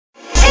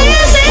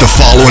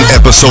following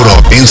episode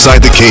of Inside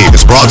the Cave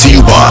is brought to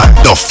you by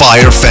the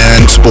Fire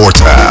Fan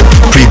Sports app.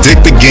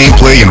 Predict the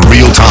gameplay in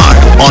real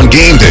time. On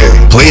game day,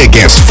 play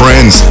against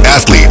friends,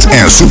 athletes,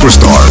 and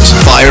superstars.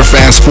 Fire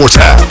Fan Sports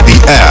app, the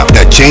app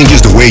that changes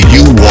the way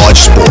you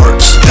watch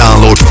sports.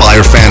 Download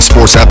Fire Fan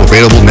Sports app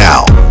available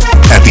now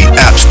at the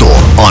App Store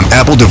on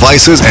Apple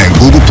devices and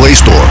Google Play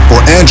Store for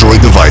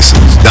Android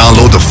devices.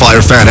 Download the Fire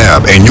Fan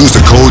app and use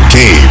the code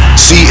CAVE,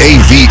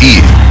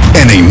 C-A-V-E,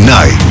 and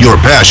ignite your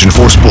passion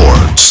for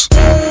sports.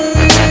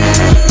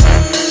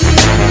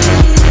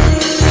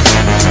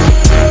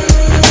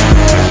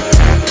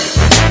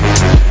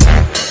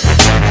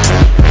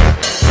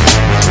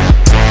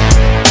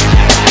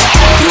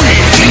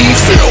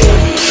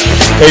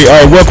 Hey,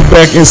 all right, welcome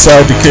back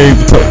Inside the Cave,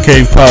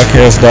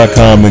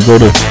 cavepodcast.com, and go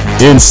to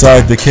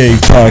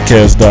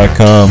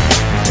InsideTheCavePodcast.com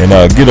and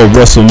get a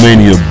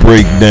WrestleMania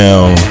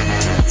breakdown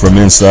from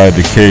Inside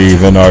the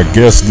Cave. And our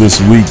guest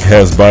this week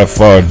has by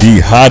far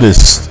the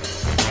hottest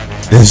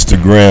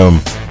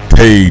Instagram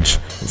page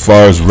as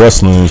far as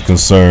wrestling is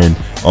concerned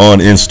on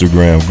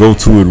Instagram. Go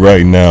to it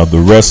right now, The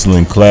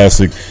Wrestling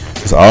Classic.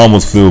 I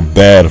almost feel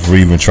bad for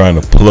even trying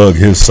to plug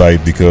his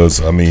site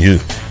because, I mean,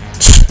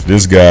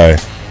 this guy,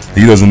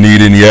 he doesn't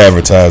need any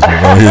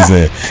advertisement on his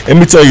end. Let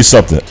me tell you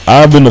something.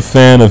 I've been a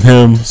fan of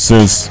him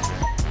since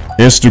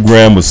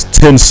Instagram was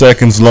 10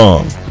 seconds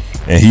long.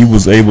 And he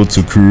was able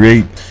to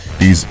create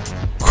these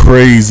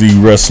crazy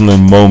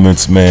wrestling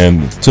moments,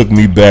 man. It took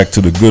me back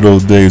to the good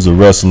old days of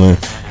wrestling.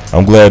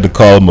 I'm glad to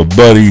call him a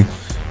buddy.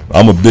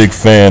 I'm a big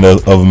fan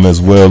of him as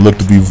well. Look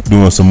to be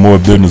doing some more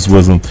business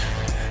with him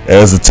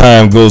as the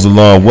time goes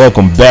along.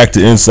 Welcome back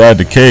to Inside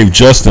the Cave,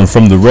 Justin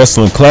from the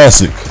Wrestling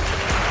Classic.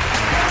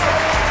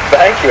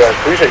 Thank you, I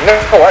appreciate it. You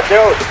know what,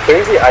 Joe? It's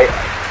crazy. I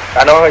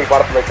know how you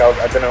brought up, like,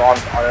 I've been on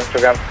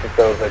Instagram since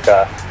there was, like,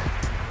 a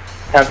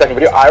 10-second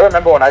video. I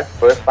remember when I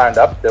first signed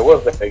up, there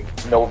was, like,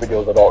 no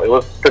videos at all. It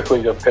was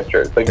strictly just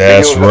pictures. Like,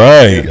 that's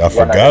right. I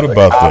forgot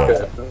about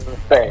that. This is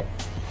insane.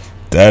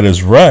 That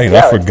is right.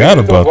 Yeah, I forgot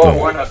about that.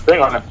 We're a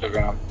thing on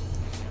Instagram.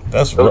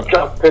 That's right. It was right.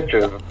 just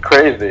pictures. It's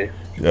crazy.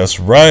 That's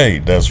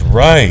right. That's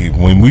right.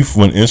 When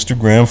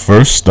Instagram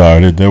first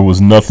started, there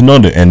was nothing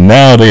on it, and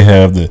now they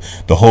have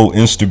the whole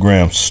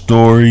Instagram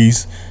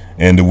stories,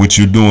 and which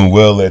you're doing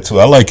well at too.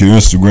 I like your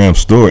Instagram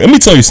story. Let me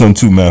tell you something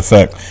too. Matter of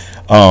fact,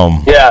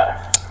 yeah.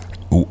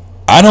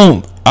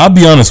 I'll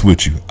be honest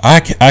with you. I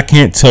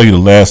can't tell you the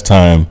last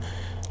time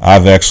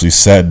I've actually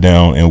sat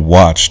down and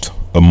watched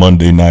a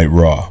Monday Night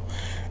Raw.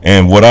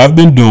 And what I've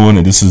been doing,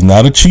 and this is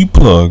not a cheap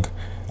plug,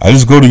 I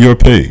just go to your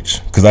page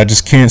because I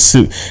just can't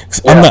sit.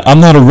 Yeah. I'm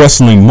not a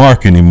wrestling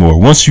mark anymore.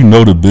 Once you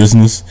know the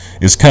business,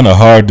 it's kind of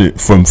hard to,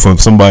 from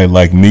somebody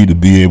like me to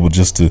be able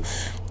just to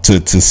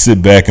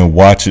sit back and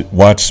watch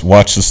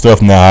the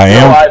stuff. Now I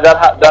am.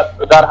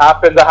 That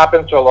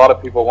happens to a lot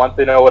of people once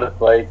they know what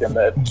it's like and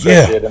it's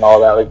scripted and all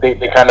that. Like they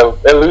kind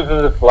of, it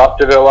loses its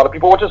luster to a lot of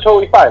people, which is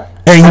totally fine.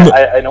 Hey,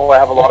 I know I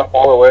have a lot of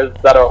followers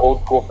that are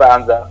old school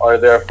fans that are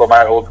there for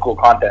my old school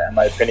content. In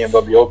my opinion,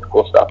 of the old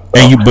school stuff.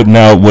 So, but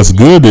now what's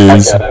good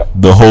is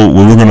the whole.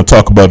 Well, we're going to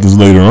talk about this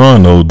later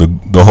on, though.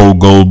 The whole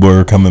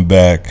Goldberg coming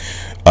back,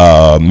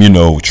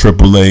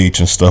 Triple H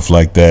and stuff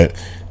like that.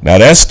 Now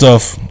that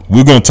stuff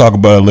we're gonna talk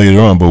about it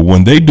later on, but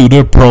when they do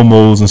their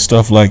promos and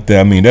stuff like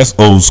that, I mean that's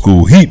old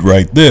school heat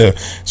right there.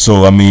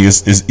 So I mean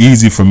it's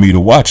easy for me to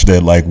watch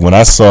that. Like when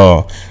I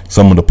saw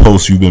some of the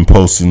posts you've been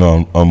posting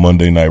on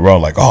Monday Night Raw,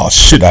 like oh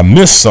shit, I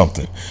missed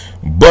something.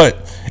 But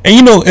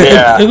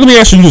let me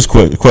ask you this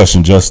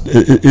question, Justin: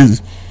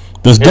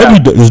 does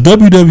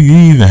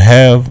WWE even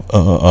have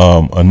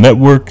a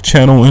network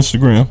channel on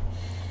Instagram?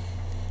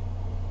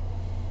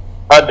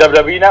 A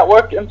WWE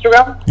Network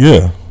Instagram?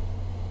 Yeah.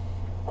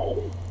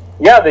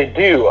 Yeah, they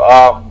do.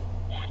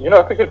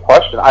 It's a good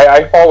question.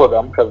 I follow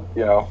them because,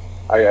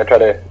 I try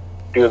to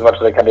do as much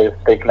as I can to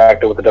stay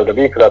connected with the WWE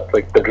because that's,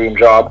 like, the dream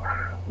job.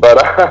 But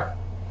I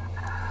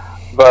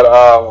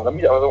want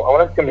to see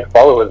how many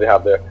followers they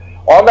have there.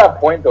 On that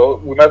point, though,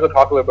 we might as well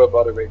talk a little bit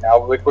about it right now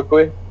really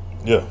quickly.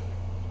 Yeah.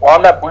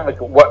 On that point, like,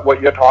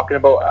 what you're talking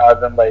about,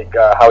 as in, like,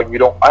 how you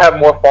don't... I have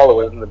more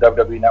followers than the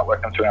WWE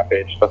Network Instagram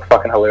page. That's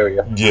fucking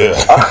hilarious. Yeah,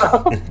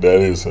 that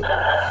is.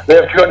 They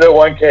have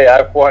 201K. I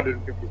have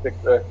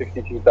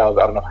 462,000.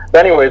 I don't know.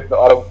 But anyways,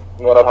 what I'm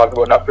talking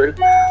about now first.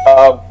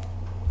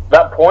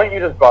 That point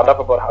you just brought up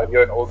about how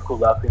you're an old school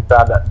wrestling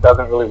fan that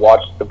doesn't really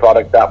watch the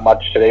product that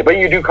much today, but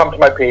you do come to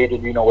my page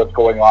and you know what's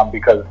going on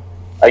because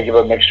I give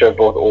a mixture of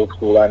both old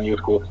school and new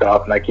school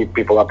stuff, and I keep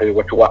people updated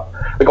with what.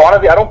 Like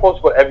honestly, I don't post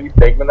about every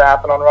segment that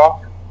happened on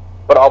Raw,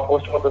 but I'll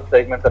post about the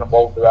segments that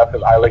involve the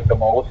wrestlers I like the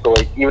most. So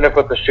like even if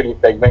it's a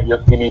shitty segment,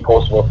 you'll see me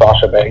post about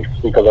Sasha Banks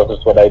because that's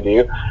just what I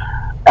do,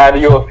 and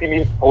you'll see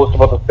me post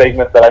about the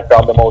segments that I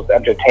found the most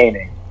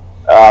entertaining,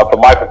 from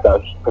my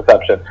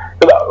perception.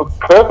 Because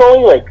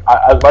personally, like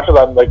as much as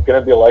I'm like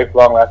gonna be a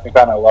lifelong wrestling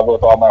fan, I love it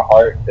with all my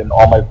heart and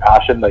all my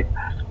passion. Like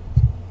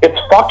it's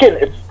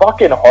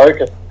fucking hard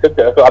to sit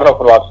there. So I don't know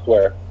if I'm allowed to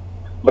swear,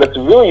 but it's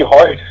really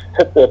hard to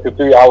sit there for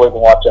 3 hours and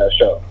watch that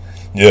show.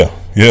 Yeah,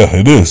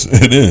 it is.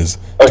 It is.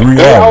 Like,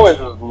 3 hours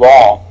is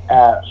long,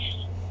 and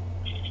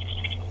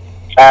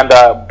And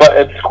but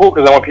it's cool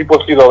because then when people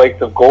see the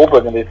likes of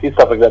Goldberg and they see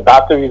stuff like that,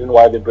 that's the reason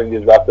why they bring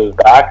these wrestlers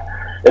back.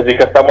 Is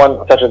because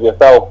someone such as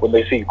yourself, when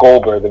they see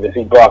Goldberg and they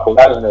see Brock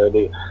Lesnar,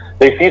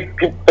 they see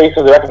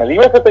faces they recognize.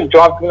 Even if it's like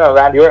John Cena and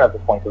Randy Orton at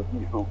this point,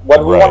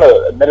 whether we want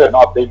to admit it or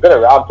not, they've been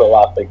around for the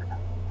last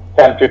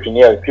 10, 15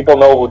 years. People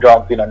know who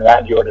John Cena and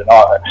Randy Orton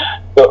are.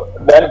 So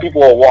then people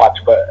will watch,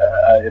 but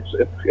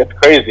it's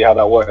crazy how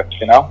that works,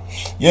 you know?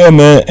 Yeah,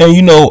 man.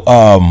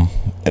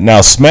 And now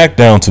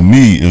SmackDown to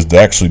me is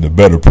actually the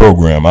better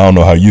program. I don't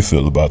know how you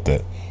feel about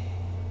that.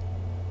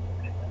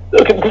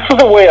 Look, this is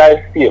the way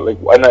I see it.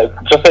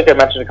 Just like I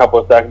mentioned a couple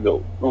of seconds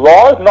ago,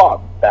 Raw is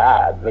not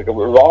bad.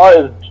 Raw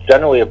is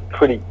generally a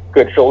pretty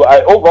good show.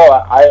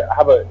 Overall, I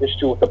have an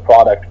issue with the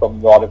product from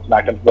Raw to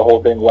SmackDown, the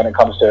whole thing when it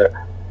comes to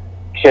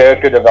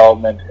character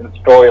development and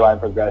storyline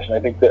progression. I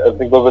think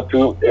those are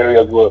two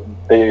areas where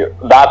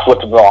that's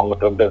what's wrong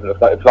with the business.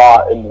 It's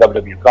not in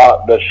WWE. It's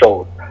not the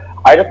shows.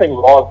 I just think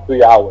Raw is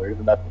 3 hours,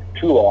 and that's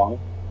too long.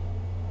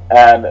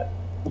 And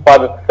by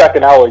the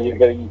second hour, you're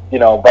getting, by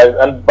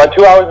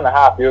 2 hours and a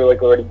half, you're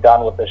already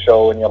done with the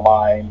show in your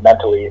mind,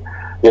 mentally.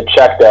 You're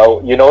checked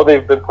out.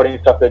 They've been putting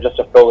stuff there just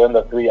to fill in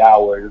the 3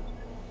 hours.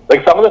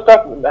 Some of the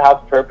stuff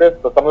has purpose,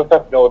 but some of the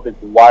stuff,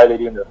 why are they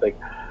doing this?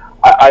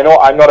 I know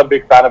I'm not a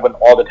big fan of when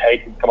all the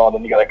tag teams come out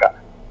and you got a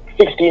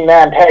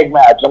 16-man tag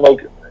match. I'm and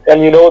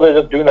they're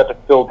just doing that to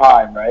fill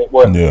time, right?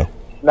 Where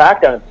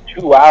SmackDown is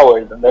 2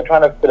 hours, and they're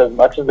trying to fit as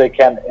much as they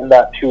can in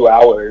that 2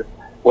 hours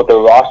with the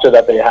roster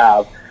that they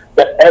have.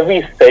 That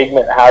every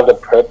segment has a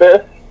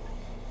purpose,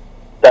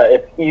 that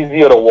it's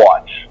easier to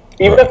watch.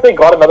 Even if they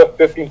got another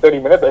 15, 30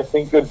 minutes, I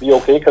think it would be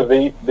okay because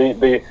they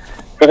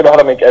figured out how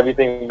to make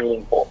everything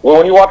meaningful. Well,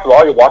 when you watch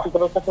Raw, you're watching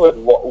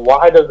something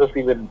why does this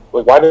even,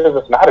 why does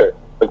this matter?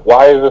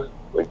 Why is this,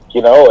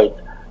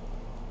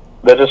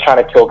 they're just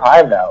trying to kill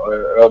time now.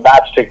 Or a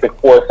match takes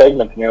 4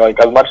 segments, and you're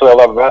as much as I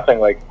love wrestling,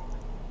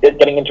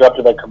 getting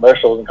interrupted by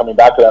commercials and coming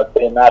back to that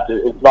same match,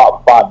 it's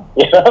not fun,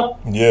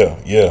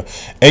 Yeah.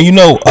 And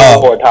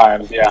more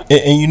times, yeah.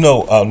 And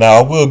now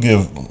I will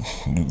give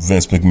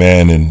Vince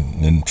McMahon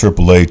and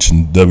Triple H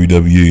and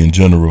WWE in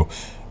general,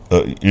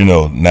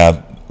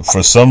 now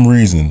for some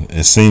reason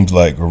it seems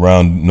like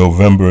around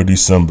November or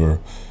December,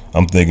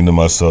 I'm thinking to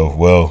myself,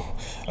 well,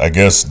 I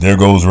guess there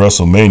goes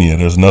WrestleMania.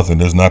 There's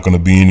not going to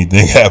be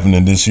anything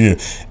happening this year,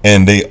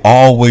 and they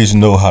always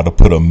know how to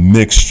put a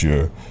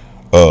mixture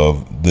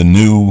of the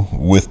new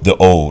with the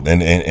old,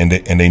 and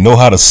they know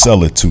how to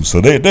sell it too.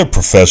 So they're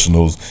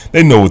professionals.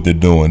 They know what they're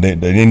doing.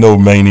 They know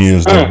Mania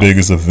is the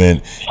biggest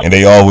event, and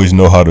they always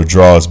know how to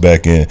draw us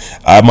back in.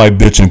 I might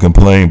bitch and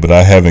complain, but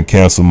I haven't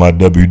canceled my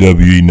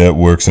WWE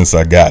network since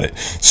I got it.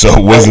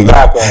 So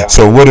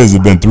what has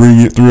it been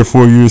 3 or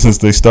 4 years since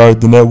they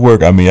started the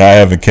network? I mean, I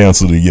haven't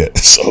canceled it yet.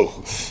 So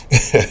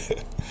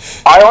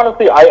I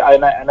honestly,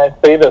 I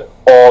say this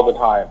all the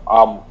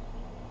time.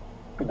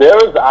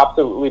 There is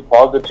absolutely,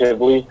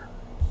 positively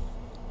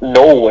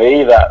no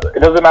way that it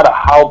doesn't matter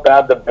how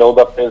bad the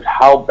build-up is,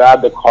 how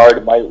bad the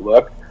card might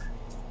look.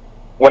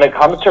 When it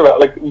comes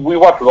to we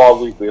watch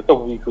Raw weekly, it's a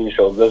weekly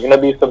show. There's gonna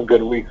be some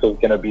good weeks, there's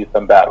gonna be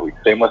some bad weeks.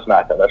 Same with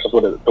SmackDown. That's just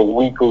what it is. It's a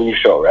weekly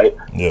show, right?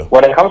 Yeah.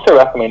 When it comes to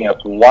WrestleMania,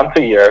 it's once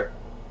a year,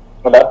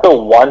 and that's the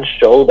one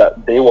show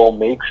that they will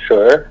make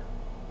sure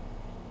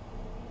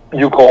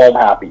you go home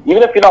happy.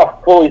 Even if you're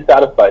not fully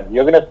satisfied,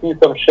 you're going to see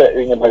some shit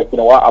and you're you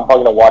know what, I'm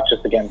probably going to watch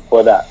this again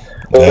for that.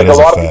 There's a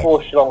lot of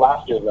people shit on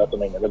last year's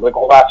WrestleMania. They're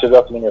last year's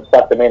WrestleMania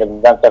sucked, the main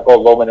event,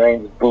 Roman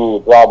Reigns, boo,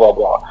 blah, blah,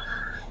 blah.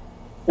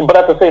 But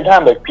at the same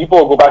time, people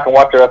will go back and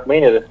watch their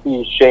WrestleMania to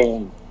see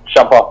Shane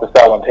jump off the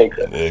cell and take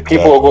it. Exactly.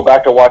 People will go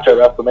back to watch their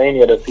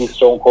WrestleMania to see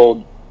Stone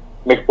Cold,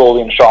 Mick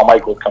Foley, and Shawn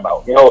Michaels come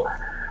out. They'll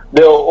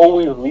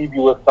always leave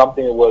you with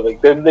something where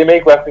they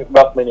make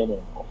WrestleMania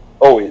meaningful.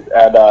 Always.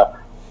 And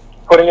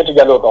putting it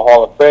together with the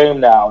Hall of Fame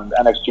now and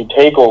NXT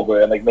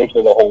TakeOver and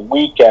making it the whole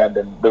weekend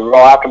and the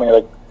Raw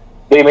aftermath,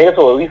 they made it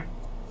so at least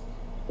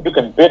you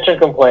can bitch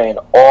and complain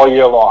all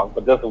year long,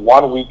 but this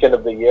one weekend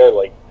of the year,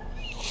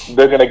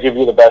 they're gonna give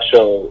you the best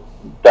show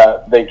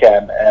that they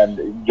can,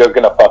 and you're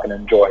gonna fucking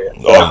enjoy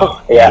it. So,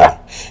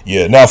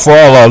 yeah. Now, for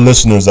all our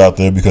listeners out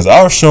there, because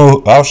our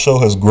show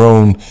has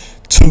grown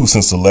too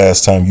since the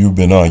last time you've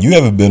been on. You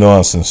haven't been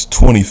on since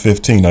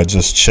 2015. I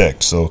just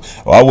checked. So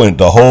I went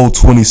the whole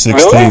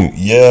 2016. Really?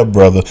 Yeah,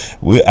 brother.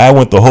 I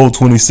went the whole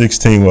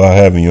 2016 while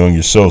having you on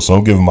your show. So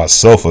I'm giving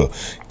myself a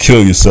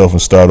kill yourself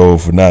and start over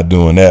for not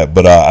doing that.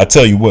 But I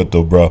tell you what,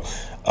 though, bro.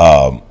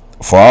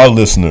 For our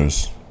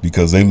listeners,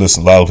 because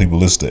a lot of people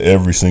listen to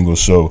every single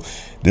show,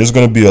 there's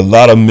going to be a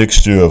lot of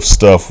mixture of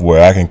stuff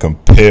where I can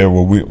compare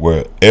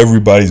where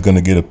everybody's going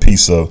to get a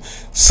piece of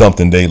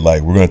something they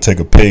like. We're going to take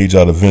a page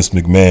out of Vince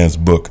McMahon's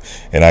book,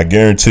 and I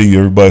guarantee you,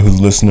 everybody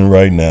who's listening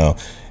right now,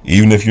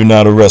 even if you're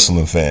not a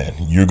wrestling fan,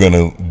 you're going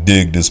to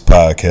dig this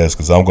podcast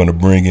because I'm going to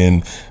bring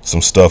in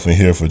some stuff in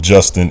here for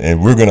Justin,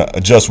 and we're going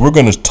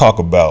to talk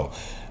about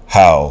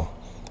how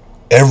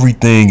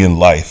everything in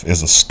life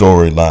is a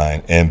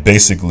storyline, and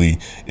basically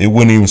it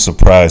wouldn't even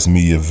surprise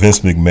me if Vince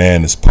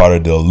McMahon is part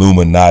of the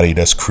Illuminati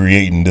that's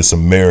creating this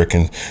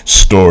American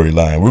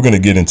storyline. We're gonna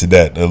get into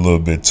that a little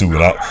bit too.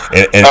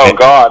 Okay.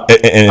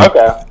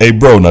 Hey,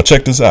 bro, now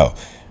check this out.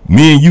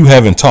 Me and you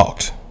haven't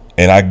talked,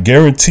 and I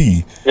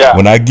guarantee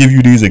when I give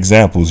you these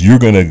examples, you're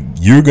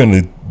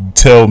gonna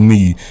tell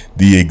me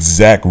the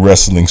exact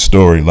wrestling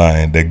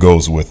storyline that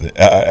goes with it,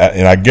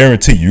 and I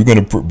guarantee you're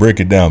gonna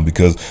break it down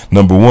because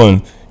number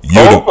one,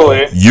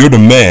 you're the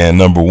man,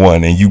 number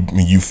one, and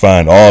you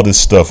find all this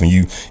stuff, and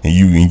you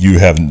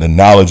have the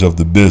knowledge of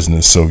the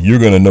business, so you're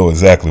gonna know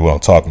exactly what I'm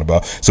talking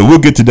about. So we'll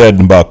get to that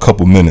in about a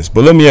couple minutes.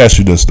 But let me ask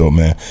you this though,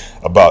 man,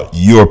 about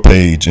your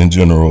page in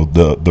general,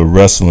 the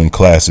Wrestling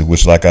Classic,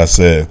 which, like I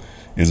said,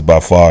 is by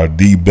far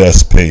the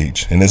best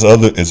page, and there's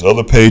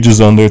other pages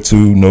on there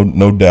too,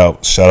 no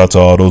doubt. Shout out to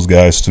all those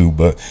guys too,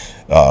 but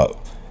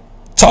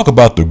talk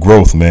about the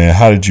growth, man.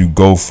 How did you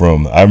go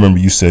from? I remember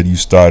you said you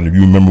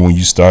remember when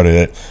you started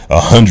at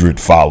 100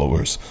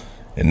 followers,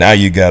 and now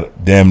you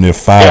got damn near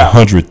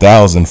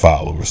 500,000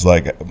 followers.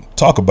 Like,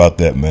 talk about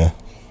that, man.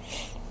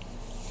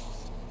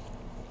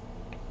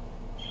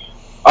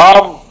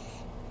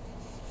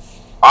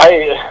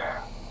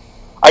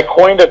 I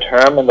coined a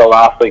term in the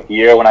last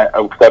year when I've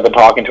been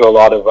talking to a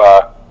lot of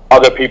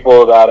other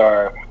people that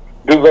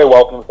do very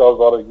well for themselves,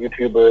 a lot of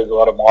YouTubers, a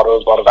lot of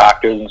models, a lot of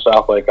actors and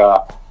stuff, a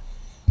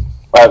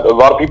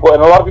lot of people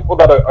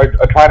that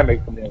are trying to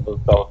make something of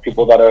themselves,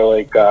 people that are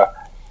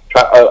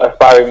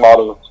aspiring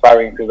models,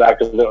 aspiring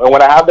actors. And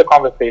when I have the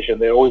conversation,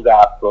 they always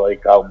ask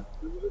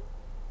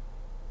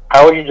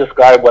how would you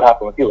describe what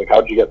happened with you?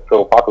 How did you get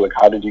so popular?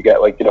 How did you get I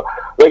want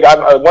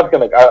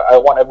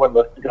everyone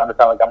listening to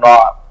understand I'm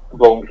not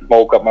blowing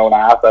smoke up my own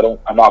ass.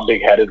 I'm not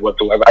big headed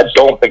whatsoever. I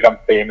don't think I'm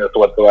famous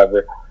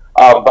whatsoever.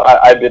 But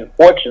I've been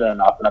fortunate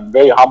enough, and I'm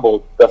very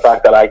humbled the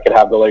fact that I could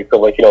have the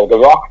The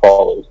Rock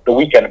follows, The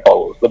Weeknd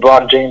follows,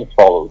 LeBron James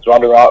follows,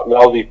 Ronda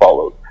Rousey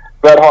follows,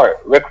 Bret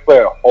Hart, Ric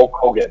Flair, Hulk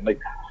Hogan,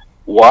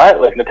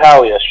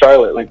 Natalia,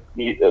 Charlotte,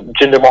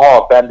 Jinder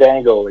Mahal,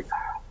 Fandango,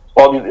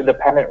 all these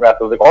independent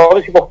wrestlers, all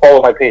these people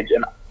follow my page,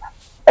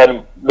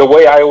 and the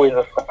way I always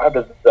describe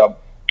is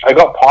I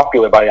got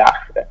popular by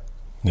accident.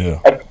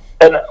 Yeah.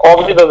 And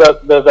obviously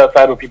there's that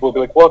side where people will be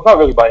like, well, it's not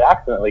really by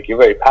accident. You're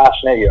very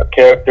passionate, you're a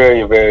character,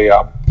 you're very,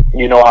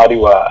 you know how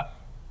to,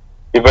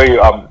 you're very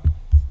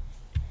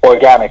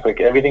organic.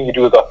 Everything you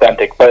do is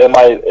authentic. But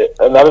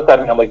another side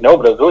of me, I'm like, no,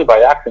 but it was really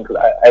by accident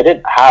because I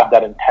didn't have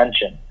that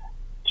intention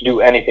to do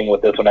anything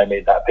with this when I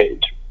made that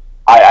page.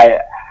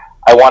 I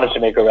wanted to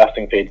make a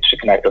wrestling page to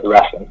connect with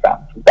wrestling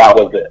fans. That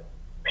was it,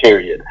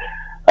 period.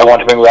 I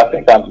wanted to bring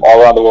wrestling fans from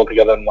all around the world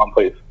together in one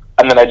place.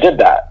 And then I did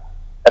that.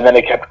 And then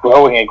it kept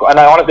growing and growing. And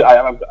I honestly,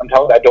 I'm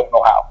telling you, I don't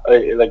know how.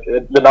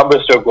 The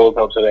numbers still grow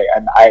till today.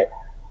 And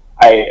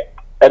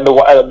the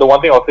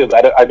one thing I'll say is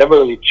I never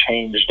really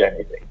changed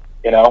anything.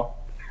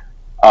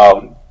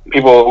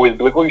 People always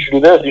be like, "Well, you should do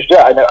this. You should."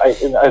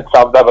 It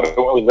sounds bad, but I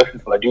don't really listen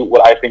to it. I do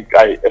what I think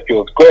it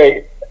feels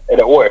great, and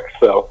it works.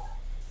 So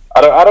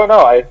I don't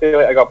know. I feel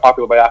like I got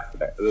popular by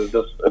accident.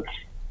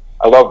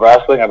 I love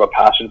wrestling. I have a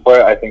passion for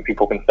it. I think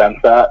people can sense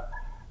that.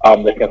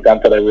 They can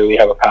sense that I really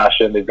have a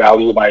passion. They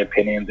value my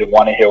opinions. They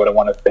want to hear what I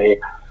want to say.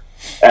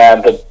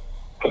 And to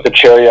put the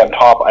cherry on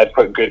top, I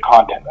put good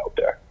content out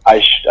there.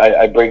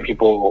 I bring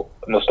people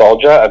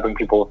nostalgia. I bring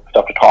people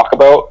stuff to talk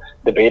about,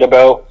 debate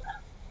about.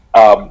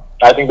 I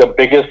think the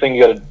biggest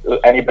thing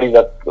anybody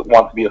that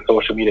wants to be a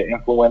social media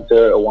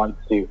influencer or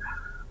wants to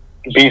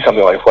be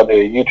something whether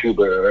a YouTuber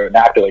or an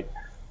actor,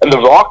 and The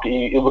Rock,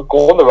 you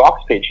go on The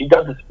Rock's page. He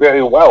does this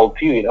very well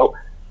too.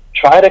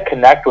 Try to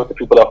connect with the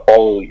people that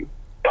follow you.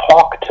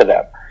 Talk to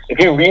them. If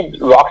you read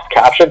Rock's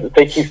captions, it's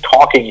like he's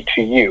talking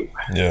to you.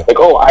 Yeah.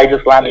 I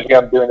just landed here,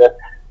 I'm doing this.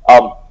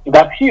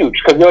 That's huge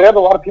because you have a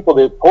lot of people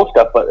that post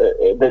stuff, but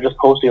they're just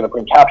posting and they're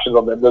putting captions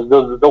on them. There's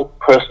no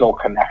personal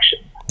connection.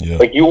 Yeah.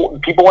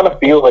 People want to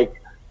feel like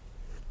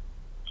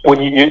when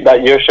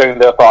that you're sharing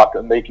their thoughts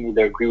and they can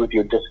either agree with you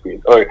or disagree,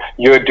 or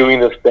you're doing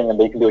this thing and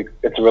they can be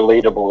it's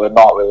relatable or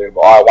not relatable.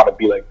 Oh, I want to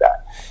be like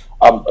that.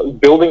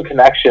 Building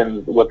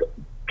connections with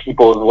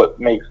people is what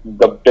makes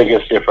the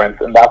biggest difference,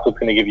 and that's what's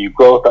going to give you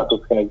growth. That's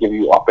what's going to give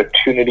you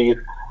opportunities.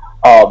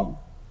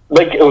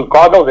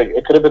 God knows,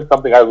 it could have been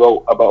something I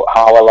wrote about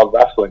how I love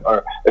wrestling,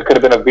 or it could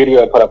have been a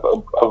video I put up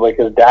of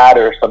his dad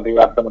or something,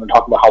 someone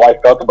talking about how I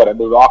felt about it.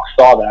 And The Rock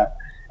saw that,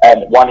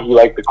 and he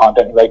liked the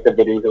content, he liked the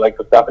videos, he liked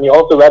the stuff, and he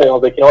also read it. And I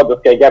was like, you know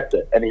what, this guy gets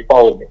it, and he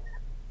followed me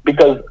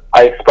because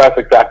I express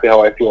exactly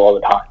how I feel all the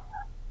time,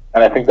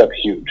 and I think that's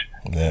huge.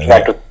 Yeah.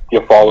 Connect with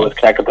your followers,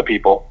 connect with the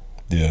people.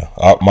 Yeah,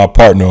 my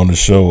partner on the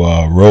show,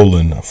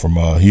 Roland,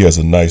 he has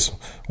a nice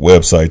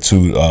website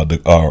too, a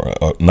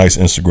nice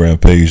Instagram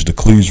page, the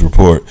Cleves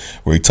Report,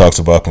 where he talks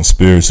about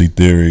conspiracy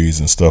theories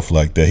and stuff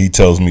like that. He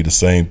tells me the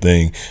same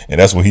thing, and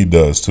that's what he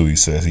does too. He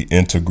says he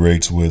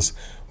integrates with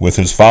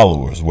his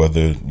followers,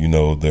 whether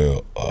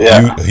they're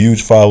a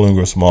huge following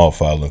or small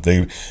following.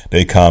 If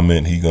they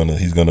comment, he's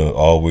gonna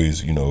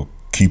always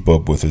keep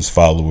up with his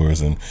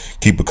followers and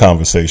keep a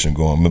conversation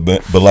going.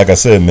 But like I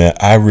said, man,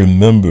 I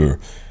remember,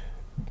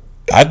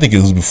 I think it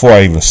was before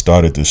I even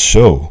started the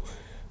show,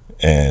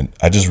 and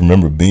I just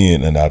remember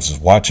being, and I was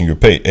just watching your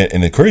page.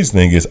 And the crazy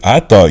thing is, I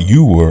thought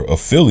you were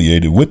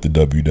affiliated with the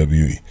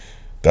WWE.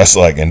 That's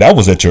like, and that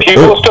was at your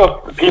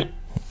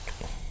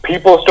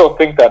people still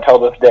think that till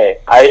this day.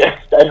 I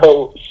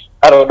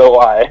don't know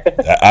why.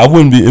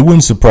 It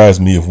wouldn't surprise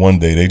me if one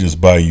day they just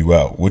buy you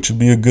out, which would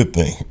be a good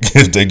thing.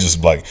 If they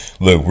just like,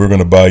 look, we're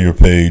gonna buy your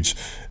page.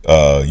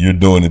 You're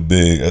doing it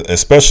big,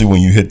 especially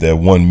when you hit that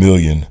 1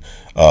 million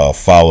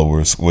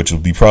followers, which will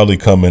be probably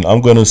coming,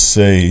 I'm gonna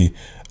say,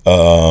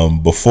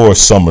 before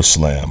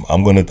SummerSlam.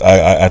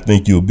 I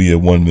think you'll be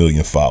at 1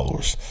 million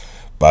followers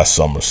by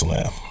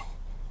SummerSlam.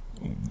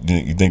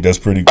 You think that's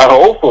pretty?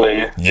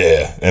 Hopefully.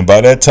 Yeah, and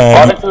by that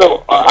time, honestly,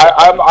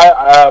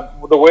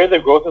 the way the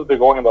growth has been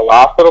going in the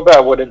last little bit, I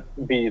wouldn't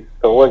be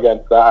so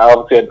against that.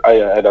 Obviously,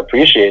 I'd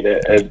appreciate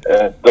it and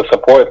the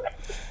support.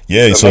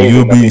 Yeah, so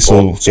you'll be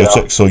so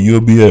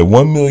you'll be at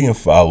 1 million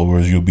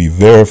followers. You'll be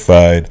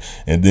verified,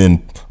 and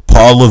then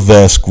Paul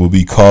Levesque will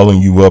be calling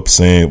you up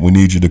saying, "We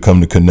need you to come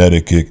to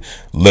Connecticut.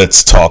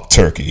 Let's talk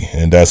turkey."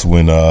 And that's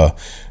when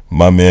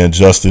my man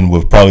Justin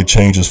would probably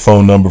change his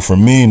phone number for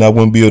me, and I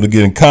wouldn't be able to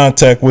get in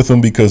contact with him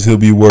because he'll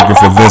be working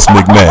for Vince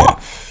McMahon.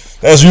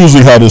 That's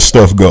usually how this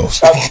stuff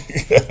goes.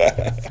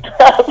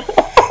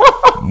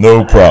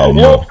 No problem.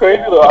 You know what's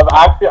crazy though? I've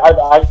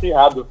actually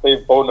had the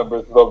same phone number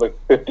since I was like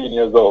 15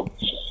 years old.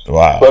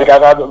 Wow. Like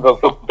I've had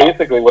so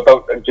basically,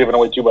 without giving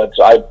away too much,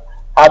 I've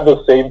had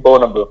the same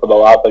phone number for the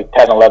last like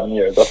 10, 11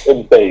 years. That's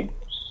insane.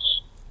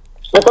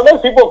 But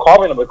sometimes people call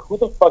me and I'm like, "Who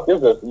the fuck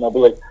is this?" And they'll be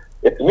like,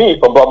 "It's me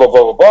from blah blah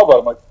blah blah blah."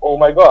 I'm like, "Oh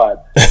my god!"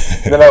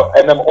 and then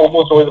I'm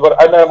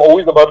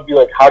always about to be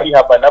like, "How do you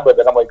have my number?"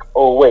 Then I'm like,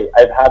 "Oh wait,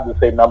 I've had the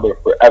same number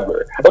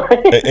forever."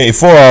 Hey,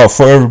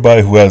 for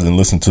everybody who hasn't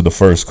listened to the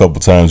first couple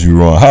times you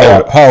were on,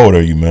 how old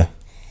are you, man?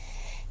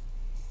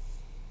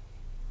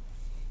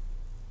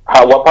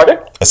 What pardon?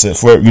 I said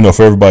for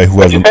everybody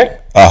who hasn't.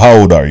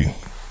 How old are you?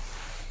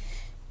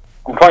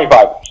 I'm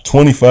 25.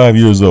 25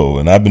 years old,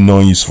 and I've been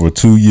knowing you for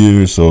 2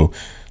 years. So,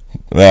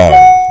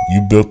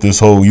 you built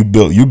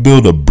you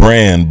built a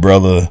brand,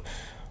 brother,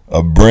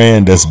 a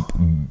brand that's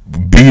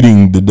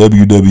beating the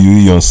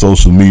WWE on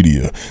social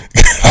media.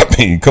 I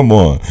mean, come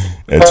on.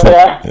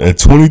 At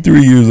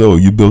 23 years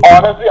old, you built.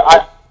 Honestly,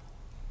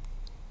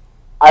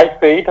 I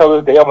say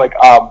till this day, I'm like,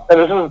 and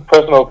this is a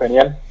personal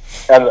opinion,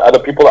 and other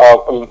people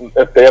are,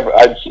 if they ever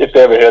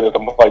hear this,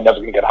 I'm probably never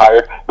gonna get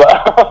hired.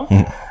 But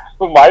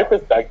from my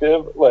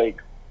perspective,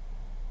 like,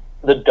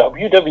 the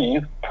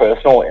WWE's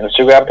personal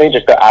Instagram page,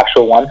 like the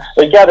actual one,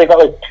 like, yeah, they got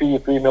like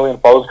 2-3 million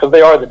followers because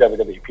they are the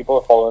WWE. People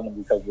are following them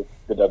because it's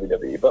the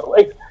WWE. But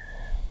like,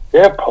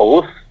 their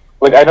posts,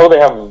 like, I know they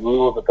have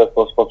rules that they're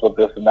supposed to post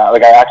this and that.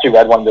 Like, I actually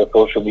read one of their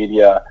social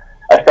media.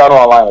 I found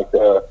online, like,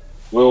 the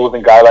rules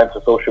and guidelines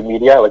for social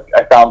media. Like,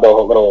 I found the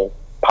little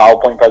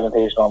PowerPoint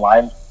presentation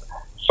online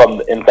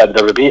from inside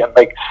the WWE. And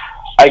like,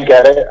 I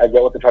get it. I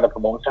get what they're trying to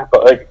promote and stuff.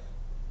 But like,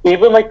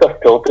 even like the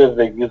filters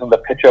they use in the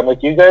picture, I'm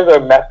like, you guys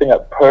are messing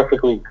up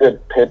perfectly good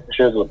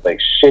pictures with like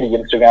shitty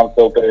Instagram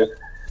filters,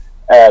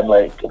 and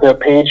like their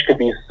page could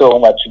be so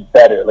much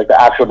better, like the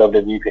actual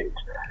WWE page.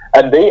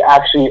 And they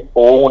actually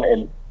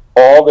own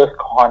all this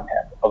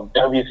content of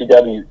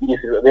WCW,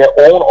 ECW. They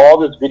own all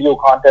this video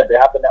content. They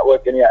have the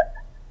network, and yet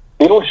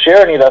they don't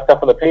share any of that stuff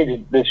on the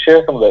page. They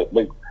share some of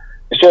the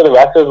they share the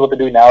wrestlers, what they're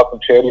doing now, some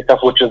charity stuff,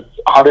 which is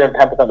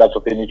 110%. That's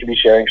what they need to be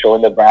sharing,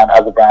 showing the brand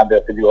as a brand. They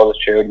have to do all this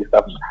charity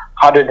stuff,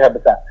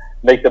 110%.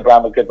 Make the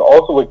brand look good. But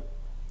also, like,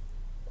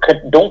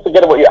 don't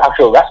forget about your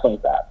actual wrestling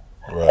stats.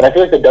 Right. And I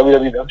feel like the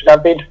WWE's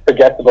Instagram page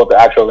forgets about the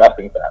actual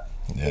wrestling stats.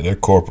 Yeah, they're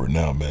corporate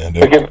now, man.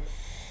 Yeah,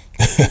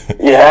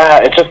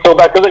 it's just so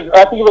bad. Because like,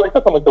 I think like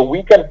this, I'm like, the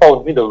Weeknd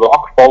follows me, The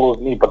Rock follows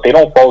me, but they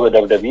don't follow the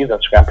WWE's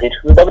Instagram page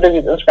because the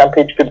WWE's Instagram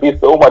page could be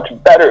so much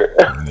better.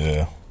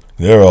 Yeah.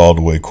 They're all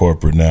the way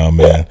corporate now,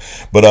 man.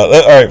 But all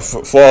right,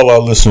 for all our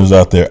listeners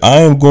out there, I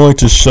am going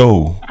to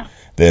show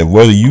that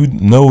whether you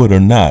know it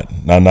or not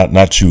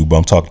you, but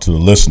I'm talking to the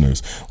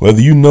listeners, whether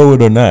you know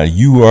it or not,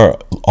 you are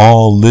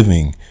all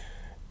living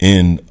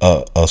in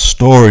a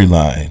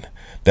storyline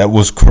that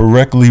was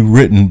correctly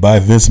written by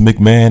Vince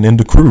McMahon and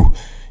the crew.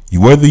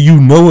 Whether you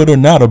know it or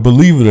not or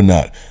believe it or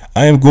not,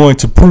 I am going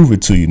to prove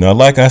it to you. Now,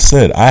 like I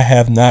said, I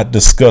have not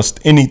discussed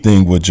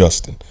anything with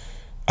Justin.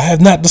 I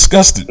have not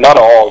discussed it. Not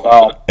at all,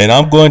 no. And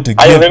I'm going to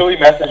I literally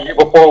messaged you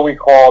before we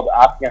called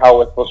asking how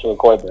we're supposed to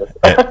record this.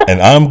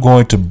 and I'm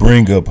going to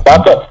bring up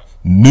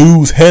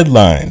news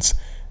headlines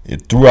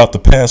throughout the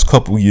past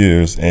couple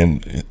years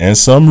and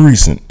some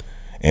recent.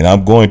 And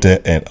I'm going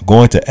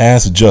to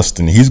ask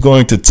Justin. He's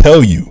going to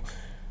tell you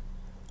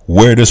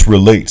where this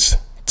relates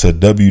to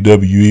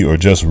WWE or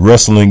just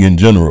wrestling in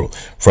general,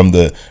 from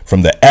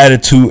the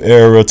Attitude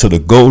Era to the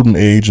Golden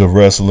Age of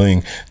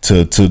wrestling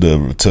to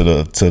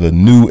the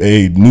new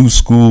age, new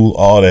school,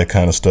 all that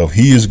kind of stuff.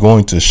 He is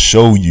going to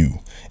show you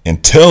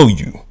and tell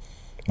you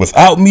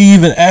without me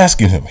even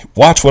asking him.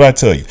 Watch what I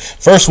tell you.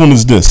 First one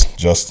is this,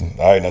 Justin.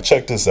 All right, now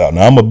check this out.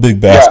 Now I'm a big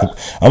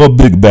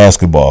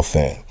basketball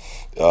fan.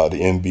 The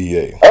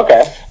NBA.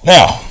 Okay.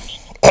 Now,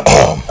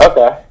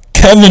 Okay.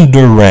 Kevin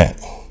Durant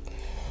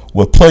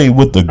would play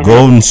with the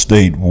Golden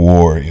State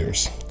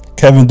Warriors.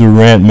 Kevin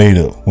Durant made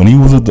it when he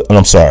was at the.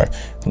 I'm sorry.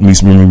 Let me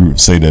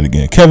say that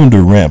again. Kevin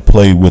Durant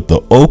played with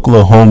the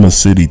Oklahoma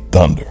City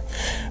Thunder.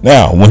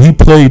 Now, when he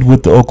played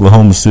with the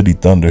Oklahoma City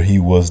Thunder, he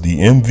was the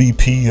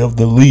MVP of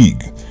the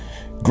league.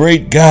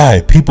 Great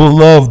guy. People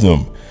loved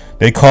him.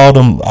 They called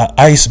him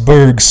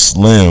Iceberg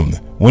Slim.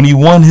 When he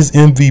won his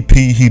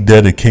MVP, he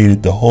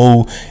dedicated the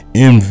whole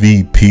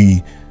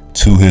MVP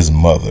to his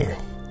mother.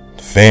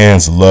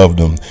 Fans loved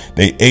him.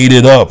 They ate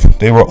it up.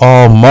 They were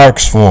all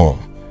marks for him.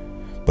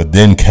 But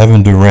then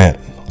Kevin Durant,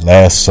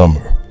 last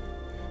summer,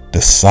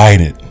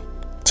 decided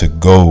to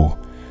go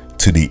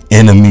to the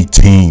enemy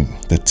team,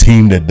 the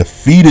team that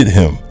defeated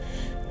him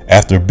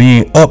after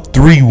being up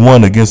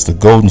 3-1 against the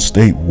Golden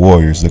State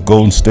Warriors. The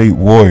Golden State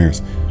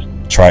Warriors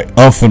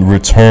triumphant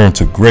return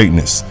to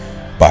greatness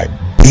by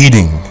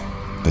beating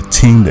the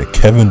team that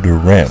Kevin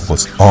Durant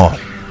was on.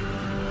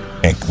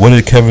 And what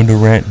did Kevin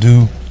Durant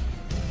do?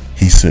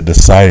 He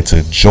decided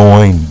to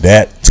join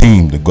that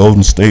team, the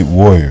Golden State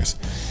Warriors,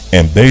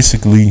 and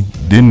basically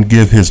didn't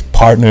give his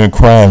partner in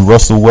crime,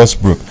 Russell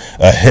Westbrook,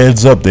 a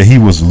heads up that he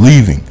was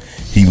leaving.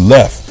 He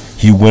left.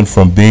 He went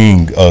from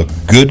being a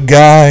good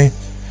guy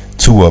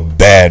to a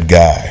bad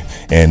guy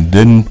and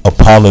didn't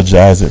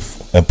apologize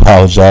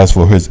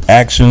for his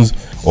actions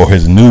or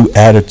his new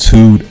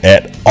attitude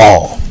at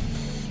all.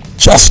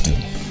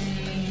 Justin,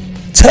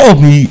 tell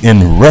me,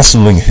 in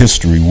wrestling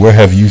history, where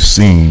have you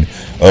seen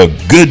a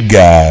good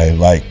guy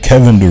like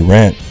Kevin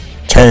Durant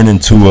turn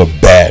into a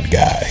bad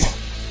guy?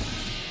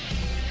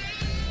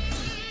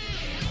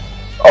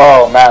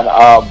 Oh man,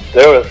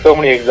 there were so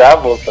many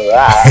examples of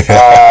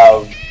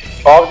that.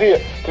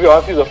 Obviously, to be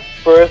honest with you, the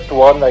first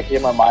one that came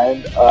to my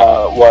mind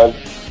was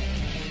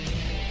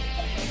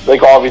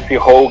like obviously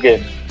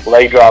Hogan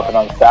leg dropping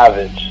on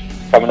Savage,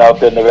 coming out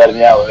there in the red and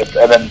yellow,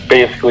 and then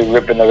basically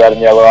ripping the red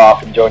and yellow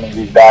off and joining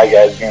these bad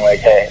guys, being like,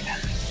 "Hey,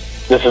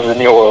 this is the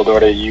new world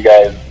order. You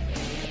guys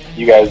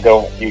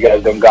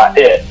don't got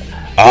it."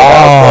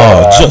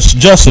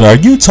 Justin, are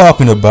you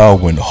talking about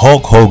when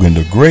Hulk Hogan,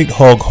 the great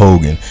Hulk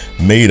Hogan,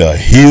 made a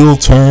heel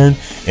turn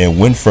and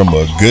went from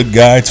a good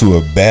guy to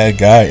a bad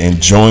guy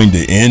and joined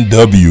the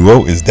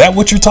NWO? Is that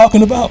what you're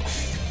talking about?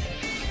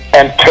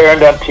 And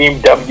turned on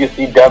Team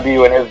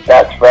WCW and his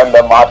best friend,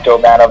 the Macho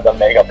Man of the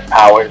Mega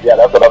Powers. Yeah,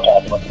 that's what I'm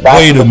talking about.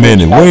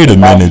 Wait a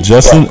minute,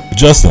 Justin.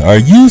 Justin, are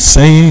you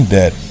saying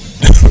that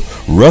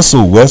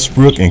Russell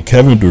Westbrook and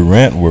Kevin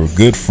Durant were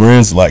good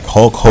friends like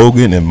Hulk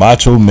Hogan and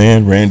Macho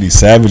Man Randy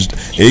Savage,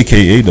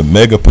 aka the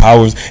Mega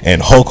Powers,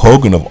 and Hulk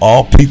Hogan of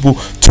all people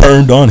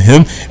turned on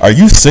him? Are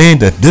you saying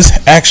that this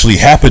actually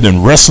happened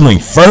in wrestling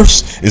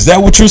first? Is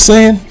that what you're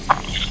saying?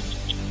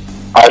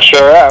 I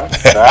sure am.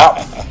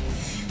 Yeah.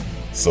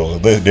 So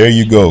there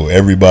you go,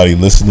 everybody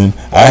listening.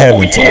 I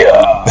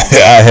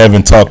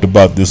haven't talked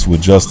about this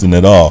with Justin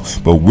at all,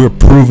 but we're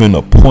proving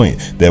a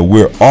point that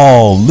we're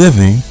all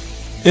living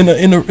in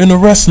a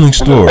wrestling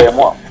story.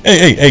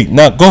 Hey!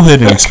 Now go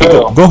ahead and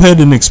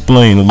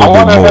explain a little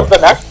bit more. That's the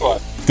next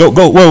one.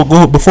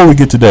 Go before we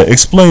get to that.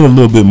 Explain a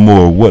little bit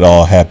more what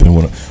all happened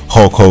when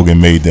Hulk Hogan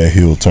made that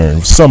heel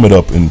turn. Sum it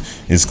up in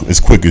as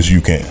quick as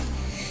you can.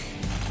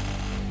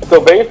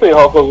 So basically,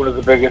 Hulk Hogan was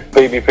the biggest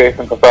babyface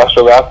in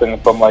professional wrestling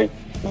from like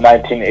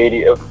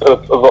 1980.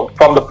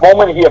 From the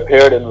moment he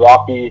appeared in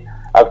Rocky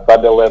as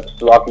Thunder Lips,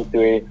 Rocky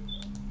 3,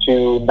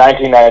 to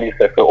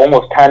 1996. So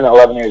almost 10,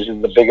 11 years, he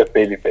was the biggest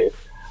babyface.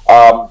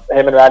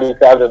 Him and Randy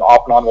Savage had an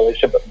off and on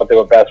relationship, but they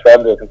were best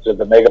friends. They were considered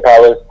the Mega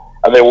Powers,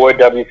 and they were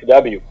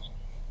WCW.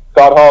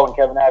 Scott Hall and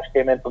Kevin Nash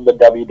came in from the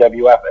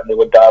WWF, and they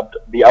were dubbed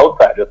the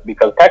Outsiders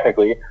because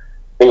technically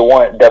they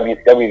weren't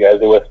WCW guys.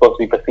 They were supposed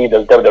to be perceived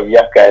as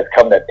WWF guys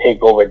coming to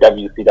take over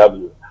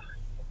WCW,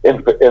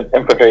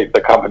 infiltrate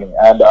the company.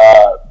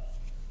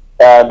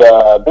 And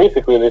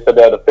basically they said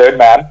they're the third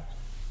man,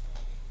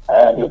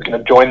 and he was going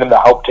to join them to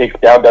help take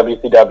down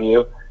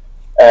WCW.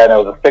 And it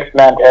was a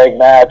 6-man tag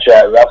match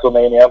at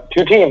WrestleMania.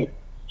 2 teams.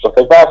 Just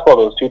like basketball,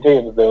 there was 2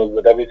 teams. There was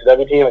the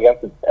WCW team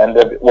against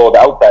the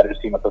Outsiders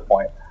team at this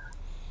point.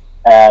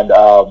 And,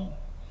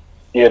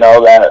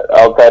 that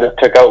Outsiders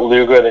took out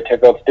Luger, they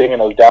took out Sting,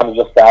 and it was down to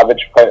just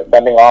Savage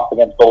bending off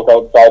against both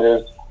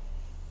Outsiders.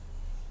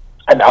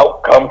 And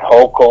out comes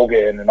Hulk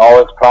Hogan and all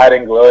his pride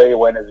and glory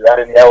when it's red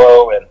and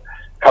yellow and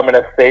coming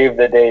to save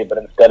the day. But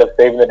instead of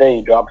saving the day,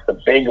 he drops the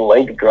big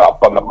leg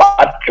drop on the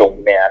Macho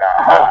Man.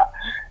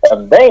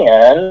 And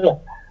then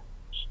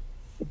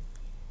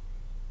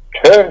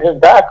turned his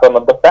back on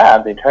the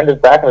fans. He turned his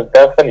back on his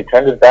best friend. He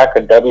turned his back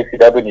on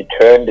WCW, and he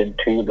turned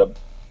into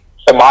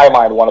in my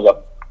mind, one of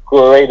the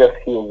greatest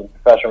heels in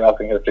professional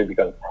wrestling history,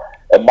 because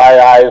in my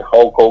eyes,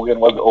 Hulk Hogan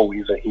was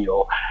always a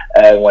heel.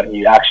 And when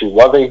he actually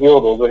was a heel,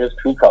 those were his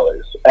true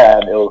colors.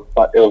 And it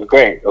was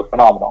great. It was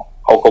phenomenal.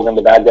 Hulk Hogan,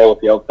 the bad guy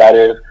with the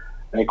Outsiders,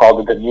 and he called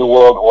it the New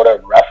World Order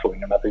of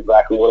Wrestling, and that's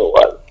exactly what it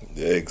was.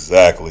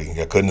 Exactly.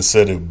 I couldn't have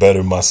said it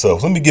better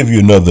myself. Let me give you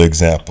another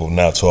example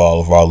now to all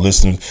of our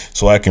listeners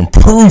so I can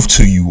prove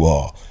to you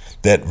all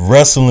that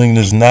wrestling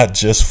is not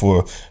just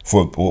for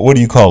what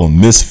do you call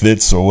them,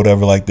 misfits or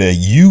whatever like that.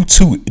 You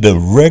too, the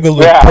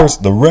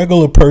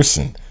regular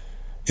person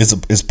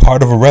is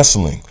part of a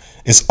wrestling.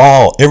 It's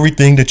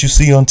everything that you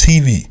see on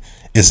TV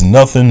is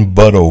nothing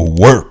but a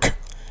work.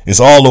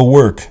 It's all a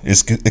work.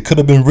 It could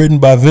have been written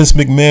by Vince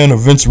McMahon or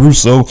Vince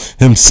Russo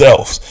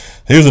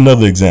himself. Here's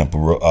another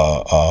example.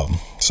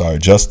 Sorry,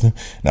 Justin.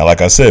 Now,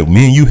 like I said,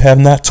 me and you have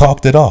not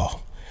talked at all.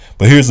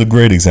 But here's a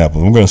great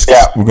example. We're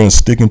gonna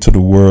stick into the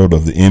world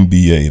of the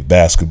NBA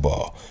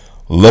basketball.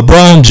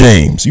 LeBron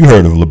James. You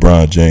heard of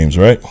LeBron James,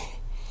 right?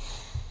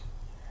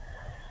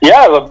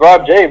 Yeah,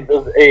 LeBron James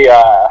is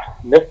a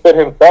misfit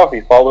himself.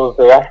 He follows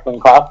the wrestling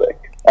classic.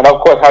 And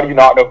of course, how do you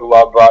not know who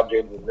LeBron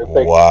James is?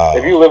 Wow.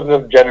 If you live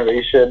in this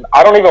generation,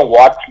 I don't even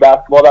watch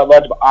basketball that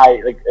much, but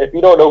if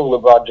you don't know who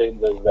LeBron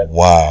James is, then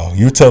wow,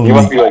 you're telling me you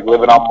must be like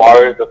living on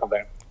Mars or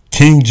something.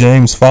 King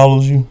James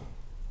follows you?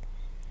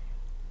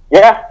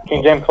 Yeah,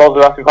 King James follows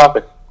the wrestling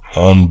classic.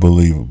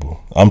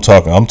 Unbelievable. I'm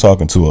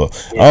talking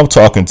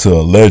to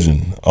a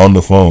legend on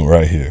the phone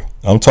right here.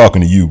 I'm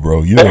talking to you,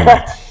 bro. You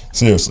know,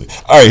 seriously.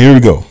 All right, here we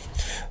go.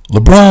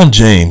 LeBron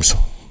James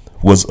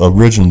was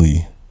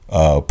originally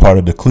part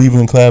of the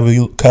Cleveland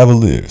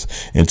Cavaliers.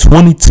 In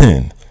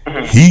 2010,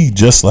 he,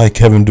 just like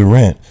Kevin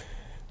Durant,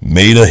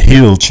 made a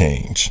heel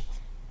change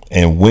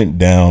and went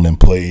down and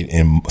played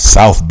in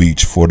South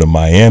Beach for the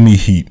Miami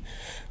Heat.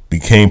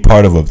 Became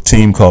part of a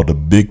team called the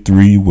Big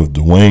Three with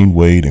Dwayne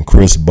Wade and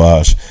Chris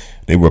Bosh.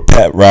 They were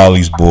Pat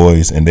Riley's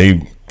boys, and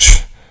they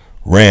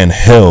ran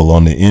hell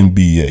on the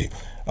NBA.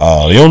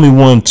 They only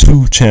won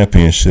 2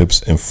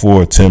 championships and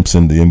 4 attempts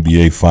in the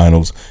NBA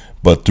Finals,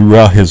 but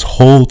throughout his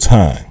whole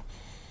time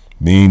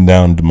being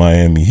down the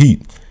Miami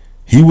Heat,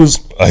 he was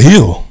a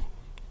heel.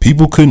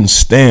 People couldn't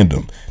stand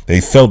him. They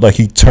felt like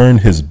he turned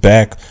his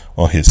back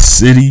on his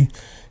city,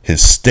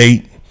 his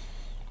state.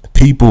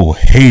 People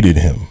hated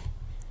him.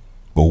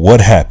 But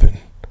what happened?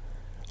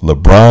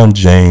 LeBron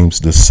James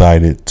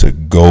decided to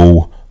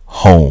go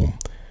home.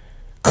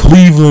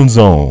 Cleveland's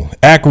own,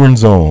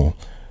 Akron's own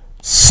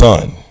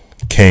son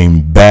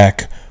came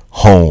back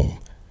home.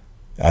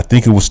 I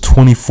think it was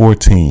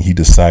 2014 he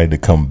decided to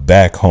come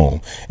back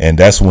home. And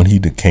that's when he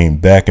came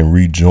back and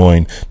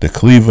rejoined the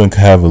Cleveland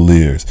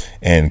Cavaliers.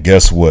 And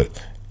guess what?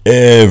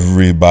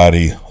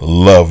 Everybody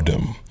loved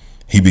him.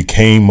 He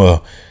became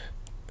a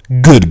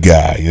good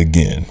guy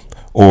again.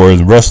 Or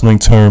in wrestling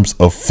terms,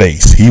 a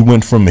face. He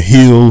went from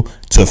heel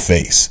to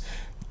face.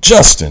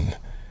 Justin,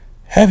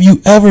 have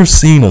you ever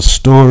seen a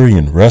story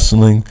in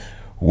wrestling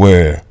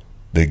where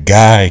the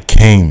guy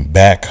came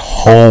back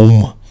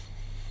home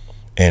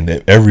and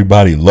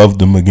everybody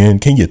loved him again?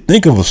 Can you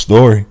think of a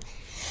story?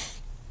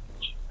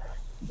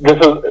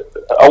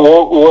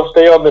 We'll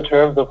stay on the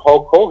terms of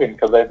Hulk Hogan,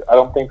 because I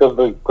don't think there's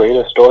a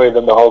greater story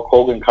than the Hulk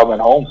Hogan coming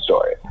home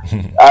story.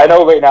 I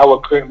know right now we're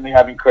currently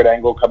having Kurt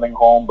Angle coming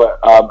home, but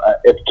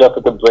it's just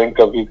at the brink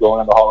of he's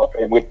going in the Hall of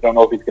Fame. We don't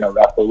know if he's going to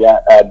wrestle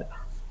yet. And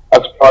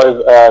as far as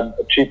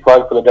a cheap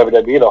plug for the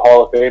WWE, the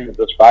Hall of Fame is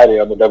this Friday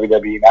on the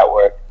WWE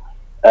Network.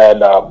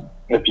 And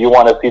if you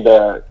want to see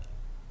the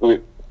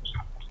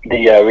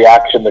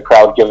reaction the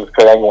crowd gives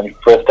Kurt Angle when he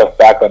first steps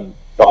back on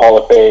the Hall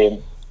of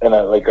Fame in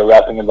a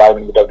wrestling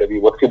environment in the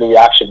WWE, we'll see the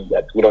reaction he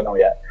gets. We don't know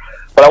yet.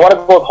 But I want to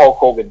go with Hulk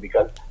Hogan,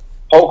 because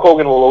Hulk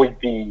Hogan will always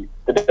be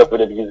the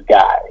WWE's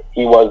guy.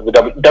 He was the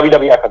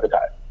WWF at the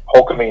time.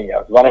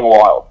 Hulkamania, running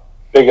wild,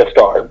 biggest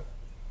star,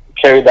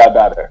 carried that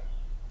banner.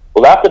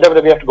 Well, after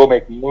WWF to go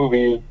make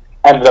movies,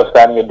 ended up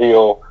signing a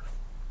deal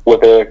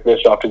with Eric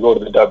Bischoff to go to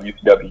the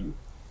WCW.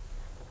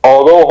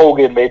 Although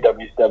Hogan made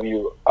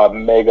WCW a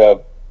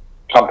mega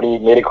company,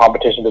 made a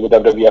competition to the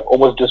WWF,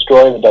 almost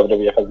destroying the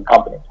WWF as a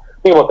company.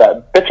 Think about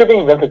that. Picture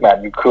being Vince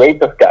McMahon. You create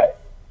this guy,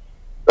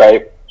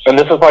 right? And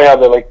this is probably how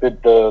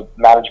the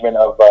management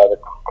of the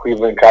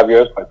Cleveland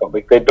Cavaliers went.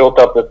 Like, they built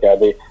up this guy.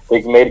 They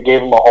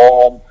gave him a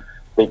home.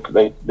 They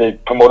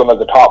promote him as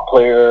a top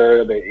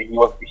player. He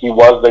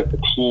was like the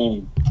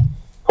team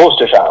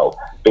poster child,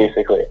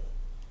 basically.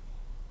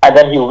 And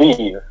then he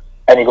leaves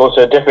and he goes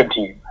to a different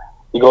team.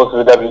 He goes to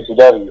the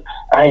WCW,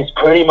 and he's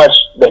pretty much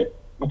like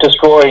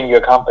destroying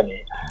your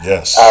company.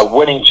 Yes.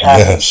 Winning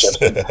championships,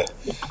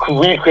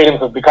 recreating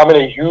himself, becoming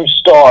a huge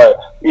star,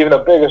 even a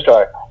bigger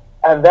star.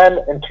 And then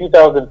in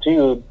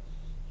 2002,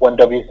 when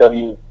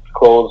WCW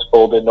closed,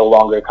 folded, no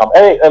longer come.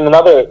 And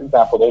another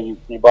example there, you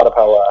brought up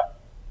how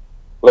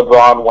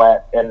LeBron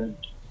went and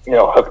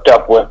hooked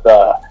up with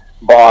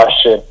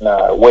Bosh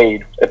and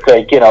Wade. It's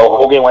like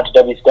Hogan went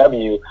to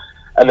WCW,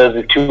 and there's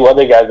the 2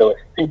 other guys that were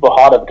super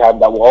hot at the time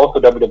that were also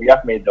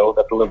WWF made those.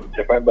 That's a little bit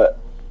different, but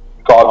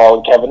Scott Hall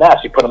and Kevin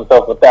Nash. He put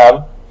himself with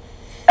them,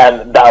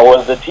 and that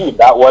was the team.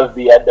 That was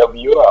the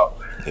NWO.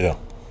 Yeah.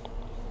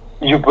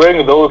 You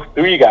bring those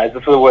 3 guys.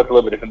 This is where it's a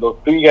little bit different. Those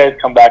 3 guys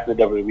come back to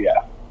the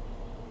WWF,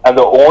 and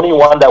the only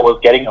one that was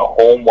getting a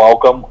home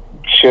welcome,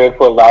 cheered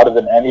for louder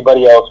than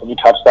anybody else when you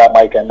touched that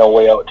mic and No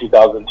Way Out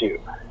 2002.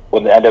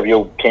 when the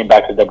NWO came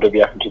back to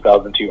WWF in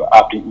 2002,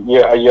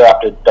 a year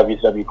after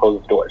WCW closed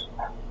its doors.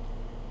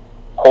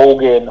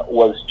 Hogan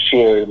was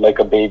cheered like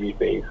a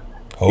babyface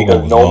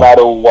because no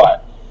matter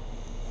what,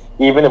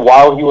 even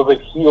while he was a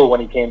heel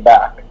when he came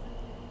back,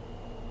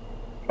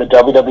 the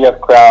WWF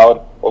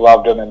crowd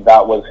loved him, and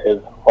that was his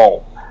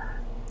home.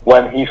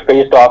 When he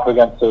faced off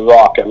against The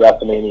Rock at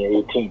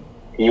WrestleMania 18,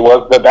 he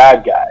was the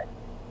bad guy,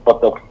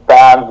 but the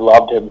fans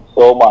loved him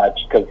so much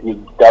because he's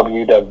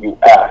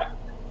WWF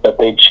that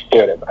they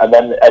cheered him. And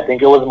then I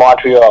think it was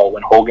Montreal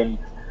when Hogan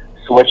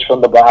switched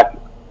from the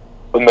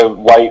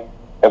white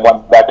and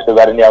went back to the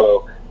red and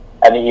yellow,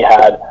 and he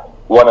had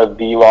one of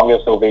the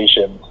longest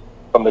ovations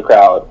from the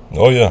crowd.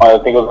 Oh yeah, I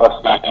think it was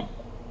on SmackDown,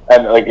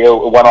 and like it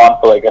went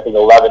on for like I think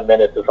 11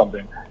 minutes or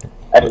something,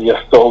 and he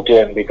just soaked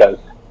in because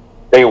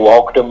they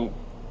welcomed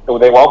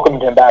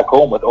him back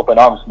home with open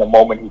arms. And the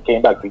moment he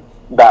came back,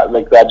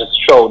 that just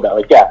showed that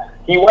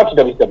he went to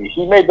WCW.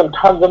 He made them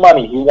tons of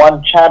money. He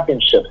won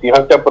championships. He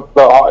hooked up with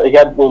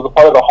was a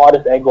part of the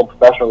hottest angle in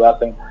professional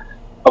wrestling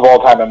of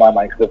all time in my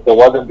mind. Because if there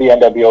wasn't the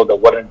NWO, there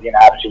wouldn't be an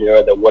Attitude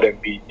Era. There wouldn't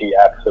be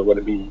DX. There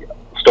wouldn't be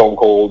Stone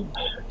Cold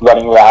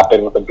running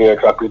rapid with a beer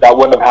truck. That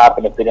wouldn't have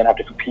happened if they didn't have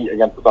to compete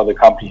against this other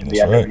company in the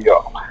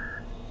NWO.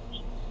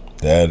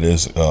 That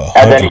is 100%.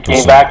 And then he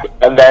came back,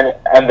 and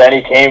then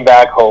he came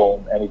back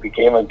home, and he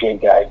became a good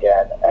guy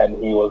again,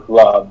 and he was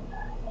loved,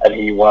 and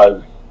he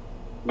was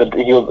at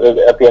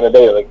the end of the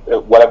day, like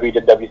whatever he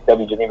did,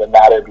 WCW didn't even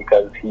matter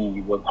because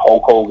he was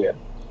Hulk Hogan.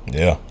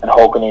 Yeah. And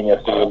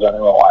Hulkamania still was running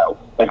wild.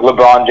 Like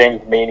LeBron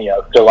James Mania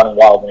was still running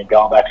wild when he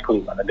got back to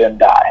Cleveland. It didn't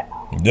die.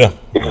 Yeah.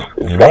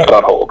 It's got put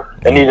on hold.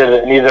 It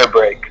needed a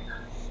break.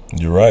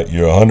 You're right.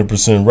 You're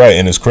 100% right.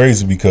 And it's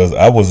crazy because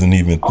I wasn't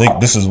even thinking.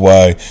 This is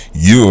why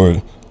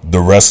you're the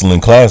Wrestling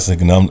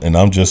Classic and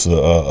I'm just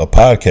a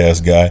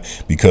podcast guy,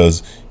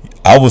 because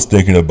I was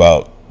thinking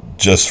about,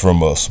 just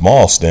from a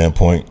small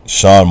standpoint,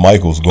 Shawn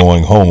Michaels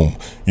going home.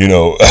 You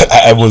know,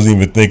 I wasn't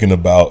even thinking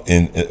about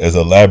as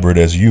elaborate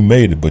as you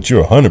made it, but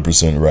you're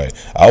 100% right.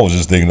 I was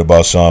just thinking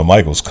about Shawn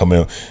Michaels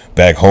coming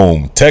back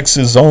home,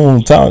 Texas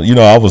own town. You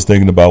know, I was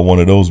thinking about one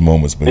of those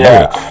moments, but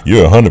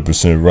you're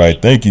 100% right.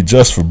 Thank you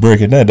just for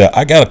breaking that down.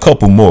 I got a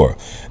couple more.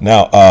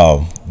 Now,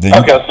 I'm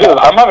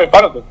having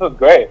fun with this. This is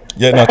great.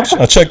 Yeah, now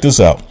check this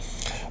out.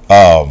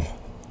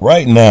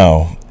 Right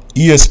now,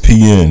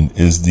 ESPN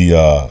is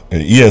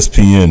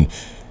ESPN,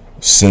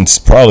 since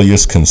probably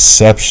its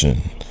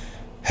conception,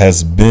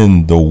 has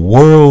been the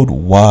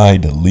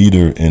worldwide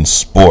leader in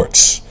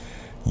sports.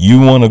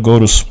 You want to go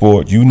to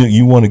sport,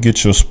 you want to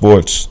get your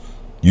sports,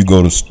 you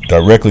go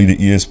directly to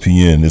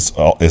ESPN.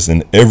 It's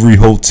in every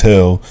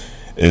hotel.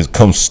 It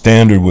comes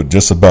standard with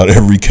just about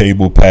every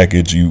cable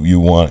package you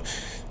want.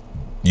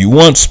 You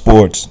want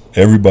sports,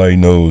 everybody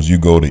knows you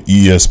go to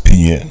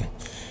ESPN.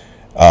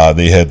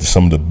 They had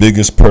some of the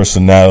biggest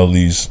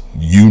personalities,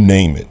 you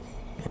name it,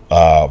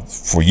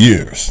 for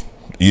years,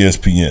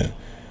 ESPN.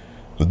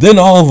 But then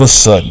all of a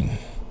sudden,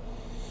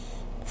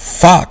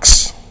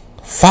 Fox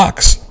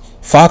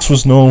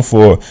was known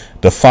for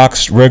the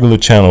Fox regular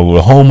channel,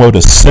 the home of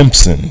The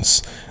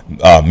Simpsons,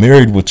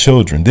 Married with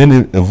Children. Then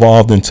it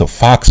evolved into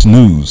Fox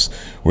News,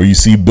 where you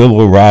see Bill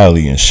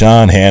O'Reilly and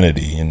Sean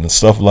Hannity and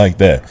stuff like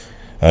that.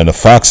 And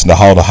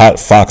the hot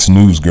Fox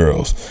News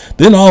girls.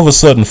 Then all of a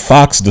sudden,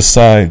 Fox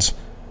decides,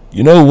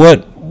 you know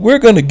what? We're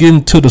going to get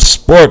into the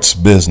sports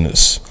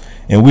business.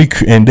 And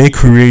they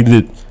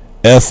created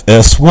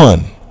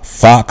FS1,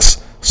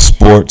 Fox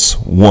Sports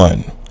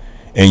 1.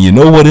 And you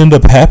know what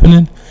ended up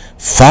happening?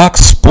 Fox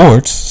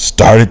Sports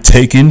started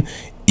taking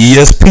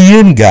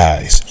ESPN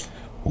guys.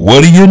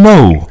 What do you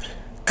know?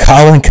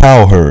 Colin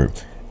Cowherd,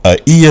 a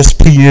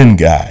ESPN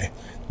guy,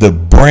 the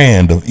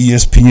brand of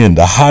ESPN,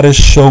 the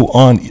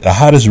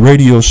hottest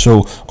radio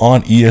show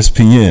on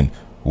ESPN.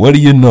 What do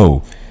you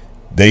know?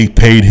 They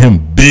paid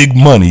him big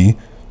money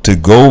to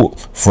go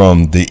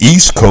from the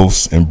East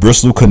Coast in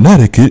Bristol,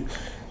 Connecticut,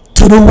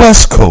 to the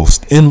West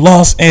Coast in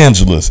Los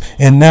Angeles.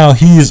 And now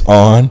he is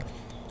on,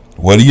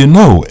 what do you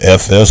know,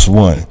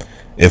 FS1.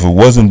 If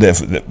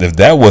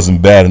that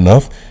wasn't bad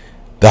enough,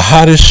 the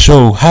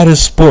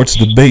hottest sports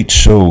debate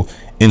show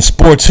in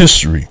sports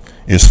history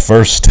is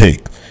First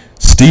Take.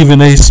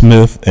 Stephen A.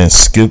 Smith and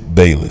Skip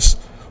Bayless.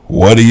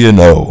 What do you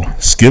know?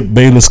 Skip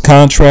Bayless'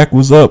 contract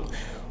was up.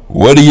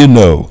 What do you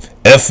know?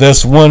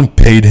 FS1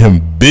 paid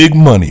him big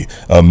money,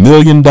 $1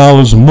 million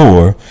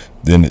more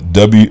than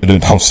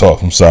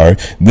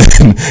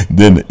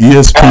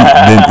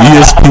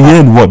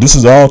ESPN. What? This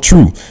is all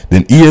true.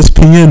 Then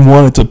ESPN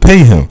wanted to pay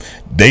him.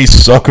 They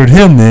suckered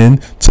him in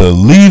to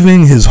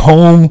leaving his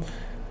home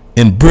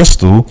in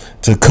Bristol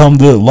to come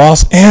to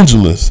Los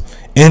Angeles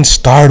and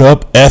start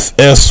up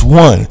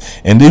FS1.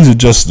 And these are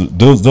just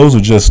those are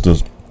just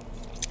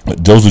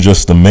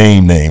the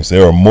main names.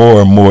 There are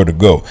more and more to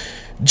go.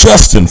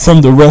 Justin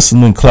from the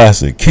Wrestling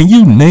Classic, can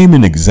you name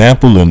an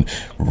example in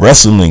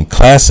Wrestling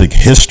Classic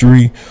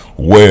history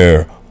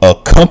where a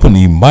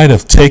company might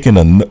have taken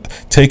the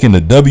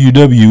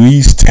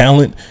WWE's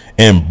talent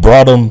and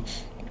brought them,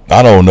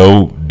 I don't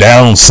know,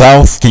 down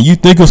south? Can you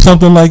think of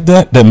something like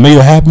that may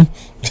have happened?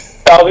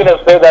 I was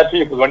gonna say that to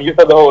you because when you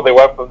said they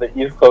went from the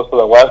East Coast to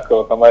the West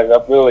Coast, I'm like,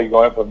 that's really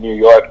going from New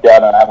York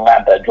down to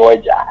Atlanta,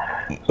 Georgia.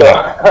 So,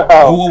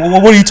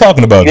 what are you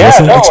talking about? Yeah,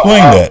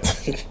 explain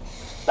that.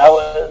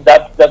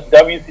 That's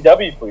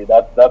WCW for you.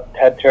 That's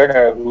Ted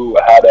Turner, who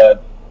had a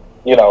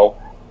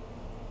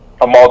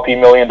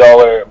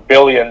multi-million-dollar,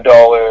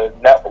 billion-dollar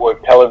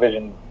network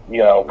television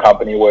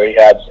company where he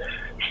had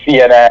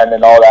CNN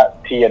and all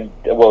that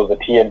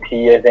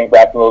TNT, I think,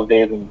 back in those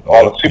days, and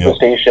all the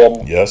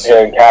Superstation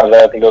here in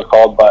Canada, I think it was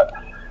called. But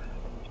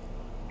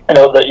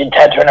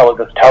Ted Turner was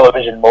this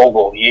television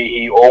mogul.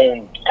 He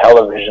owned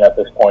television at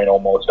this point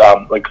almost.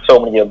 Like so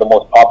many of the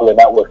most popular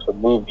networks for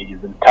movies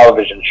and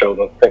television shows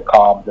and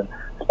sitcoms and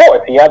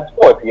sports. He had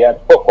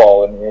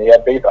football, and he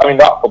had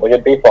not football. He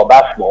had baseball,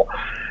 basketball.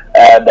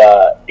 And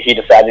he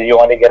decided he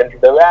wanted to get into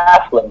the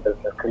wrestling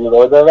business because he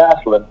was a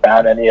wrestling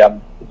fan, and he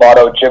bought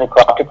out Jim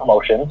Crockett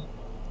Promotions,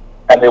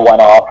 and they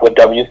went off with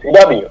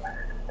WCW.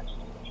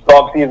 So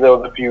obviously there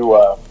was a few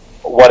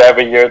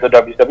whatever years of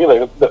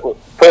WCW.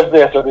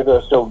 Firstly, I think they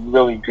were still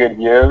really good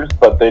years,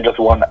 but they just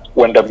won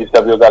when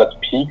WCW was at its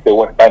peak. They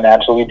weren't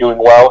financially doing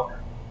well.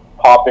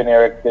 Pop in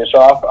Eric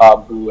Bischoff,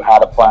 who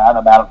had a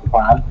man of the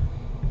plan,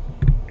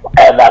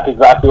 and that's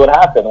exactly what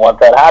happened. Once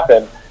that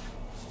happened,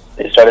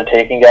 they started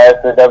taking guys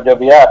to the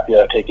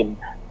WWF, taking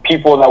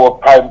people that were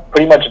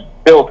pretty much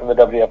built in the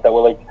WWF, that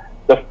were like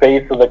the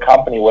face of the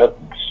company, were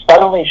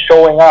suddenly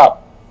showing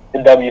up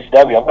in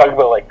WCW. I'm talking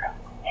about like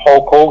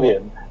Hulk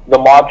Hogan, the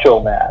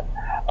Macho Man,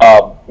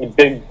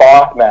 Big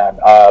Boss Man,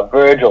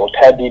 Virgil,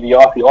 Ted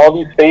DiBiase. All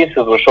these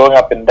faces were showing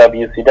up in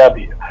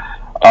WCW,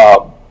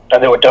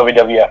 and they were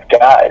WWF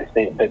guys.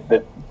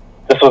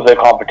 This was their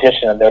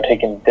competition, and they were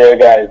taking their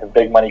guys in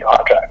big money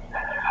contracts.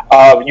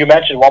 You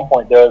mentioned one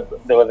point there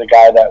was a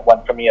guy that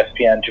went from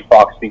ESPN to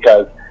Fox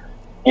because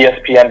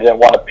ESPN didn't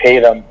want to pay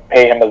him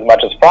as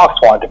much as Fox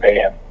wanted to pay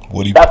him.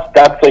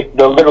 That's like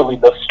literally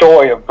the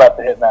story of Bret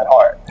the Hitman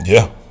Hart.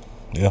 Yeah.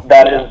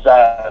 That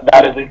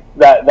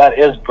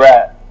is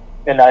Bret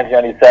in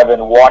 1997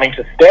 wanting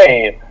to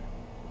stay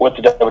with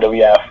the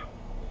WWF,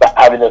 but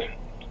having this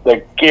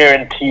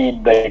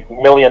guaranteed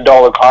 $1 million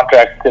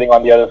contract sitting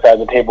on the other side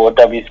of the table with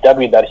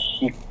WCW that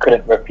he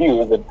couldn't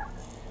refuse, and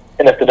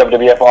if the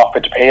WWF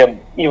offered to pay him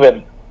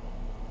even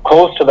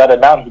close to that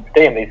amount, he'd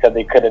stay, and they said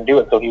they couldn't do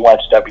it, so he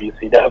went to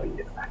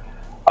WCW.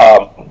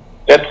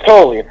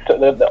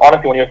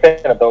 Honestly, when you're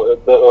saying it, though,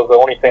 the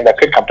only thing that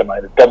could come to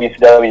mind is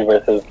WCW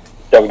versus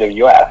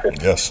WWF. And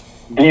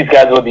these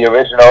guys were the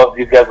originals.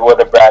 These guys were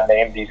the brand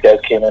name. These guys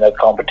came in as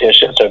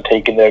competition, so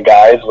taking their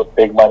guys with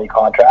big money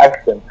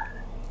contracts and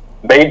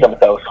made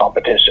themselves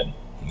competition.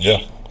 Yeah,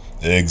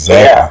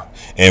 exactly. Yeah.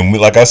 And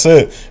like I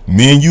said,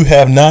 me and you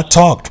have not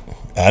talked.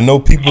 I know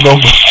people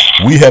don't.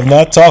 We have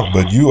not talked,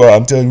 but you are.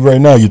 I'm telling you right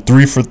now, you're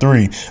 3 for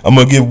 3. I'm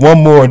gonna give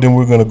one more, and then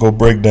we're gonna go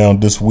break down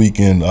this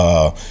weekend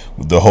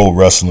the whole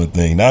wrestling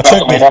thing. Now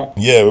check this.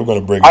 Yeah, we're gonna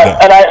break it down.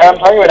 And I'm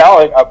telling you right now,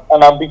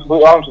 and I'm being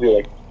completely honest with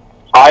you,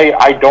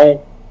 I don't.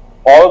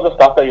 All of the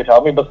stuff that you're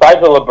telling me,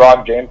 besides the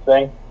LeBron James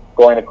thing,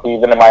 going to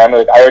Cleveland and Miami,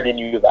 I already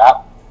knew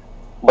that.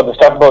 But the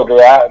stuff about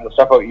Durant and the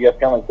stuff about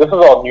ESPN, this is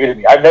all new to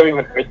me. I've never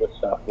even heard this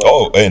stuff.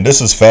 And this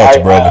is facts,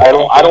 brother.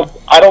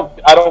 I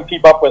don't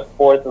keep up with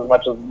sports as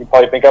much as you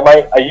probably think I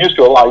might. I used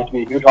to a lot. I used to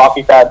be a huge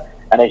hockey fan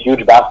and a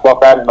huge basketball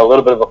fan and a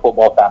little bit of a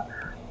football fan.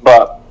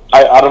 But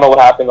I don't know what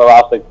happened in the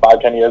last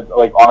 5-10 years.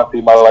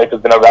 Honestly, my life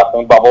has been a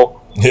wrestling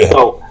bubble. Yeah.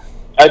 So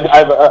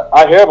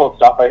I hear about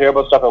stuff. I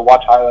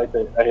watch highlights.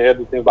 I hear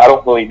these things, but I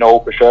don't really know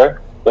for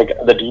sure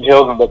the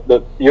details.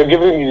 And you're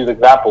giving me these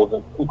examples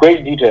in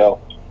great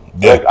detail.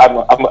 Yeah.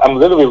 I'm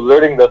literally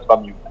learning this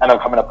from you, and I'm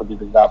coming up with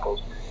these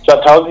examples. So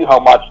that tells you how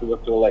much this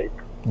relate.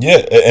 Yeah,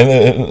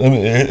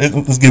 and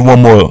let's get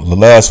one more, the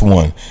last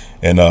one.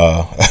 And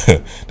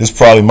this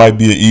probably might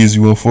be an easy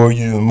one for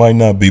you. It might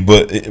not be,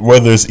 but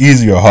whether it's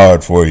easy or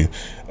hard for you,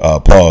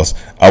 pause.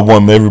 I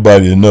want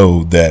everybody to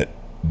know that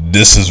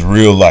this is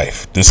real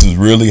life. This is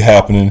really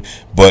happening,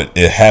 but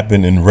it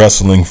happened in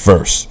wrestling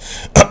first.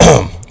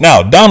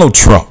 Now, Donald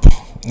Trump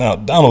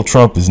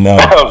is now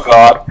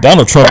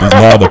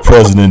the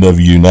president of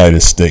the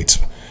United States,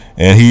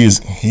 and he's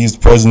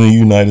president of the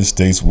United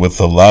States with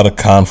a lot of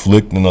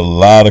conflict and a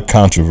lot of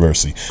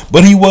controversy.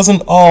 But he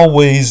wasn't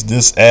always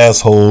this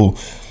asshole,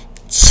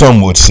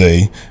 some would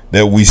say,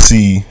 that we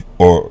see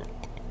or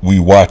we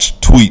watch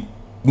tweet.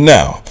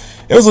 Now,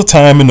 there was a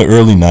time in the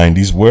early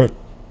 90s where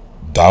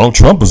Donald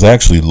Trump was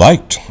actually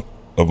liked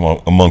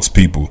amongst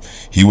people.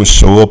 He would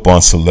show up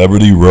on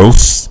celebrity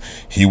roasts.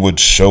 He would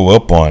show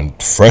up on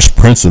Fresh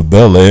Prince of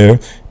Bel-Air.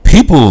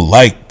 People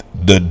liked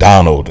the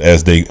Donald,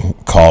 as they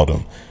called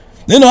him.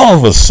 Then all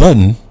of a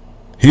sudden,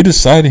 he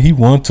decided he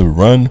wanted to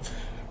run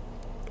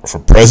for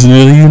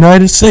president of the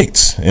United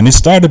States. And it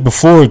started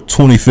before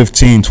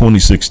 2015,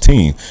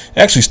 2016. It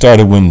actually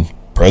started when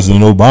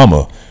President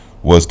Obama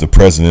was the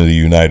president of the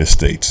United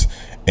States.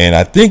 And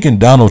I think in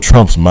Donald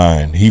Trump's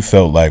mind, he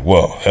felt like,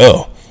 well,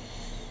 hell,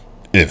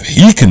 if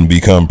he can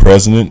become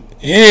president,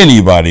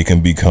 anybody can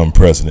become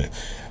president.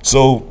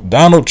 So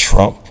Donald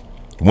Trump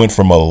went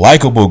from a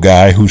likable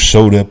guy who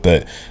showed up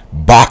at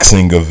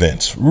boxing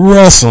events,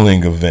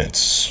 wrestling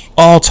events,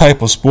 all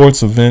type of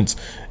sports events,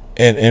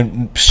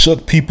 and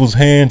shook people's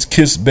hands,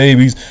 kissed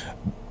babies,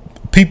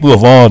 people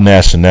of all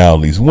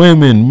nationalities,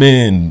 women,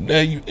 men,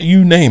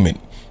 you name it.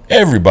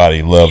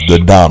 Everybody loved the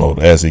Donald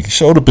as he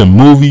showed up in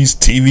movies,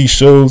 TV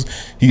shows.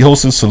 He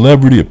hosted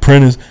Celebrity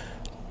Apprentice.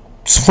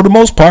 So for the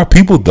most part,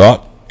 people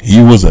thought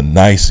he was a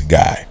nice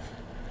guy.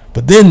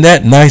 But then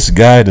that nice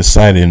guy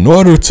decided in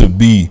order to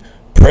be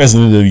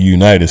president of the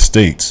United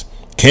States,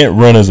 can't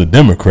run as a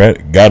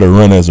Democrat, got to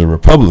run as a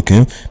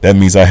Republican. That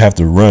means I have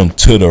to run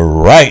to the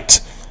right.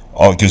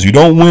 Because you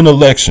don't win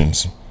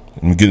elections.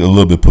 Let me get a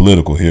little bit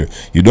political here.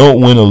 You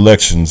don't win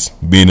elections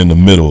being in the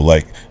middle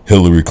like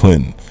Hillary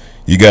Clinton.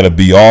 You got to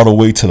be all the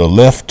way to the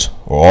left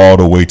or all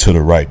the way to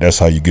the right. That's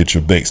how you get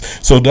your base.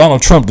 So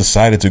Donald Trump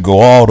decided to go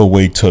all the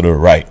way to the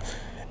right.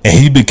 And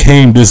he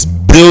became this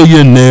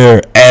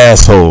billionaire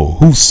asshole.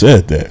 Who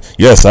said that?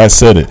 Yes, I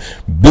said it.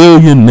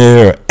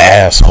 Billionaire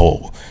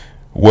asshole.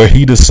 Where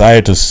he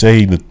decided to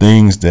say the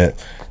things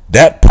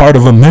that part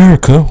of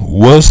America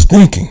was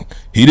thinking.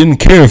 He didn't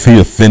care if he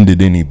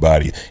offended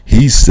anybody.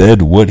 He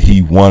said what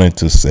he wanted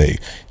to say.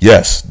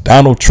 Yes,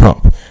 Donald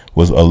Trump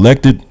was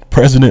elected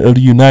president of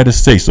the United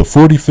States, the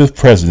 45th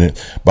president,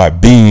 by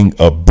being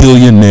a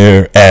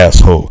billionaire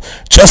asshole.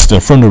 Justin,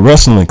 from the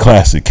Wrestling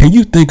Classic, can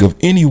you think of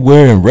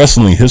anywhere in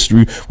wrestling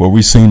history where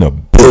we've seen a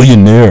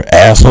billionaire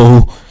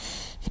asshole?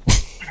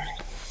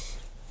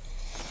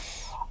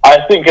 I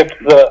think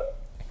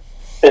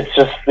it's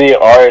just the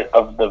art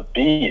of the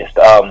beast.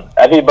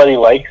 Everybody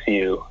likes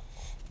you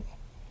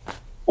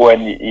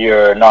when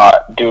you're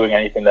not doing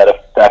anything that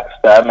affects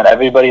them, and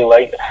everybody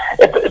like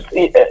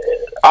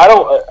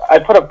I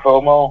put a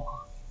promo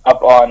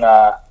up on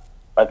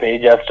my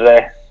page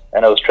yesterday,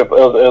 and it was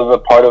a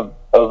part of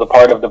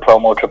the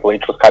promo Triple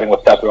H was cutting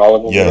with Seth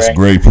Rollins. Yes,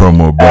 great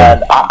promo, bro.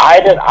 And I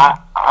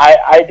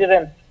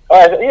didn't.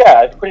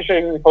 Yeah, I'm pretty sure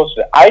you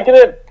posted it. I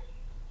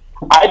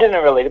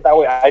didn't relate it that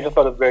way. I just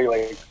thought it was very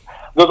like.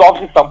 There's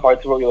obviously some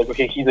parts where you're like,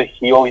 okay, he's a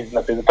heel, he's in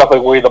the stuff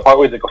like where he's the part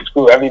where he's like, oh,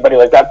 screw everybody,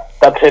 like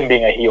that's him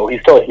being a heel.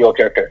 He's still a heel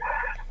character.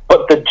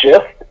 But the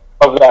gist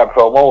of that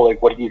promo,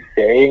 like what he's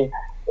saying,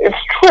 it's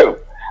true.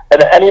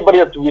 And anybody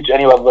that's reached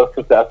any level of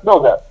success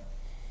knows that.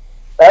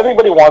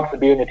 Everybody wants to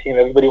be on your team,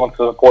 everybody wants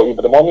to support you,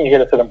 but the moment you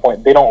hit a certain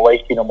point, they don't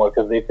like you no more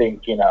because they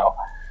think,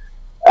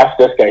 F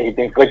this guy. He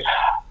thinks like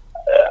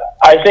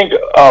I think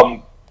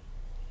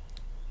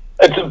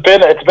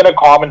It's been a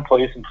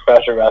commonplace in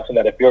professional wrestling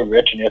that if you're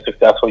rich and you're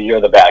successful,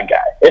 you're the bad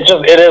guy. It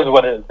is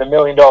what it is. The $1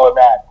 Million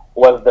Man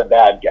was the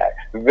bad guy.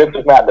 Vince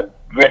McMahon, the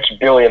rich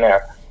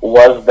billionaire,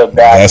 was the bad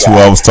guy. That's who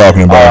I was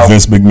talking about,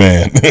 Vince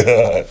McMahon.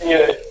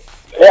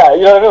 Yeah,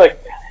 you know what I mean? Like,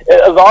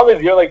 as long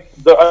as you're like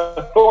the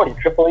authority,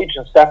 Triple H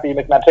and Stephanie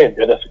McMahon say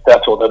they're the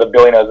successful, they're the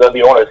billionaires, they're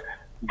the owners,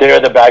 they're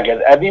the bad guys.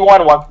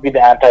 Everyone wants to be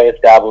the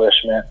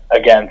anti-establishment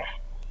against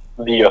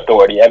the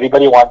authority.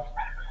 Everybody wants,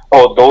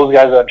 oh, those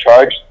guys are in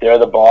charge, they're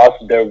the boss,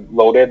 they're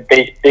loaded.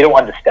 They don't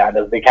understand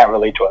us, they can't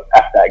relate to us.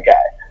 F that guy.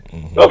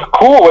 Mm-hmm. So it's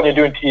cool when you're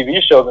doing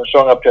TV shows and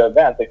showing up to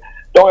events. Like,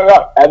 don't get me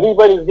wrong,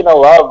 everybody's gonna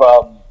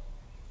love.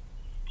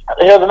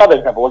 Here's another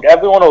example. Like,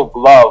 everyone will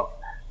love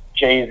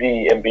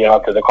Jay-Z and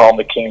Beyonce. They call them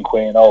the king,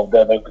 queen. Oh,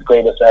 they're the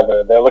greatest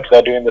ever.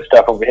 They're doing this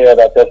stuff over here.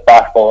 That's this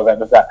basketball event.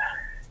 This that.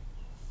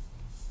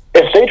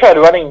 If they tried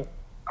running,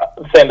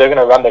 saying they're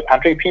gonna run their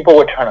country, people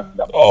would turn on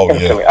them. Oh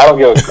instantly. Yeah. I don't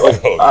give a.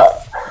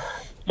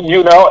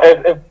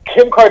 If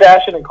Kim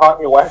Kardashian and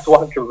Kanye West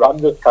wanted to run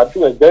this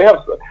country, like they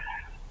have.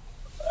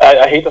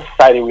 I hate the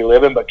society we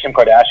live in, but Kim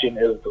Kardashian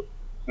is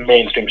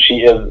mainstream.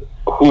 She is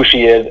who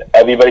she is.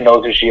 Everybody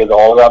knows who she is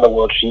all around the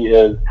world. She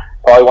is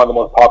probably one of the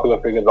most popular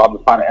figures on the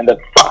planet, and that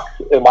sucks.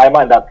 In my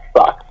mind, that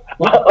sucks.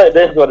 But it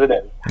is what it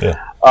is. Yeah.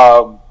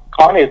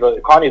 Kanye's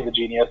a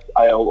genius.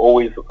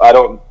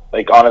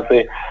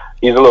 Honestly,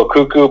 he's a little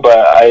cuckoo, but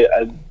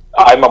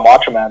I'm a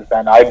Macho Man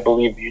fan. I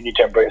believe you need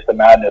to embrace the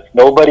madness.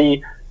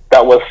 Nobody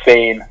that was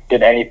sane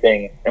did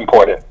anything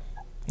important.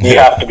 You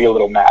have to be a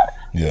little mad.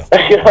 Yeah,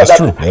 that's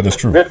true. That is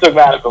true. Vince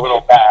McMahon is a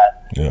little mad.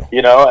 Yeah.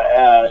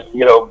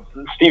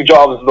 Steve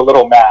Jobs is a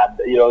little mad.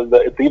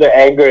 It's either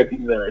anger,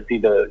 it's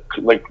either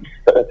like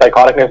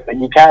psychoticness.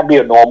 You can't be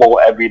a normal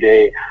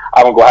everyday,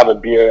 I'm gonna go have a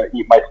beer,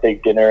 eat my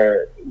steak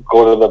dinner,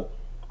 go to the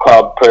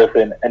club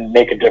person and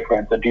make a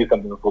difference and do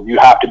something. You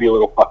have to be a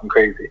little fucking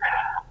crazy.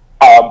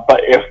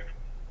 But if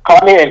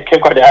Kanye and Kim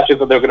Kardashian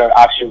said they're gonna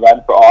actually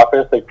run for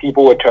office, like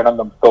people would turn on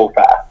them so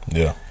fast.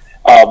 Yeah.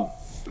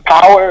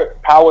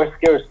 Power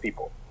scares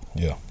people.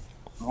 Yeah.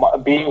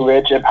 Being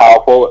rich and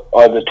powerful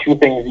are the two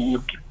things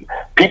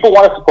people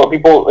want to support.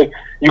 People, like,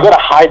 you gotta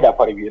hide that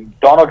part of you.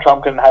 Donald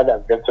Trump couldn't hide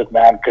that. Vince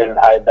McMahon couldn't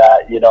hide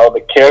that.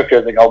 The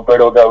characters like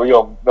Alberto Del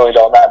Rio, $1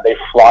 Million Man, they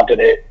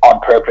flaunted it on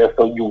purpose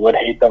so you would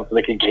hate them so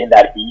they could gain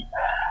that heat.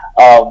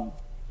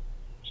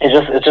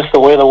 It's just the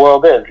way the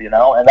world is, and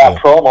that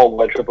promo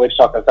where Triple H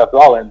talked to Seth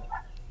Rollins,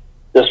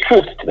 there's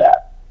truth to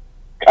that.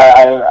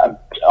 I'm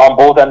on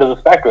both ends of the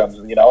spectrum,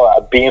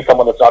 being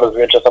someone that's not as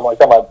rich as someone like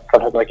them, I'm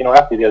sometimes like,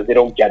 F these guys, they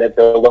don't get it,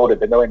 they're loaded,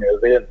 they're millionaires,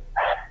 they didn't,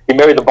 he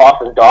married the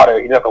boss's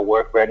daughter. He doesn't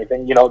work for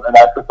anything, you know, and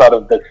that's the sort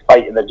of the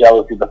spite and the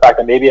jealousy, the fact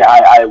that maybe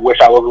I wish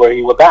I was where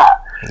he was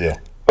at. Yeah.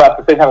 But at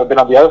the same time, I've been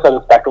on the other side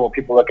of the spectrum where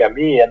people look at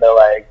me and they're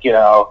like, you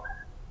know,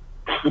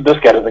 this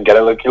guy doesn't get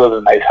it. Like, he lives in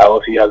a nice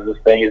house. He has this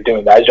thing. He's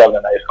doing that. He's driving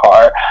a nice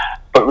car.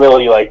 But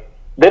really, like,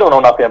 they don't know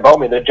nothing about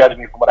me. They're judging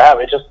me from what I have.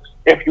 It's just,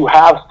 if you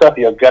have stuff,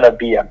 you're going to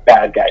be a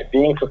bad guy.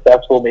 Being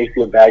successful makes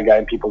you a bad guy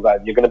in people's eyes.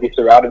 You're going to be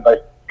surrounded by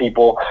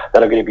people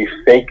that are going to be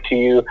fake to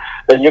you.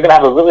 Then you're going to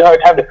have a really hard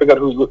time to figure out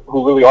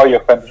who really are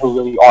your friends and who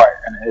really aren't.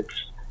 And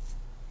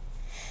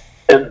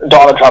it's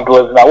Donald Trump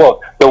lives in that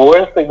world. The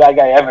worst thing that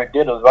guy ever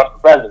did was run for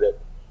president.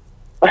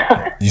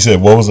 You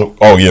said, what was it?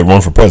 Oh, yeah,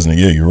 run for president.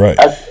 Yeah, you're right.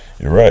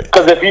 You're right.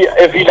 Because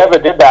if he never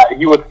did that,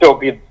 he would still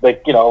be,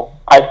 like, you know,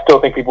 I still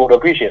think people would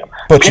appreciate him.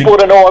 But people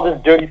wouldn't know all this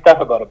dirty stuff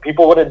about him.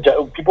 People, you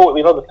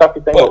know, the stuff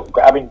he's saying about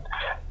grabbing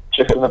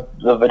chicks in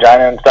the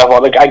vagina and stuff.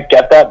 Like, I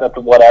get that. That's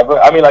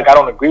whatever. I mean, like, I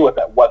don't agree with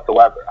that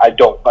whatsoever. I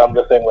don't. But I'm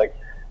just saying, like,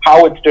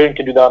 Howard Stern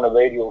can do that on a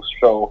radio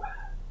show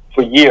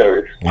for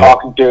years,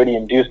 talking dirty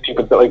and do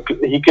stupid stuff. Like,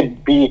 he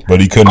could be. But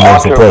he couldn't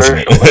run for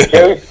president. Like,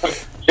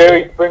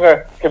 Jerry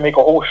Springer can make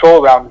a whole show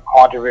around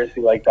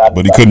controversy like that.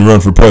 But he couldn't run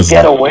for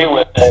president. Get away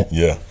with it.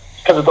 Yeah.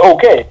 Because it's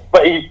okay.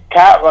 But he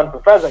can't run for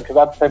president because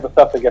that's the type of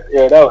stuff that gets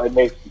aired out. It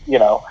makes, you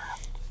know,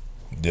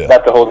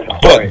 that's a whole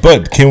different story.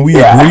 But can we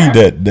agree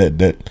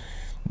that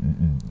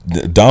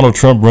Donald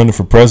Trump running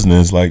for president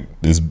is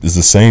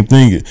the same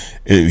thing?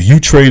 If you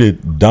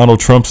traded Donald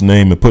Trump's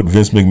name and put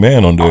Vince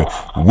McMahon on there,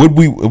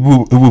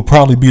 it would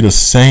probably be the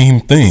same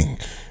thing.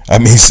 I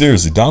mean,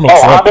 seriously, Donald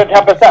Trump.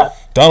 110%.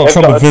 Donald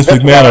Trump and Vince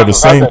McMahon are the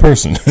same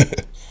person.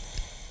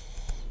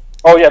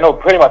 Oh yeah, no,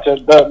 pretty much.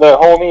 The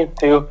homies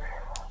too.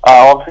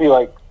 Obviously,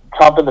 like,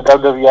 Trump and the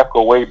WWF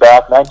go way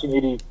back.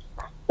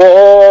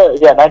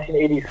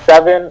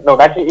 1987, no,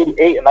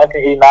 1988 and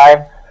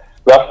 1989.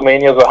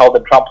 WrestleManias were held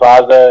in Trump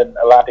Plaza in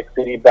Atlantic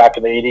City back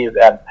in the 80s,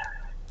 and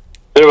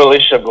their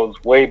relationship goes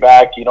way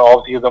back. You know,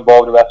 obviously he was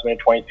involved in WrestleMania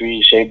 23.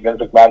 He shaved Vince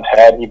McMahon's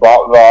head. He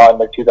bought Raw in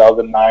like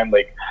 2009.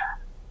 Like,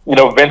 you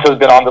know, Vince has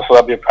been on the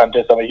Celebrity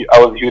Apprentice. I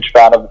was a huge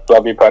fan of the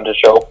Celebrity Apprentice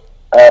show,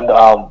 and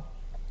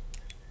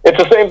it's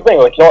the same thing.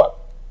 Like, you know,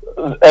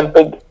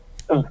 and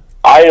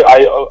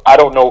I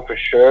don't know for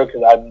sure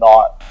because I'm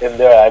not in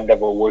there. I've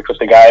never worked with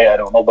the guy. I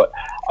don't know, but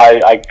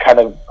I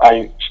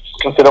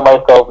consider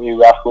myself a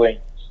wrestling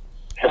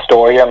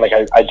historian. Like,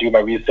 I do my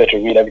research. I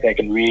read everything I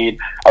can read.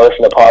 I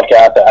listen to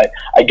podcasts.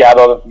 I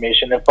gather all the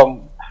information, and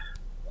from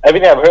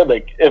everything I've heard,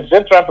 like, if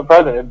Vince ran for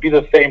president, it'd be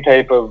the same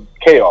type of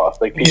chaos.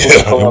 Like,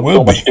 people will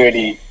so much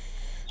dirty.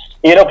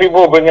 You know,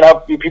 people will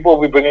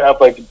be bringing up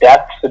like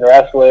deaths in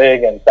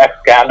wrestling and sex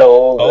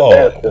scandals and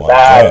this and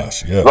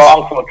that,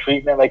 wrongful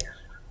treatment, like,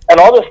 and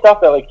all this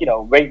stuff that, like, you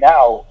know, right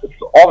now it's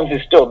obviously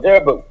still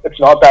there, but it's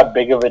not that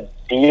big of a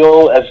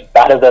deal. As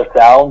bad as that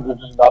sounds, it's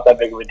just not that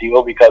big of a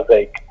deal because,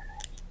 like,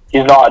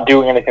 he's not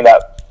doing anything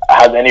that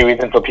has any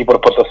reason for people to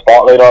put the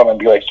spotlight on him and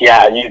be like,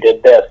 yeah, you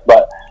did this.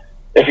 But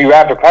if he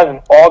ran for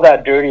president, all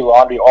that dirty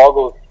laundry, all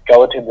those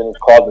skeletons in his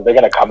closet, they're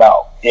going to come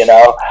out, you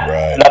know?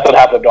 Right. And that's what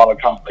happened to Donald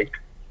Trump. Like,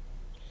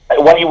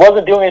 when he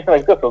wasn't doing anything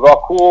like this, it was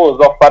all cool, it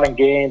was all fun and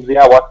games.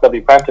 Yeah, watch The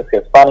Apprentice,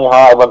 it's funny,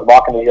 huh? Everyone's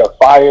mocking that he got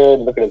fired,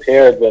 look at his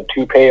hair, is it a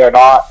toupee or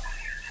not?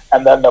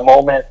 And then the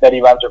moment that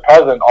he runs for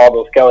president, all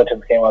those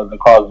skeletons came out of the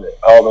closet.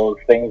 All those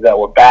things that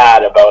were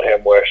bad about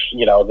him were,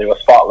 you know, they were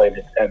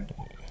spotlighted. And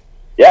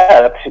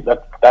yeah,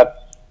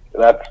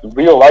 that's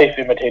real life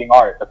imitating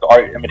art. That's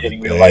art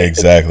imitating real life.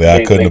 Exactly.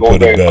 I couldn't have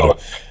put it better.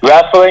 Close.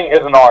 Wrestling is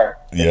an art.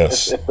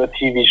 Yes. It's a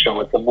TV show.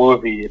 It's a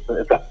movie. It's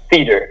a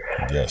theater.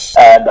 Yes.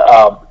 And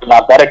it's an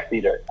athletic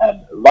theater.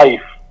 And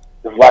life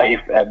is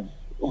life. And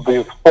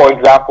these 4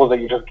 examples that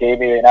you just gave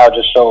me right now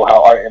just show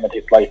how art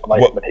imitates life and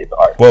life imitates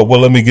art. Well,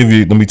 let me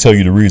tell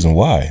you the reason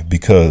why.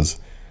 Because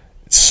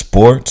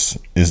sports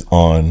is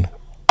on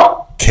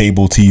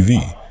cable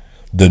TV.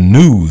 The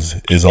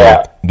news is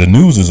on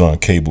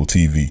cable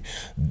TV.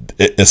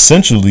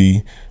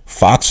 Essentially,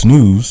 Fox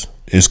News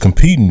is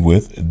competing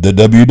with the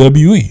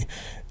WWE.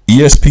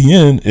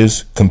 ESPN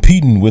is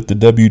competing with the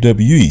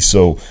WWE.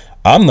 So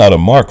I'm not a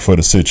mark for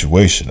the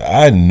situation.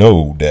 I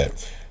know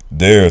that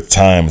there are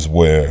times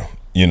where,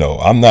 you know,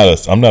 I'm not a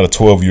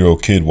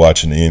 12-year-old kid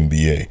watching the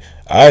NBA.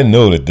 I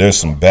know that there's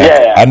some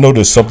I know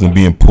there's something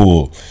being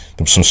pulled,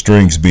 some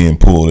strings being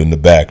pulled in the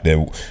back that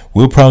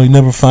we'll probably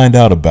never find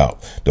out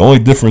about. The only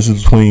difference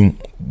between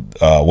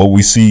what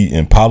we see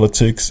in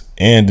politics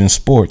and in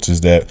sports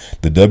is that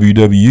the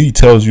WWE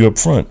tells you up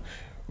front,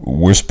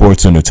 we're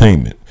sports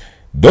entertainment.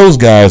 Those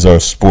guys are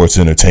sports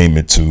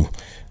entertainment too.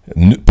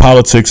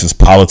 Politics is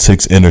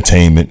politics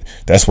entertainment.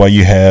 That's why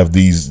you have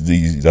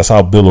these. That's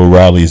how Bill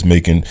O'Reilly is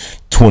making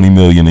 $20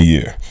 million a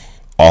year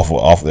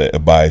off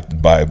that by.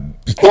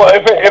 Well,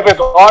 if it's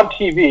on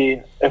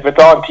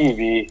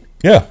TV,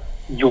 yeah,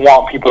 you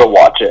want people to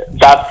watch it.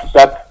 That's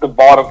the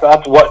bottom.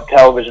 That's what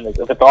television is.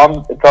 If it's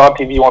on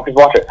TV, you want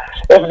people to watch it.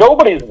 If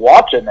nobody's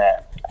watching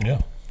it,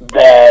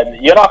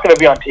 then you're not going to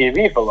be on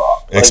TV for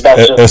long. Like,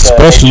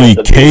 especially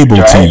cable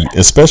right? TV.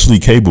 Especially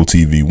cable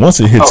TV. Once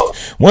it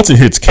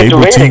hits cable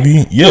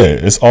TV,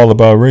 it's all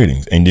about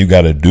ratings, and you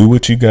got to do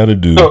what you got to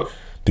do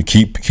to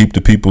keep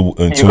the people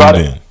tuned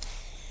in.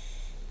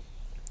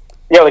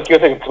 Yeah, like you're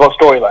saying, it's about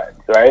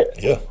storylines, right?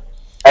 Yeah.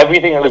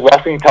 Everything, like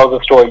wrestling tells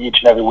a story each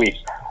and every week.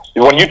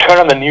 When you turn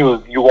on the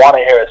news, you want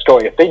to hear a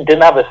story. If they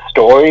didn't have a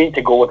story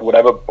to go with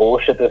whatever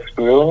bullshit they're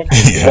spewing,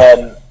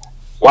 then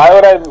why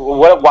would I?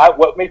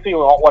 What makes me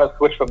want to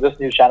switch from this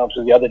news channel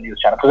to the other news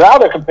channel? Because now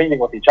they're competing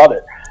with each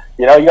other.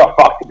 You know, you got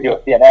Fox competing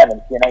with CNN,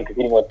 and CNN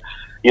competing with,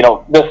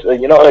 this.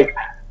 Like,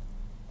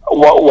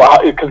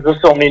 because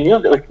there's so many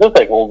news. Like, there's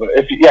like over.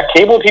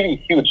 Cable TV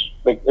is huge.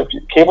 Like, if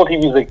cable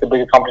TV is like the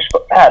biggest company,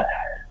 but man,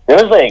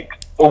 there's like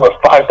over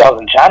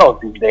 5,000 channels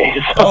these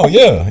days. Oh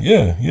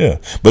yeah.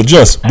 But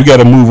we got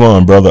to move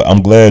on, brother.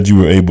 I'm glad you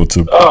were able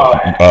to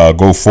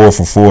go 4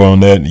 for 4 on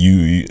that.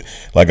 You,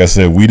 like I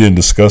said, we didn't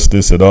discuss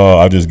this at all.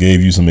 I just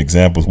gave you some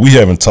examples. We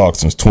haven't talked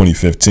since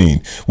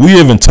 2015. We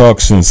haven't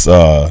talked since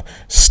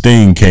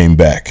Sting came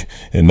back,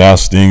 and now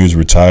Sting is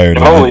retired.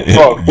 Holy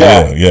smoke!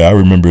 Yeah, I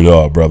remember it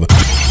all, brother.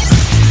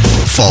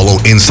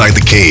 Follow Inside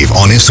the Cave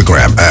on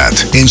Instagram at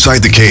Inside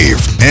the Cave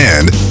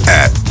and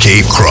at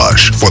Cave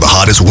Crush for the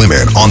hottest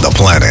women on the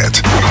planet.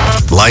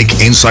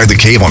 Like Inside the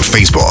Cave on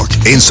Facebook,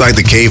 Inside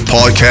the Cave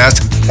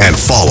Podcast, and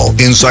follow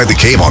Inside the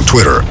Cave on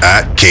Twitter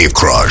at Cave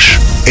Crush.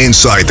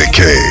 Inside the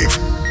Cave.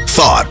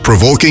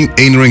 Thought-provoking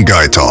in-ring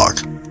guy talk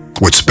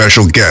with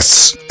special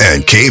guests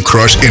and Cave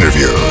Crush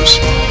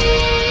interviews.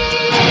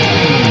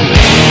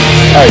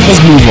 All right,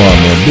 let's move on,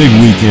 man. Big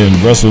weekend,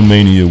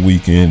 WrestleMania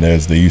weekend,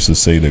 as they used to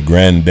say, the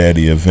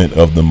granddaddy event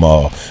of them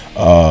all.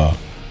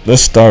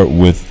 Let's start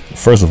with,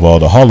 first of all,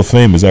 the Hall of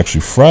Fame is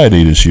actually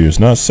Friday this year. It's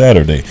not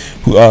Saturday.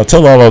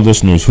 Tell all our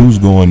listeners who's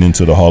going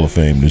into the Hall of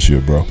Fame this year,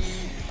 bro.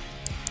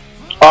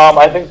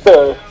 I think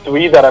the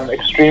 3 that I'm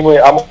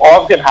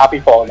obviously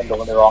happy for all of them, don't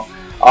get me wrong.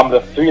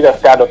 The 3 that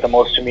stand out the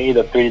most to me,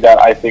 the 3 that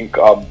I think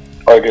are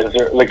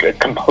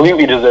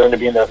completely deserving to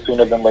be in there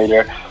sooner than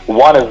later.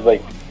 One is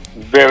like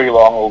very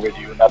long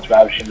overdue, and that's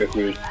Ravishing Rick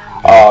Rude.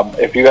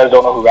 If you guys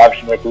don't know who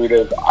Ravishing Rick Rude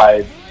is,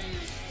 I'm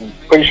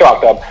pretty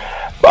shocked.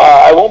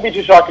 I won't be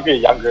too shocked if you're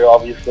younger,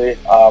 obviously,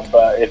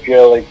 but if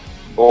you're like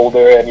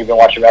older and you've been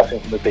watching wrestling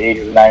from the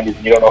 80s and 90s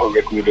and you don't know who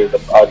Rick Rude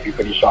is, I'd be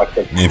pretty shocked.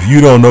 If you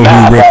don't know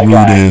who Rick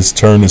Rude is,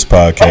 turn this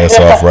podcast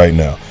off right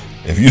now.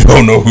 If you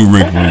don't know who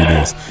Rick Rude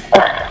is.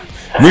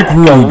 Rick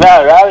Rude.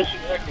 Man, Ravishing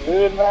Rick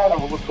Rude, man,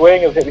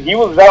 he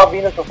was Val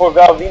Venus before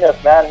Val Venus,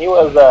 man.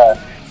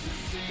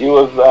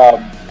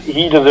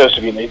 He deserves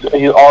to be in there.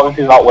 He's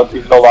obviously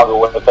he's no longer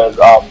with us.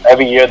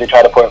 Every year they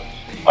try to put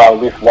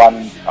at least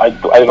one, I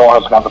don't know how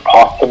to pronounce it,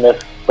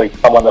 posthumous, like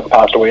someone that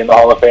passed away in the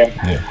Hall of Fame.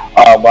 Yeah.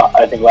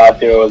 I think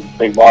last year it was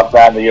Big Boss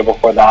Man. The year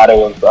before that it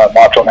was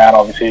Macho Man,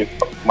 obviously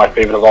my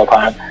favorite of all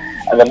time.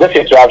 And then this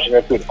year's Ravishing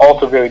Rick Rude,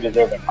 also very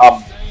deserving.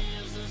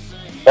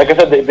 Like I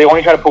said, they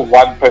only try to put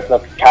one person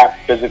that can't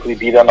physically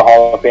be there in the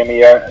Hall of Fame a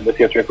year, and this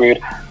year's Rick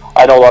Rude.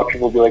 I know a lot of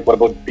people will be like, what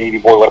about Baby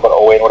Boy, what about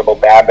Owen, what about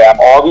Bam Bam?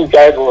 All these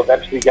guys will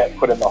eventually get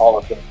put in the Hall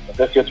of Fame. But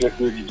this year's Rick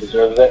Rude, he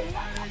deserves it.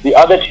 The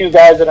other 2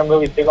 guys that I'm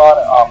really big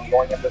on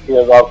going in this year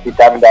is obviously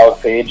Diamond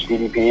Dallas Page,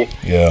 DDP.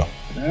 Yeah.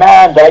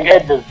 Man, that guy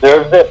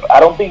deserves it. I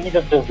don't think he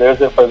just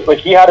deserves it for, like,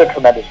 he had a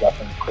tremendous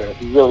wrestling career.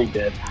 He really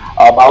did.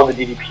 I was a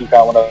DDP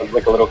fan when I was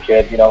like a little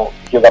kid. You know,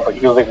 he was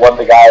like one of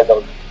the guys that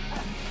was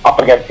up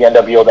against the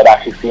NWO that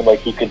actually seemed like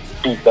he could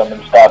beat them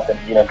and stuff,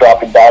 and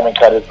dropping diamond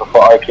cutters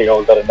before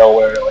RKOs out of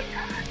nowhere. Like,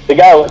 the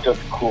guy was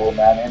just cool,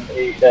 man, and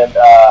his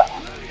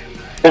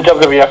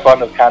WWF run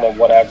was kind of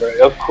whatever.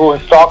 It was cool.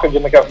 His stalker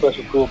gimmick at first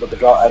was cool, but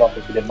I don't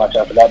think he did much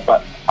after that.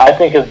 But I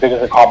think his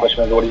biggest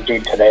accomplishment is what he's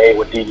doing today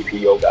with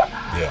DDP Yoga.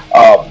 Yeah.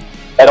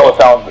 I know it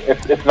sounds,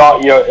 it's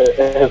not your,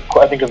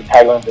 I think his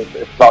tagline is,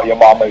 it's not your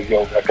mama's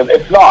yoga, because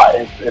it's not.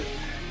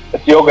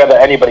 It's yoga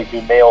that anybody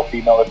can do, male,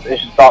 female. It's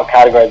just not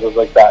categorized as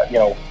like that,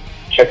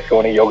 chicks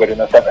going to yoga doing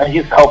that. And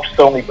he's helped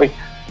so many, like,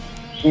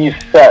 he's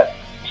set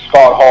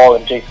Scott Hall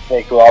and Jake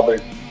Snake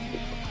Roberts,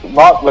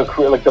 not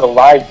like their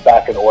lives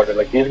back in order.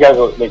 Like, these guys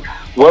are like,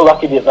 we're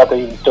lucky that they're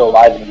even still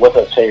alive and with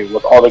us today,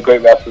 with all the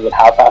great wrestlers that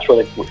have passed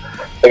away.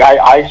 Like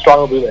I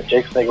strongly believe that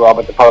Jake Snake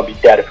Roberts would probably be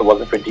dead if it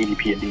wasn't for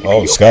DDP and DDP.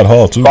 Oh, Scott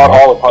Hall too. Scott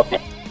Hall would probably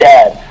be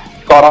dead.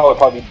 Scott Hall would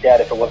probably be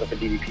dead if it wasn't for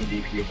DDP and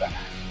DDP.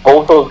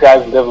 Both those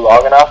guys lived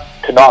long enough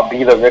to not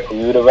be the Rick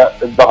Rude of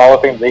the Hall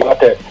of Fame. They got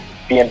to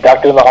be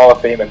inducted in the Hall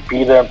of Fame and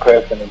be there in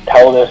person and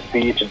tell their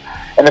speech,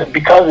 and it's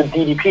because of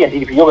DDP and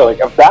DDP Yoga. Like,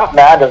 if that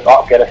man does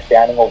not get a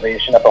standing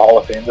ovation at the Hall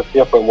of Fame this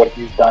year for what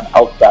he's done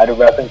outside of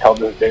wrestling till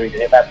this very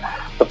day, man,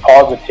 the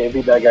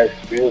positivity that guy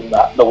spews and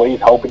the way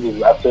he's helping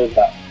these wrestlers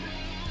that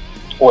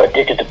were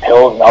addicted to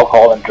pills and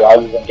alcohol and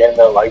drugs and getting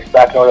their lives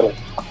back in order,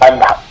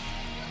 I'm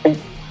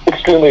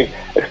extremely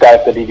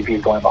ecstatic that DDP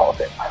is going to the Hall of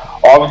Fame.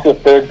 Obviously,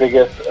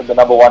 the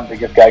number one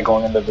biggest guy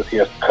going into this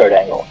year is Kurt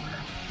Angle.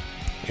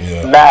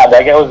 Yeah. Nah,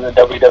 that guy was in the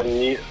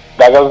WWE.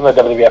 That guy was in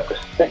the WWF for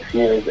 6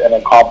 years and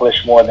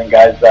accomplished more than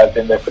guys that have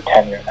been there for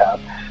 10 years have.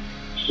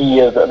 He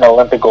is an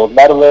Olympic gold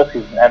medalist.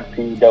 He's an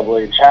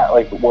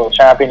NCAA world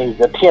champion. He's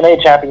a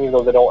TNA champion, even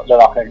though they're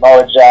not going to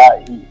acknowledge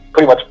that. He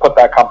pretty much put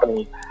that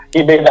company.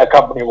 He made that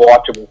company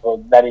watchable for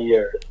many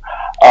years.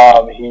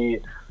 He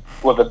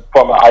was a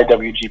former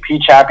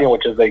IWGP champion,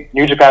 which is like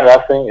New Japan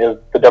Wrestling is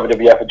the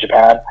WWF of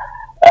Japan.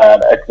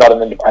 And it's not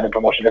an independent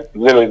promotion. It's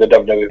literally the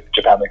WWF of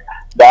Japan. Like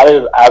that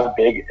is as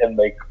big in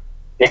like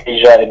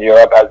Asia and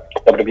Europe as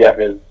WWF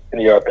is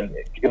in Europe and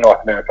in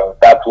North America.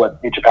 That's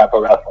what New Japan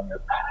Pro Wrestling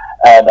is.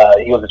 And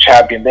he was a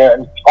champion there.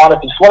 And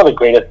honestly, just one of the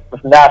greatest,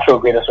 natural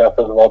greatest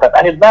wrestlers of all time.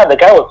 And the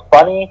guy was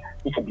funny.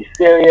 He could be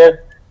serious.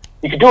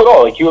 He could do it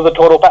all. Like, he was a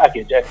total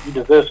package. And he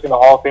deserves to be in the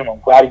Hall of Fame. I'm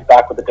glad he's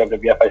back with the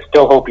WWF. I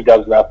still hope he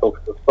does wrestle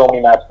because there's so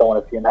many matches I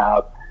want to see him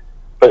have.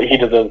 But he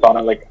deserves on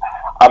it. Like,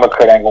 I'm a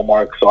Kurt Angle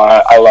mark, so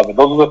I love it.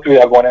 Those are the three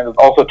that are going in. There's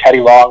also Teddy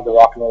Long, the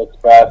Rock and Roll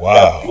Express, Wow.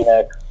 Beth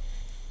Phoenix.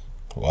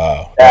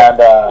 Wow.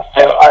 And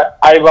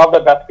I love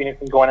that Beth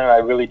Phoenix is going in. I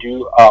really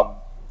do.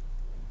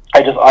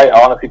 I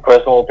honestly,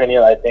 personal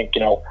opinion, I think,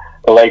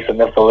 the likes of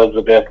Miss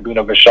Elizabeth,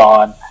 Luna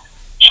Vachon,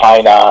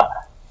 Chyna,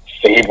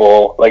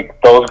 Sable, like,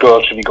 those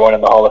girls should be going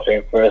in the Hall of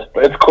Fame first.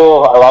 But it's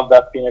cool. I love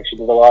Beth Phoenix. She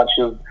does a lot.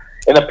 She was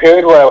in a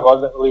period where I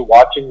wasn't really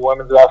watching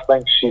women's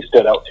wrestling. She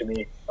stood out to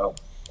me. So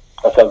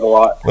that says a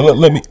lot. Well,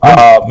 let me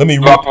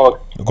Rockwell,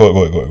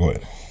 go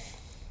ahead.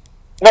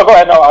 No, go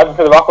ahead. No, I was going to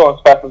say the Rockwell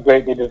Express is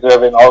great. They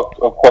deserve it.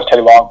 Of course,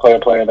 Teddy Long,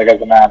 player. That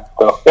guy's a man.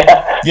 So,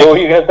 yeah. So what were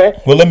you going to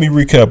say? Well, let me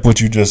recap what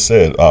you just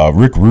said.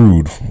 Rick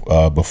Rude,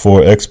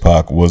 before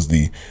X-Pac, was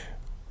the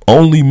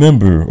only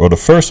member, or the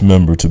first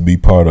member, to be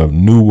part of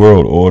New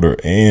World Order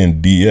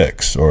and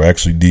DX, or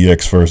actually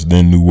DX first,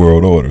 then New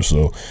World Order.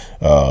 So,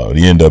 the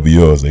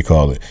NWO, as they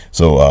call it.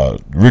 So,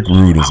 Rick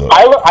Rude is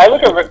I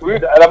look at Rick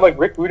Rude, and I'm like,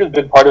 Rick Rude has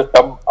been part of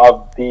some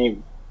of the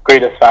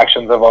greatest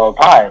factions of all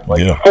time. Like,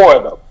 yeah. 4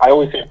 of them. I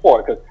always say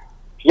 4, because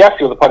yes,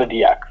 he was a part of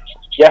DX.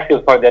 Yes, he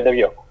was part of the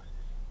NWO.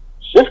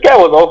 This guy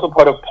was also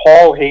part of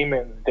Paul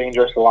Heyman's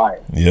Dangerous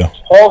Alliance. Yeah.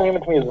 Paul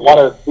Heyman, to me, is one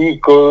of the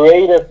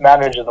greatest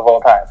managers of all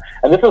time.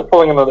 And this is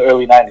pulling into the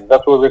early 90s.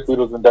 That's where Rick Rude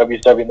was in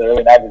WCW in the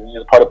early 90s. He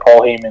was part of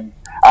Paul Heyman,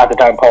 at the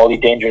time,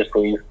 Paulie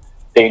Dangerously's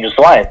Dangerous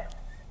Alliance.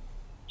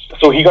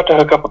 So he got to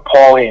hook up with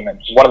Paul Heyman,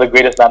 one of the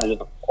greatest managers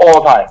of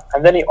all time.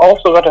 And then he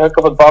also got to hook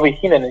up with Bobby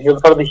Heenan, and he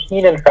was part of the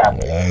Heenan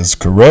family. That's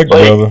correct,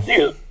 like, brother.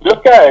 Dude, this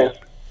guy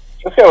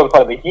was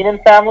part of the Heenan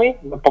family,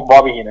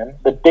 Bobby Heenan,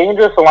 the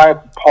Dangerous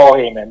Alliance with Paul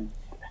Heyman,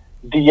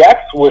 DX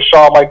with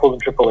Shawn Michaels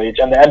and Triple H,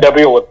 and the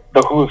NWO with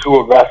the who's who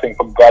of wrestling,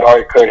 from Bret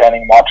Hart, Kurt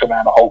Hennig, Macho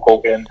Man, Hulk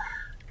Hogan,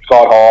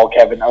 Scott Hall,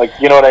 Kevin. Like,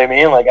 you know what I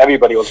mean? Like,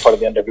 everybody was part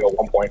of the NWO at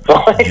one point. So,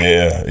 like,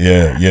 yeah.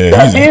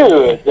 That's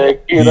huge.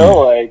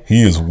 Like,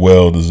 he is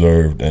well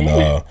deserved, and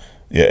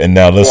and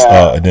now let's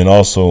then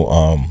also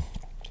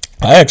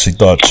I actually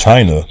thought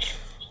Chyna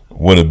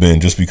would have been,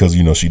 just because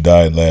she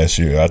died last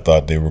year. I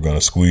thought they were going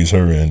to squeeze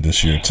her in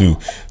this year too,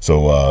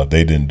 so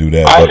they didn't do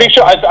that. I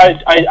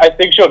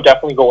think she'll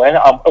definitely go in.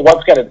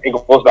 Once again,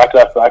 it goes back to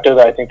that factor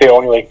that I think they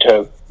only like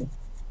to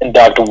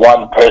induct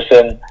one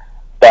person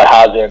that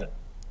hasn't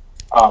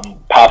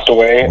passed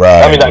away.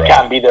 Right, that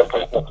can't be the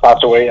person that's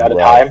passed away at a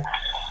time.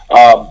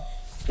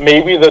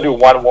 Maybe they'll do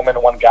one woman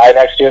and one guy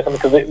next year or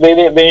something, because they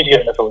need to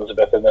get Miss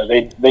Elizabeth in there.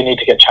 They need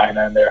to get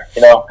Chyna in there,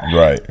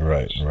 Right.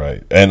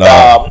 And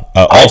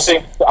I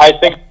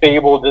think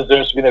Sable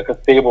deserves to be there,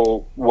 because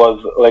Sable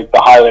was like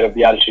the highlight of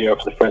the Attitude Era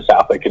for the first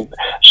half. Like,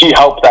 she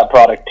helped that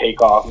product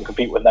take off and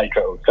compete with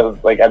Nitro,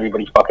 because like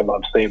everybody fucking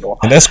loves Sable.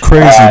 And that's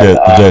crazy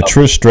that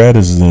Trish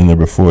Stratus is in there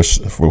before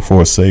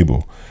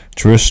Sable.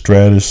 Trish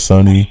Stratus,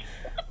 Sunny,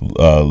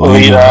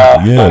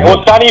 Lita.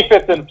 Well, Sunny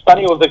fits in.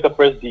 Sunny was like the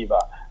first diva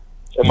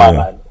in my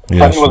mind.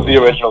 Sunny was the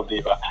original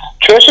diva.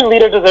 Trish and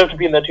Lita deserve to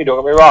be in there too,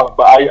 don't get me wrong,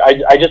 but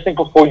I just think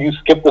before you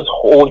skip this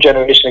whole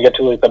generation to get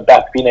to like the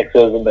Beth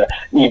Phoenixes and the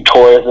Eve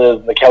Torreses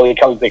and the Kelly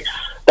Kellys, like,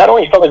 that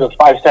only felt like it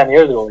was 5-10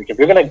 years ago. Like, if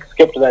you're gonna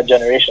skip to that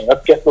generation,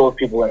 let's get those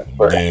people in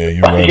first. Yeah,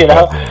 you're right.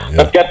 Yeah.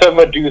 Let's get the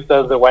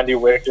Medusas, the Wendy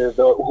Wichters,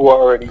 who are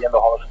already in the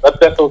Hall of Fame. Let's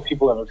get those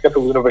people in. Let's get the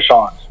Luna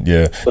Vachon.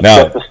 Yeah.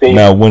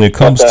 Now when it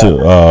comes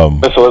to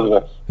Miss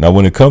Elizabeth. Now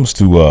when it comes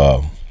to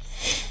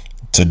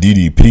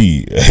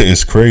DDP,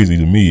 it's crazy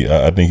to me.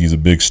 I think he's a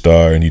big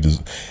star and he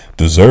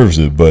deserves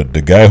it, but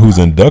the guy who's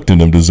inducting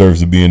him deserves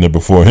to be in there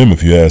before him,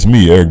 if you ask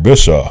me. Eric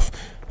Bischoff.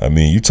 I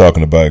mean, you're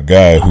talking about a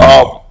guy who,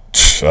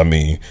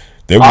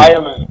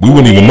 we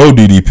wouldn't even know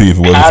DDP if it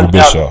wasn't for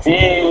Bischoff.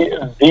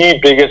 The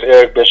biggest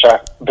Eric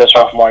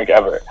Bischoff mark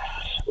ever.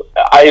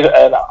 I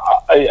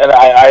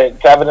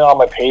have it on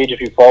my page if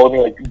you follow me.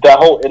 Like, that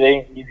whole "it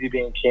ain't easy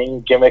being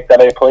king" gimmick that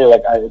I play,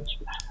 like,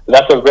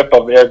 that's a rip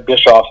of Eric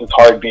Bischoff's "It's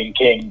hard being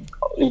king."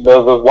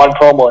 There was one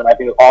promo in, I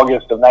think,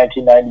 August of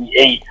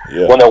 1998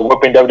 when they're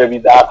whipping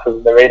WWE's asses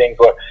in the ratings,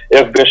 where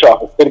Eric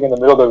Bischoff is sitting in the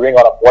middle of the ring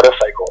on a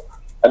motorcycle,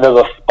 and there's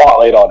a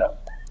spotlight on him,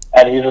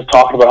 and he's just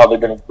talking about how they've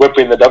been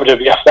whipping the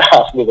WWE's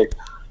ass. And he's like,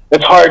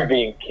 "It's hard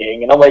being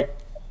king," and I'm like,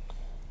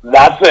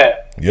 that's it.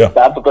 Yeah,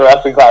 that's what the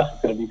wrestling class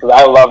is going to be, because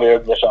I love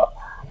Eric Bischoff.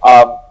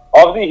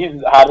 Obviously,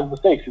 he's had his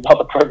mistakes. He's not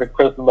the perfect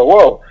person in the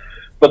world,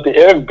 but the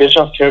Eric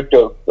Bischoff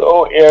character is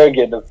so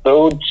arrogant and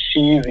so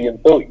cheesy and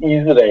so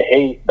easy to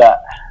hate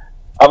that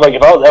I'm like,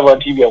 if I was ever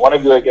on TV, I want to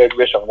be like Eric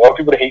Bischoff. I want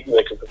people to hate me,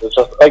 like, it's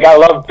just like I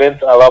love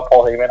Vince and I love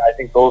Paul Heyman. I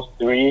think those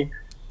three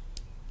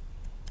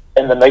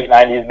in the late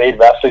 '90s made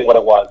wrestling what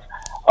it was.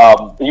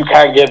 You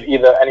can't give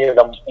either any of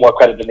them more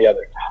credit than the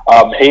other.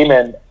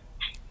 Heyman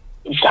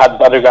had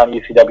the underground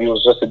ECW,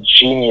 was just a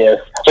genius.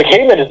 Like,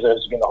 Heyman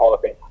deserves to be in the Hall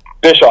of Fame.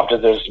 Bischoff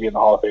deserves to be in the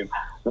Hall of Fame.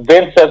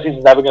 Vince says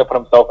he's never going to put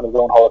himself in his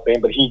own Hall of Fame,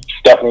 but he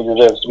definitely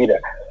deserves to be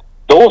there.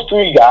 Those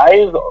three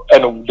guys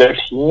and their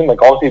team,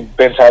 like, obviously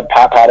Vince had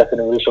Pat Patterson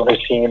and Russo on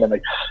his team, and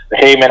like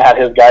Heyman had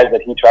his guys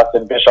that he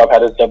trusted, and Bischoff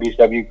had his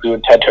WCW crew,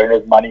 and Ted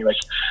Turner's money. Like,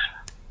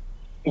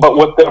 but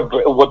what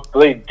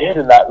they did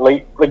in that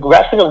late, like,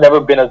 wrestling has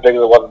never been as big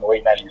as it was in the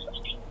late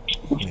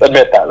 '90s.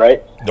 Admit that,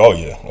 right? Oh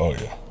yeah.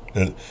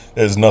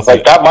 There's nothing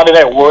like that Monday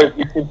Night Wars.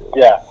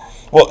 Yeah.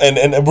 Well,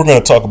 and we're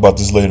going to talk about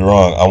this later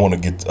on. I want to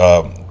get.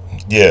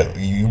 Yeah,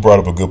 you brought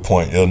up a good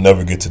point. It'll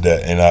never get to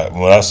that. And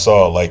when I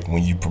saw, like,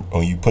 when you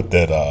put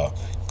that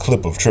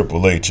clip of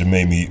Triple H, it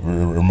made me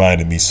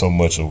reminded me so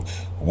much of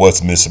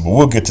what's missing. But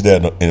we'll get to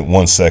that in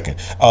 1 second.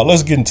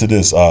 Let's get into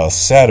this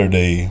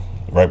Saturday,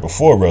 right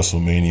before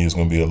WrestleMania. There's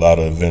going to be a lot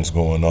of events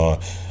going on,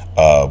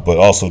 but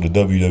also the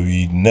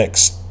WWE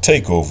Next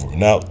Takeover.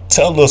 Now,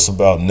 tell us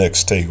about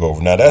Next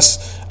Takeover. Now,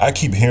 I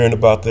keep hearing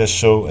about that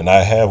show, and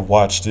I have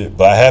watched it,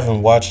 but I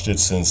haven't watched it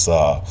since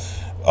the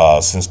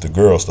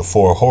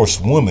Four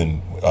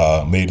Horsewomen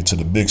made it to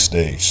the big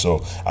stage.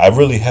 So I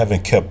really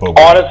haven't kept up.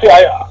 Honestly,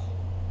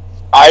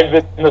 I've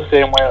been the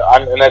same way.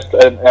 I'm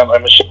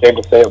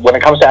ashamed to say it. When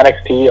it comes to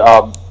NXT,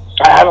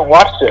 I haven't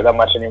watched it that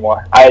much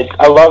anymore. I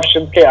love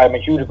Shinsuke. I'm a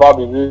huge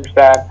Bobby Roode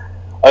fan.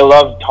 I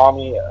love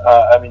Johnny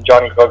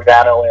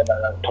Gargano and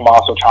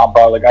Tommaso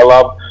Ciampa. Like, I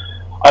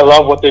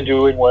love what they're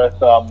doing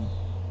with.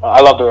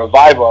 I love the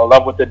Revival. I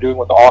love what they're doing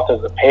with the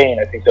Authors of Pain.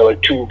 I think they're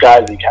like two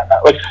guys you can't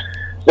like.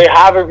 They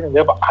have everything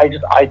there, but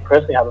I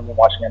personally haven't been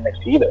watching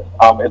NXT either.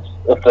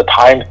 It's a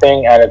time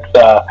thing, and it's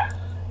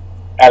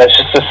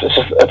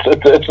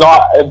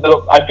not.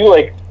 I feel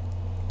like,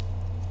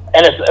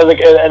 and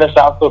it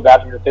sounds so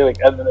bad for me to say, like,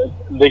 and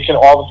they can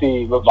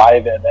obviously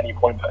revive it at any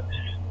point, but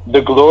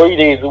the glory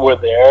days were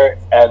there,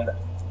 and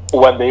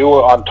when they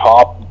were on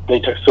top,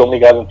 they took so many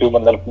guys and threw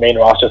them on the main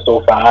roster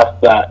so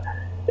fast that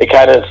it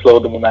kind of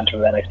slowed the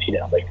momentum of NXT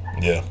down. Like,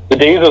 yeah, the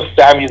days of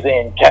Sami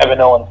Zayn,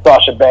 Kevin Owens,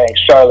 Sasha Banks,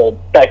 Charlotte,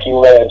 Becky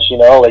Lynch,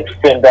 like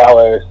Finn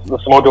Balor,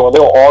 Samoa Joe, they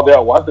were all there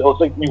at once. It was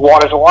like you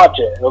wanted to watch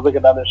it. It was like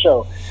another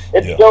show.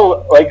 It's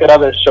still like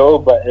another show,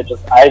 but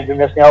I've been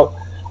missing out.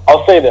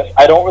 I'll say this: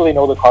 I don't really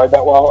know the card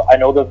that well. I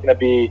know there's going to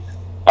be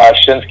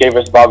Shinsuke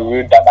versus Bobby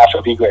Roode. That match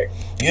will be great.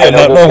 Yeah,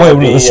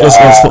 wait.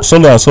 Slow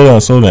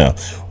down.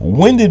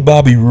 When did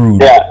Bobby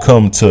Roode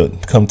come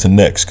to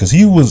Next? Because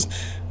he was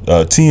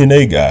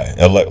TNA guy,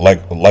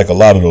 like a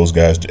lot of those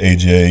guys,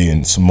 AJ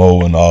and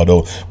Samoa and all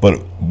those.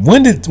 But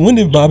when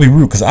did Bobby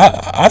Roode? Because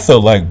I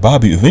felt like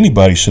Bobby, if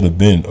anybody, should have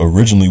been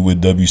originally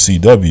with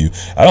WCW.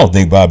 I don't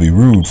think Bobby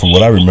Roode, from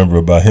what I remember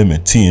about him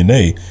in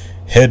TNA,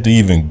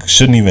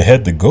 shouldn't even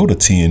had to go to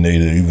TNA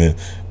to even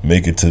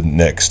make it to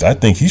Next. I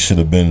think he should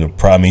have been the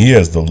prime. I mean, he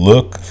has the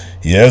look,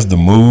 he has the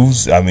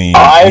moves. I mean,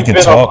 he can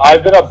talk.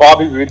 I've been a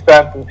Bobby Roode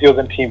fan since he was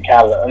in Team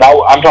Canada, and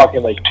I'm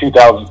talking like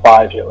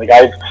 2005 here. Like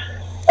I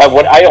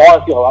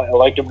honestly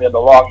liked him in the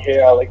long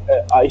hair.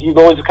 He's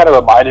always kind of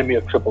reminded me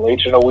of Triple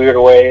H in a weird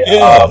way.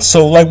 Yeah.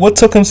 So, like, what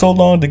took him so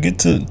long to get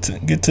to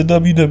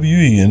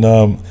WWE,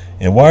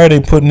 and why are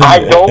they putting him? I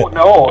don't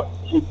know.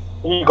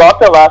 He got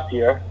there last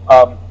year,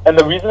 and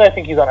the reason I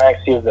think he's on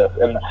NXT is this,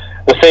 and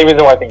the same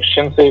reason why I think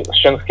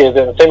Shinsuke is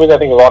there, and the same reason I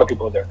think a lot of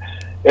people are there,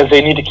 is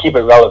they need to keep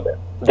it relevant.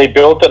 They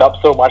built it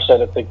up so much that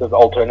it's like this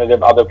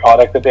alternative other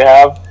product that they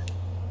have.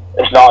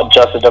 It's not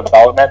just a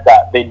development,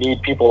 that they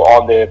need people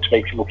on there to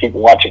make people keep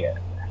watching it.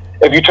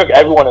 If you took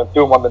everyone and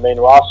threw them on the main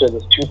roster,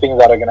 there's two things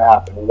that are going to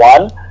happen.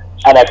 One,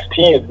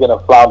 NXT is going to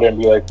flounder and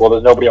be like, well,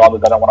 there's nobody on there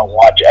that I want to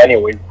watch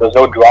anyways. There's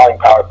no drawing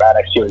power for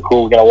NXT. Like, who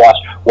are we going to watch?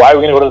 Why are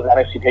we going to go to the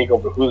NXT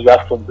TakeOver? Who's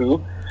wrestling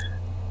who?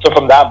 So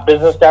from that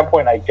business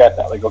standpoint, I get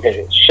that. Like,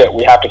 okay, shit,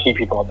 we have to keep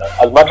people on there.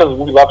 As much as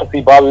we love to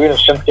see Bobby Roode and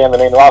Shinsuke on the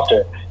main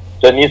roster,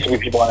 there needs to be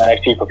people on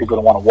NXT for people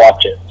to want to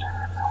watch it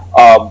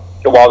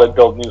while they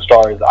build new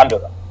stars under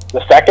them.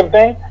 The second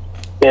thing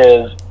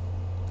is,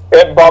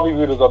 if Bobby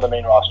Roode was on the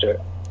main roster,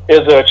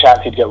 is there a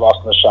chance he'd get lost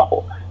in the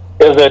shuffle?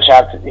 Is there a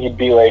chance he'd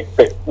be like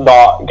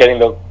not getting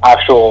the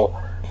actual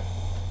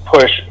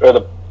push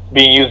or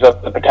being used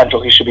at the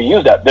potential he should be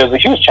used at? There's a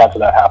huge chance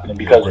of that happening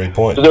because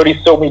there's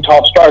already so many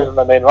top stars in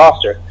the main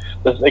roster.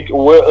 There's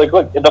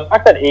look, the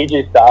fact that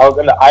AJ Styles,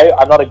 and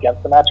I'm not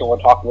against the match, and we'll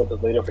talk about this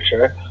later for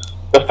sure.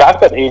 The fact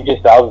that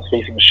AJ Styles is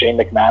facing Shane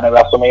McMahon at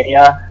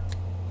WrestleMania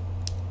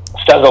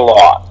says a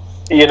lot.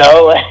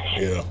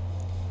 Yeah.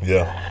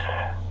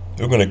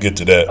 We're gonna get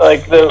to that.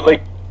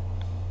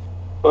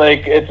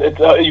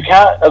 You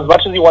can't, as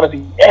much as you want to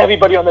see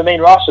everybody on the main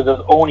roster,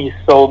 there's only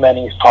so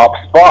many top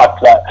spots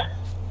that,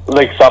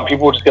 like, some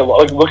people just get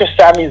look at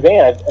Sami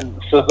Zayn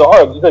and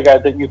Cesaro. These are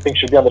guys that you think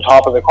should be on the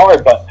top of the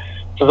card, but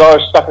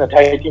Cesaro's stuck in the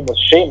tag team with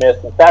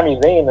Sheamus, and Sami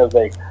Zayn is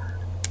like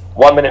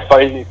 1 minute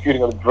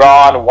feuding with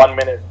Braun, 1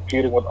 minute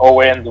feuding with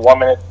Owens, 1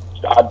 minute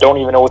I don't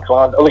even know what's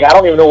going on. Like, I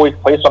don't even know where he's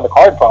placed on the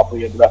card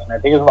properly at the WrestleMania. I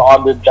think he's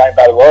on the Giant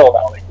Battle Royal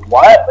now. Like,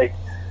 what? Like,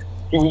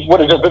 he would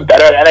have just been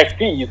better at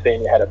NXT. You saying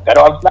he had it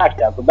better on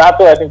SmackDown. So that's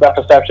where I think that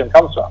perception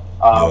comes from.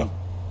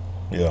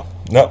 Yeah.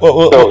 Now,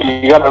 well, so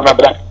you got to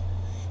remember that.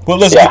 Well,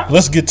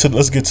 let's get to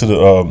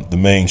the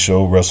main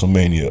show,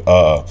 WrestleMania.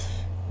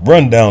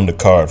 Run down the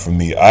card for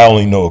me. I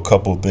only know a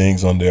couple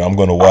things on there. I'm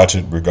going to watch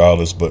it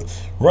regardless, but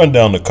run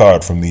down the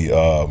card for me.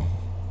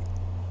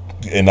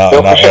 And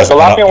I'll ask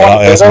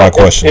my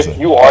questions. If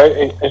you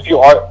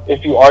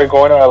are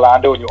going to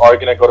Orlando and you are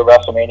going to go to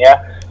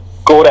WrestleMania,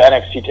 go to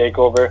NXT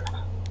Takeover,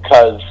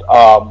 because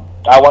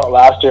I went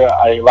last year.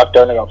 I lucked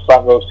out and got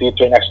front row seats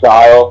right next to the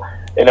aisle,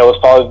 and it was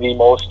probably the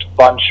most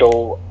fun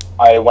show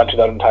I went to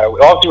that entire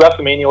week. Obviously,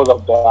 WrestleMania was a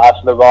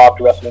blast. The Raw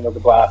after WrestleMania was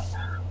a blast.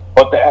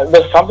 But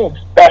there's something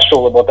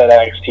special about that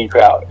NXT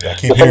crowd. I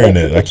keep hearing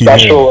that.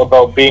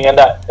 About being in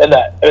that.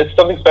 It's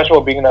something special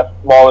about being in that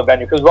smaller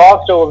venue, because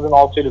Raw still was an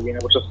all-state arena,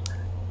 which is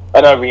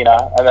an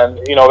arena, and then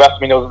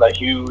WrestleMania was in that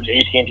huge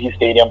AT&T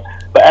stadium,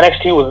 but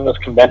NXT was in this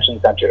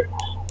convention center,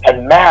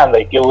 and man,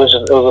 like it was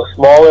a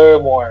smaller,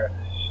 more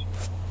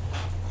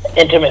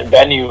intimate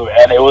venue,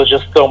 and it was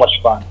just so much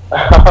fun.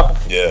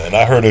 Yeah, and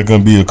I heard there's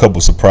gonna be a couple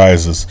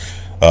surprises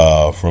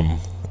from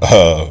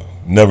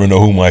never know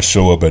who might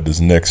show up at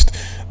this next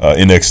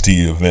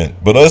NXT event.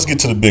 But let's get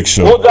to the big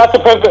show. Well, that's a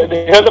perfect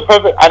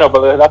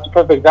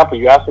example.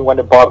 You asked me when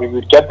did Bobby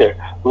Roode get there.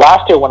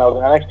 Last year when I was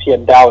in NXT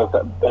in Dallas,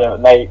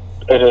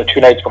 the 2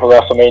 nights before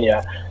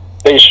WrestleMania,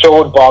 they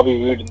showed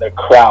Bobby Roode in the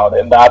crowd,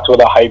 and that's where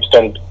the hype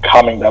started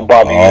coming. That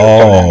Bobby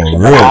Roode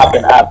really?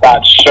 happened at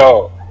that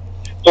show.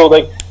 So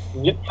like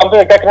something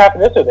like that could happen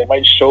this year. They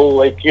might show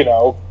like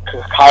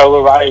Kyle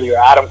O'Reilly or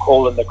Adam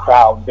Cole in the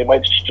crowd. They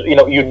might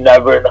you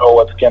never know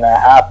what's gonna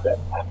happen.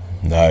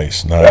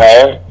 Nice.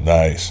 Right?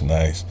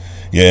 Nice.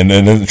 Yeah, and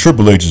then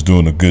Triple H is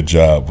doing a good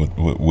job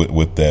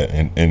with that,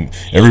 and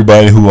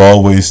everybody who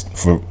always,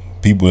 for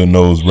people that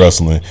knows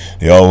wrestling,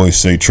 they always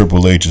say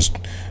Triple H is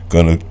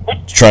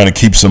trying to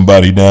keep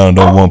somebody down,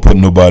 don't want to put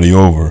nobody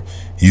over.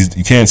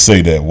 You can't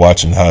say that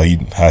watching how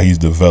he's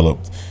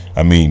developed.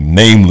 I mean,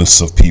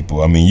 nameless of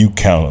people. I mean, you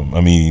count them.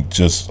 I mean,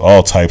 just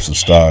all types of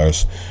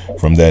stars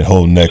from that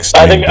whole next.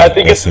 I think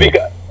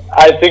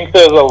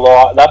there's a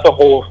lot. That's a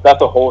whole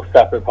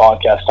separate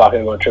podcast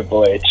talking about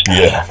Triple H.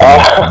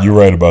 Yeah, you're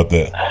right about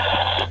that.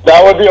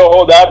 That'd be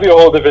a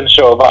whole different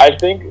show. But I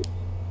think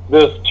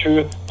there's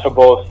truth to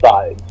both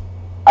sides.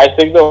 I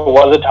think there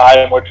was a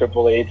time where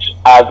Triple H,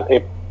 as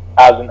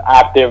an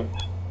active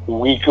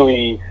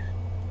weekly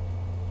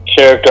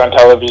character on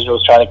television,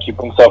 was trying to keep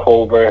himself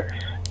over,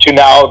 to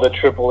now the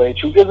Triple H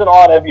who isn't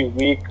on every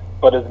week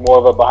but is more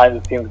of a behind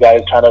the scenes guy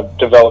who's trying to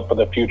develop for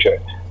the future.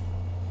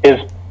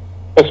 His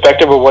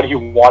perspective of what he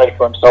wanted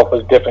for himself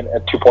was different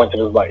at 2 points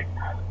in his life.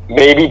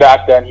 Maybe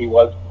back then he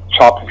was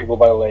chopping people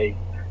by the leg,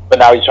 but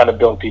now he's trying to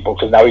build people,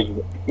 because now he's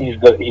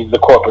the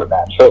corporate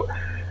man. So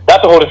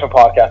that's a whole different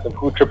podcast of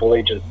who Triple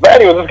H is. But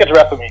anyways, let's get to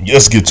WrestleMania.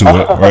 Let's get to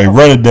it. All right,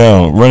 run it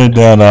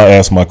down. I'll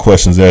ask my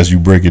questions as you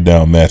break it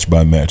down match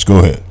by match. Go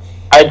ahead.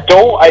 I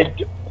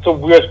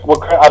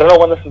don't know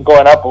when this is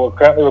going up, but we're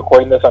currently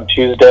recording this on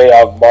Tuesday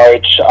of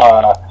March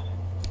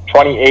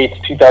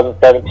 28th,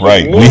 2017.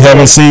 Right. We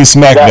haven't seen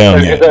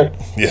SmackDown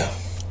yet.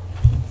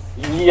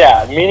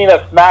 Yeah, meaning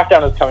that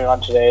SmackDown is coming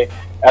on today,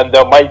 and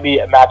there might be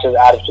matches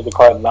added to the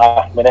card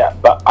last minute,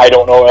 but I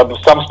don't know.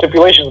 Some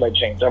stipulations might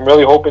change. I'm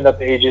really hoping that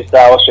the AJ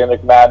Styles Shane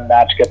McMahon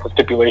match gets the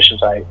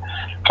stipulations right,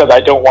 because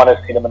I don't want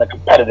to see them in a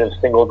competitive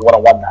singles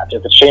one-on-one match.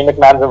 If it's Shane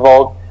McMahon's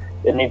involved,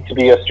 it needs to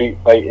be a street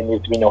fight. It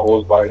needs to be no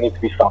holds bar. It needs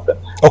to be something.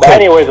 Okay. But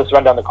anyways, let's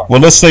run down the card. Well,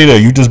 let's stay there.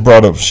 You just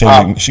brought up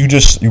Shane.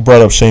 You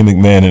brought up Shane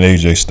McMahon and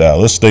AJ Styles.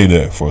 Let's stay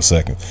there for a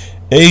second.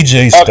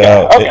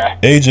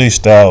 AJ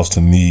Styles to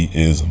me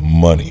is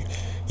money.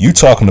 You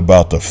talking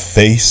about the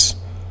face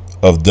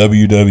of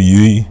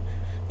WWE?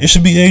 It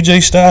should be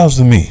AJ Styles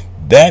to me.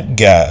 That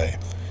guy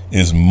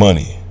is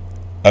money.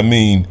 I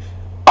mean,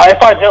 I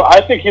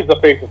think he's the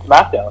face of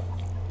SmackDown.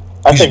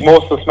 I think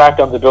most of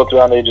SmackDowns are built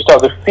around AJ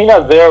Styles. If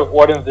Cena's there,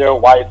 Orton's there,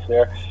 Wyatt's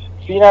there.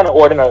 Cena and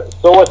Orton are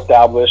so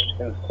established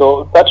and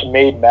such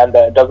made men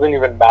that it doesn't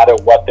even matter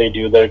what they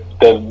do. They're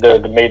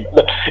the made.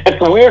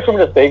 It's weird for me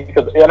to say,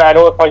 because, and I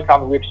know it probably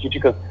sounds weird to you too,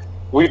 because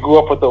we grew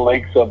up with the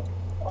likes of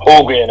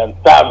Hogan and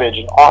Savage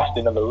and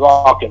Austin and The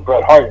Rock and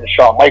Bret Hart and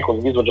Shawn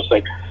Michaels. These were just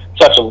like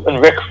and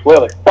Ric Flair,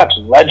 like such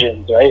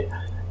legends, right?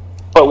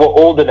 But we're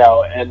older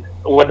now, and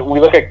when we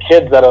look at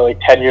kids that are like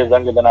 10 years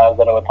younger than us,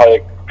 that are probably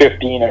like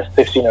 15 or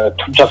 16 or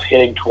just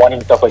hitting 20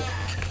 and stuff, like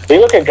they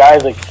look at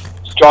guys like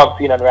John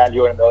Cena and Randy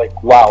Orton, and they're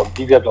like, wow,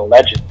 these guys are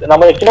legends. And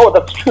I'm like, you know what,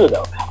 that's true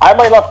though. I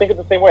might not think it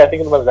the same way. I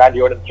think about Randy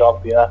Orton and John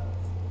Cena,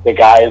 the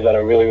guys that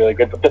are really, really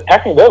good, but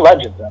technically they're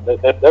legends, man.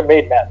 They're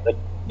made men.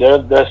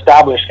 They're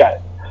established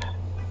guys.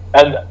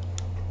 And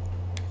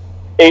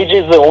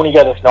AJ's the only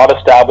guy that's not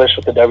established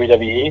with the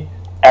WWE,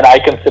 and I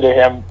consider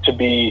him to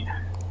be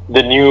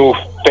the new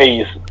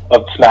face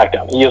of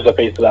SmackDown. He is the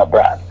face of that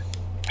brand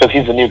because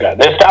he's the new guy.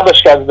 The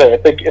established guys are there.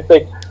 It's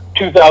like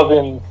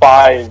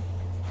 2005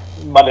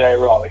 Monday Night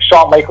Raw. Like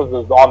Shawn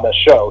Michaels is on the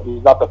show.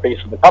 He's not the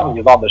face of the company.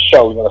 He's on the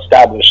show. He's an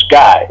established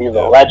guy. He's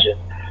a legend.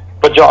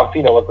 But John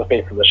Cena was the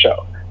face of the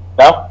show.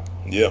 No?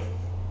 Yeah.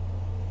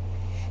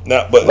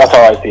 Now, but that's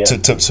how I see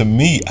it. To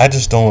me, I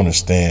just don't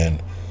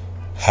understand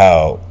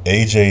how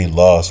AJ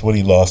lost.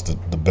 He lost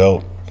the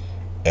belt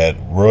at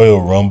Royal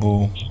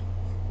Rumble.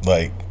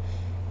 Like,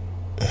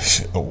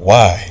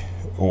 why?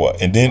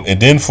 And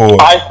then for wait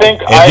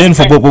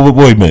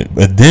a minute.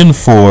 And then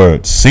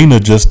for Cena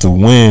just to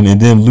win and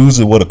then lose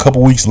it a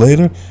couple weeks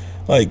later,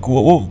 like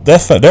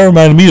that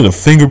reminded me of the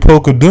finger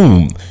poke of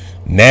doom.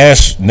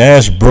 Nash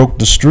broke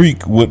the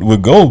streak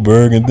with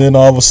Goldberg, and then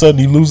all of a sudden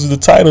he loses the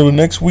title the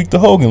next week to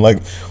Hogan.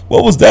 Like,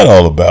 what was that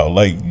all about?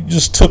 Like, you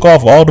just took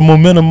off all the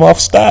momentum off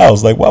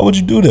Styles. Like, why would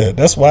you do that?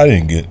 That's why I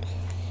didn't get.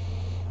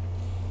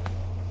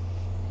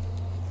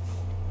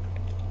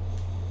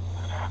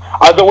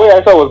 The way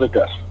I saw it was like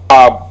this.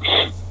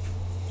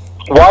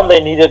 One, they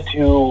needed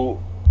to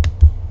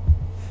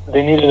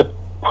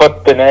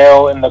put the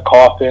nail in the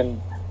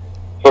coffin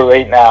for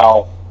right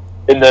now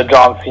in the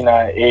John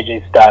Cena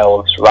AJ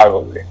Styles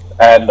rivalry,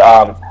 and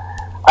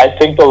I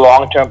think the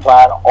long-term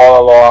plan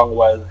all along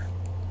was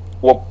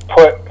we'll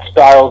put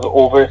Styles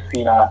over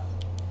Cena,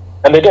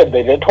 and they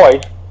did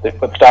twice. They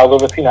put Styles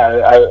over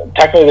Cena.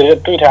 Technically they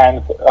did 3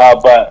 times,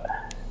 but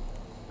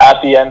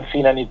at the end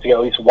Cena needs to get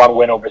at least one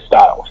win over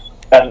Styles,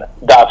 and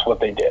that's what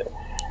they did.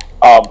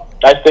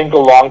 I think the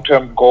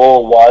long-term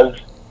goal was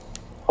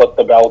put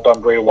the belt on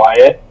Bray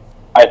Wyatt,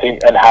 I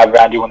think, and have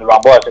Randy win the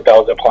Rumble. I think that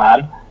was their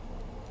plan.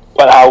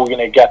 But how are we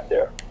going to get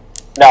there?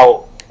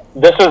 Now,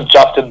 this is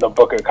Justin the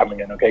Booker coming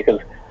in, okay?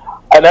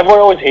 And everyone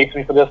always hates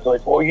me for this. They're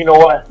like, well, you know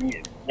what?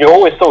 You're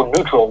always so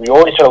neutral. You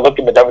always try to look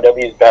in the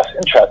WWE's best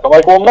interest. I'm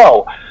like, well,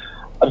 no.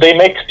 They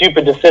make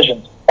stupid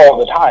decisions all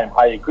the time.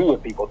 I agree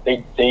with people.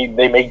 They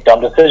make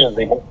dumb decisions.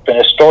 They don't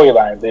finish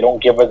storylines. They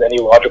don't give us any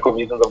logical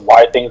reasons of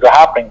why things are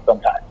happening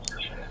sometimes.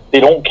 They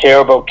don't care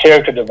about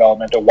character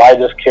development or why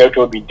this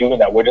character would be doing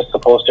that. We're just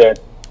supposed to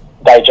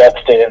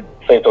digest it and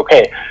say it's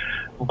okay.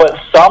 But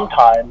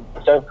sometimes,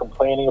 instead of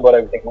complaining about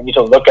everything, we need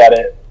to look at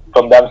it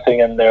from them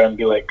sitting in there and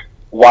be like,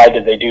 why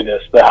did they do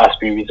this? There has to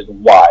be a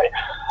reason why.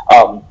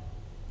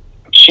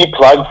 Cheap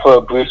plug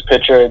for Bruce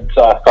Pritchard's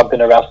Something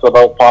to Wrestle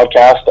About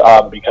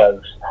podcast,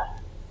 because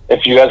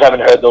if you guys haven't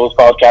heard those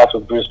podcasts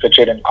with Bruce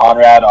Pritchard and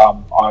Conrad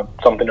on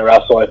Something to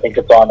Wrestle, I think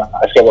it's on,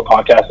 I forget what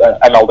podcast,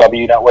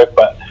 MLW Network,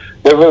 but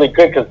they're really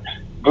good because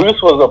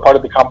Bruce was a part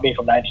of the company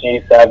from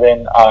 1987.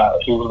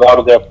 He was out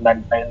of there from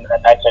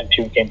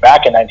 1992, came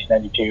back in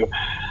 1992,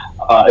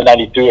 in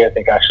 93, I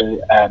think,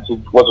 actually, and he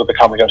was with the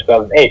company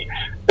until 2008.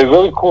 The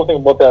really cool thing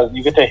about that is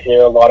you get to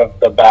hear a lot of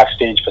the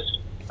backstage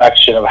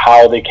perspective of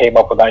how they came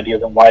up with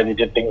ideas and why they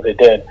did things they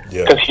did,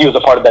 because he was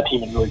a part of that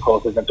team and really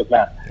close with Vince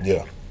McMahon.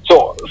 Yeah.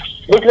 So,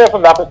 looking at it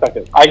from that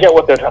perspective, I get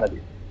what they're trying to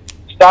do.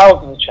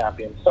 Styles is the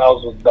champion.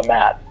 Styles was the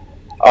man.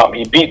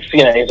 He beat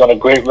Cena, and he's on a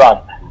great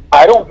run.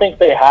 I don't think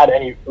they had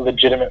any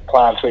legitimate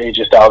plans for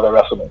AJ Styles at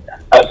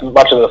WrestleMania, as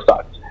much as it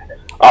sucks.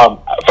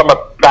 From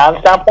a fan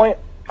standpoint,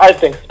 I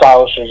think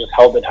Styles should have just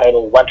held the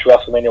title, went to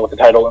WrestleMania with the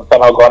title, and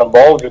somehow got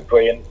involved with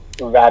Bray and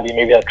Randy,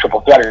 maybe had a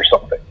triple threat or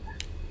something.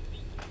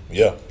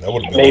 Yeah, that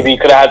would have been maybe good. You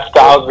could have had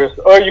Styles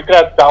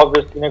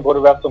versus Cena go to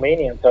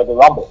WrestleMania instead of the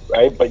Rumble,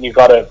 right? But you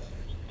got to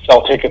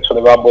sell tickets for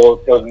the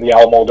Rumble. It was in the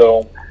Alamo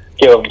Dome.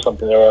 Give them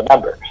something to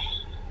remember.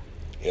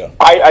 Yeah.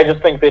 I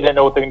just think they didn't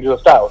know what they can do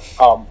with Styles.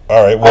 All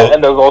right. Well,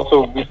 and there's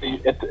also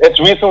it's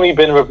recently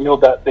been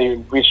revealed that they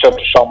reached out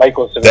to Shawn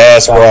Michaels.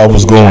 That's where I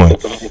was going.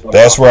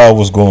 That's where I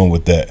was going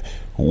with that.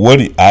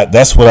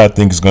 That's what I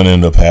think is going to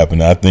end up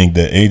happening. I think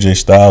that AJ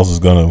Styles is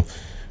going to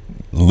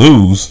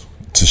lose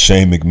to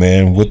Shane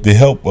McMahon with the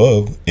help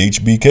of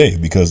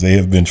HBK, because they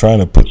have been trying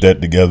to put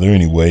that together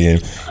anyway.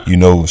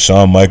 And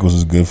Shawn Michaels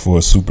is good for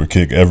a super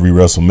kick every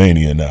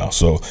WrestleMania now.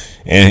 So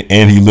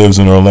and he lives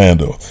in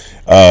Orlando.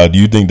 Do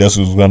you think that's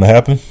what's going to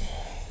happen?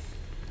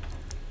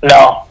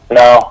 No.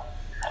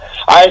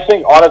 I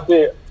think,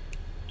 honestly,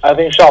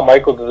 Shawn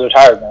Michaels is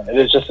retired, man. It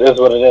is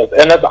what it is.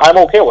 And I'm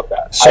okay with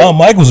that. Shawn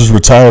Michaels is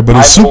retired, but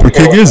his super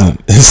kick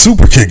isn't. His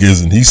super kick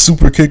isn't. He's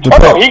super kicked the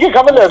no, he can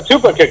come in there and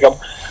super kick him.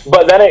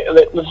 But then,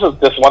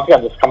 once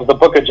again, this comes the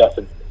book of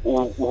Justin.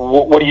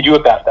 What do you do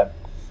with that, then?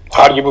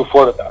 How do you move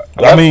forward with that?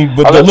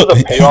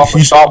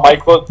 Look, Shawn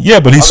Michaels.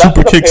 Yeah, but he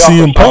super kicked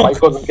CM Punk.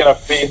 Michaels is going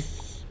to face...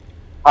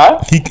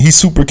 Huh? He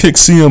super kicked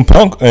CM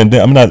Punk, and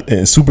I'm not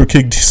super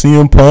kicked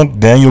CM Punk,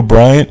 Daniel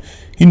Bryan.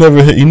 He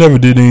never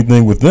did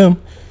anything with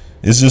them.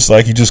 It's just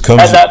like he just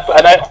comes. And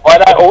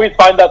I always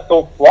find that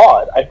so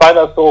flawed. I find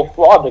that so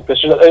flawed. Like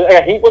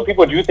I hate when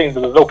people do things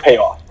and there's no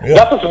payoff. Yeah.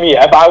 That's just me.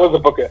 If I was a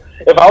booker,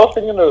 if I was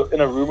sitting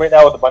in a room right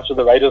now with a bunch of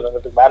the writers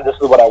and the man, this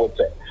is what I would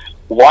say.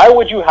 Why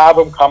would you have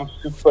him come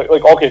super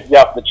okay?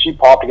 Yeah, the cheap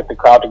pop to get the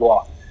crowd to go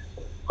off.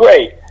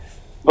 Great.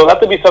 But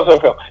let there be some sort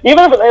of payoff. Even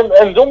if,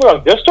 and don't get me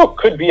wrong, there still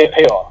could be a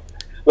payoff.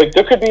 Like,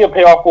 there could be a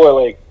payoff where,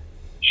 like,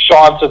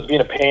 Sean starts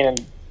being a pain in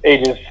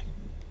AJ's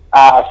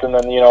ass, and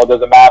then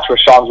there's a match where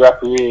Sean's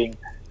refereeing,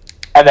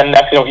 and then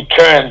next he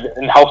turns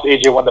and helps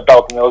AJ win the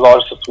belt, and it was all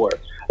just a swerve.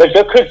 Like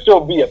there could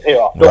still be a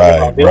payoff.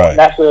 They don't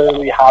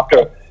necessarily have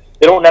to.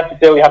 They don't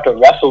necessarily have to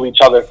wrestle each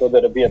other for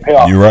there to be a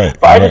payoff. You're right.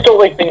 But I just don't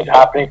like things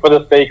happening for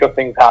the sake of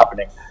things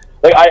happening.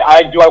 Like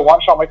I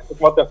want Shawn Michaels to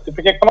come out there and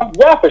super kick someone?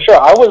 Yeah, for sure.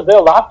 I was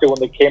there last year when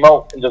they came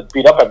out and just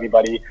beat up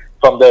everybody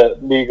from the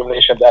League of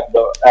Nations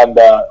and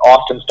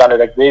Austin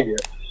Standard Xavier.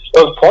 It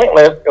was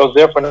pointless. It was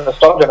there for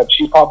nostalgia and a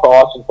cheap pop for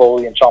Austin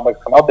Foley and Shawn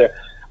Michaels come out there.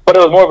 But it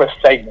was more of a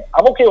segment.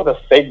 I'm okay with a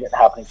segment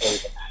happening for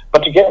everything.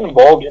 But to get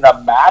involved in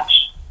a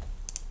match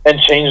and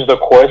change the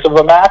course of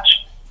a match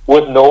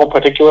with no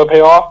particular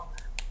payoff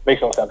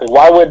makes no sense. Like,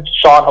 why would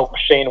Shawn help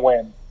Shane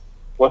win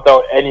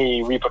without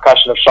any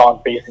repercussion of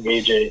Shawn facing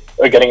AJ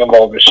or getting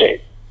involved with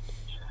Shane?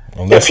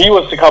 If he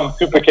was to come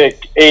super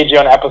kick AJ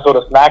on an episode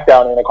of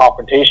SmackDown in a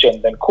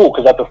confrontation, then cool,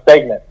 because that's a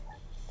segment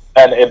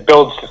and it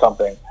builds to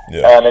something.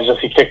 Yeah. And it's just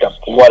he kicked him,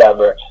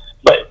 whatever.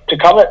 But to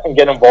come and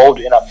get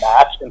involved in a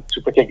match and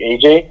super kick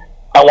AJ,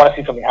 I want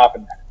to see something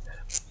happen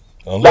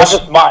there. That's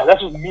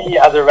just me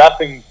as a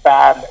wrestling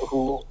fan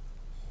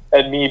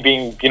and me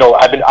being,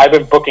 I've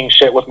been booking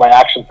shit with my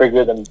action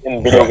figures and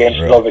in video games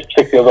since I was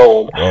 6 years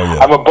old. Oh, yeah.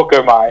 I'm a booker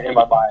in my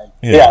mind.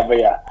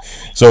 Yeah.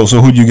 So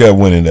who you got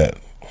winning that?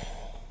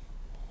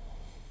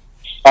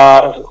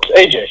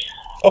 AJ.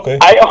 Okay.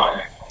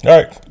 All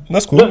right,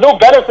 that's cool. There's no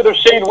benefit of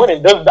Shane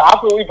winning. There's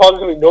absolutely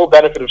positively no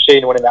benefit of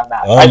Shane winning that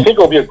match. I think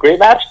it'll be a great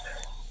match.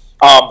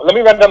 Let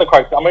me run down the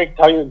cards. I'm going to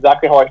tell you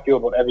exactly how I feel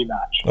about every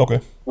match. Okay.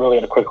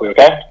 Really quickly,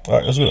 okay? All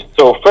right, let's do it.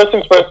 So first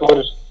things first,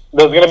 there's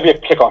going to be a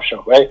kickoff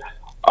show, right?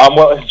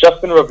 Well, it's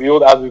just been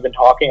revealed as we've been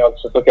talking. I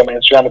was just looking at my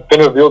Instagram. It's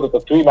been revealed that the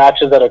 3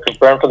 matches that are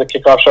confirmed for the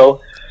kickoff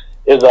show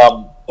is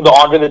the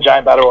Andre the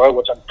Giant Battle Royal,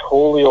 which I'm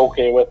totally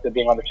okay with it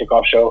being on the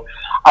kickoff show.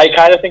 I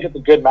kind of think it's a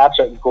good match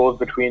that goes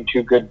between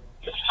two good.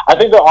 I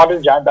think the Andre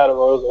the Giant Battle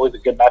Royal is always a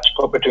good match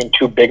to put between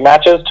 2 big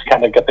matches to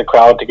kind of get the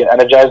crowd to get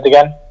energized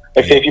again.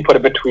 Like, say if you put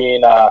it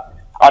between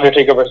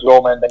Undertaker versus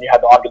Roman, then you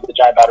had the Andre the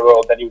Giant Battle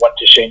Royal, then you went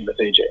to Shane versus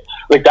AJ.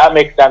 Like, that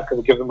makes sense because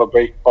it gives them a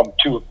break from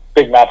 2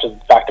 big matches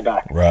back to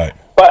back. Right.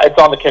 But it's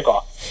on the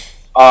kickoff.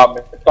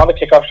 It's on the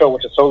kickoff show,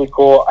 which is totally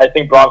cool. I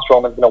think Braun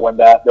Strowman's going to win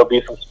that. There'll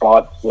be some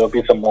spots, there'll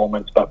be some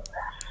moments, but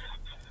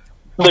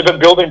they've been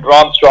building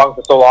Braun Strowman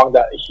for so long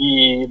that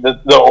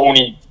the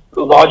only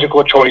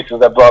logical choice is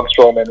that Braun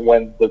Strowman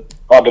wins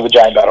the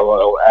Giant Battle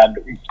Royal, and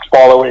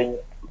following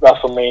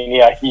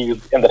WrestleMania,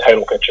 he's in the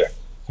title picture.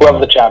 Whoever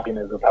the champion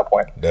is at that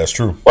point. That's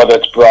true. Whether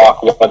it's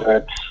Brock, whether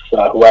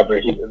it's whoever,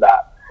 he's in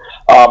that.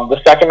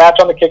 The second match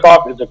on the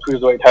kickoff is a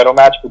Cruiserweight title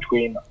match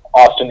between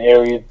Austin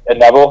Aries and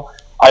Neville.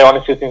 I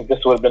honestly think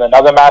this would have been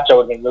another match that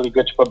would have been really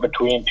good to put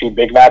between 2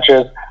 big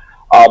matches.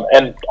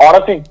 And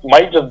honestly,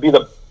 might just be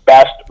the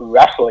best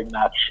wrestling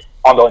match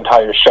on the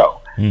entire show.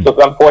 So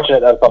it's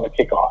unfortunate that it's on the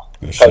kickoff.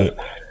 Because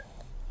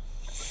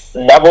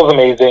Neville's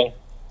amazing,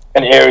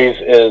 and Aries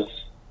is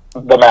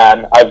the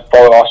man. I've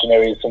followed Austin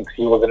Aries since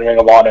he was in Ring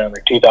of Honor in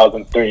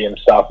 2003 and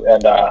stuff.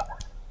 And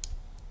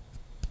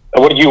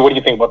what do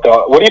you think about the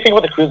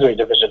Cruiserweight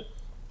division?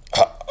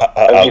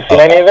 Have you seen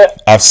any of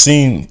it? I've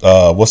seen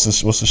what's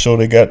the show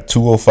they got,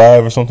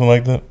 205 or something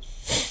like that?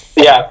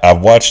 Yeah. I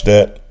watched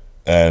that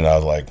and I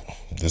was like,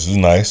 this is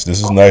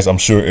nice. I'm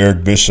sure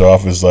Eric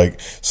Bischoff is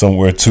like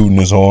somewhere tooting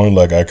his horn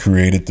like I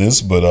created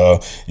this, but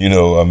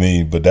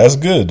but that's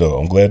good though.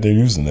 I'm glad they're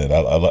using it.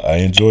 I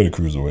enjoy the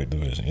Cruiserweight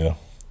division,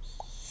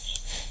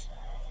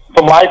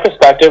 From my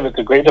perspective, it's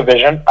a great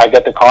division. I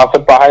get the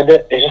concept behind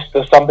it. It's just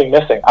there's something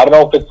missing. I don't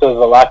know if there's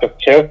a lack of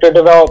character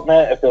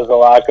development, if there's a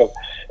lack of...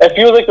 It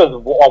feels like there's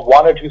 1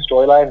 or 2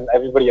 storylines and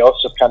everybody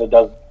else just kind of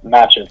does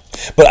matches.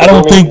 But I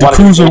don't think the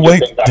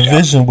Cruiserweight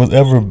division was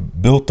ever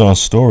built on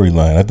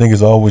storyline. I think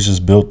it's always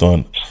just built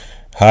on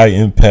high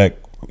impact,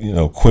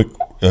 quick...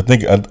 I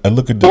think I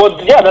look at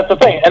that's the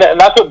thing. And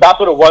that's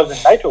what it was in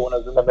Nitro when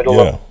it was in the middle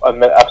of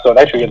an episode of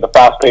Nitro. You had the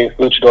fast-paced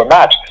luchador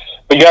match.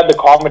 But you had the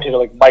commentator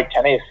like Mike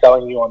Tenay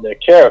selling you on their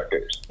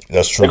characters.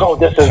 That's true. Like,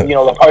 this is,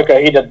 the Parker,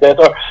 he did this,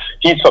 or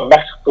he's from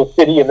Mexico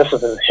City and this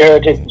is his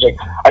heritage. Like,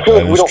 I feel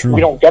like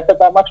we don't get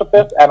that much of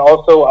this. And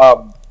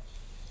also,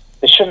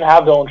 they shouldn't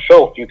have their own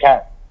show if you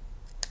can.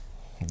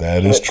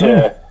 That is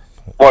true.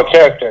 More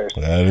characters.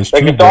 That is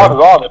true. Like, it's all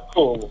wrong, it's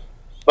cool.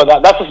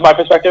 But that's just my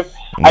perspective.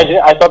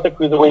 I thought the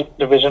Cruiserweight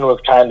division was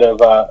kind of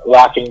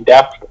lacking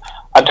depth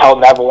until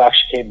Neville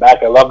actually came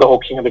back. I love the whole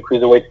King of the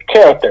Cruiserweight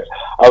character.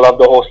 I love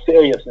the whole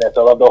seriousness.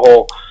 I love the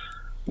whole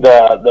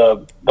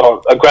the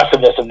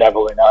aggressiveness of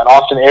Neville right now. And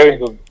Austin Aries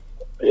was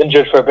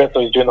injured for a bit, so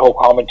he's doing the whole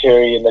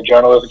commentary and the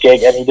journalist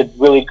gig, and he did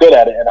really good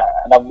at it.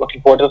 And I'm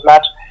looking forward to this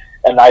match.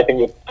 And I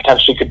think it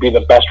potentially could be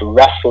the best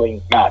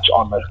wrestling match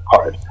on the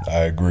card.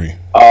 I agree.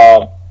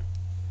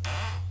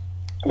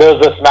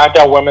 There's a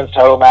SmackDown Women's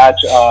title match.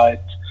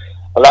 It's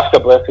Alexa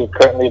Bliss, who's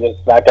currently the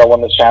SmackDown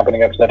Women's Champion,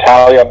 against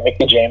Natalya,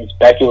 Mickie James,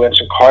 Becky Lynch,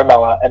 and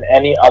Carmella, and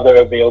any other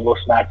available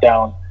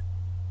SmackDown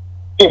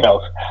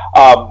females.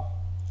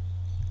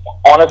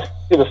 Honestly,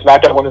 the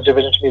SmackDown Women's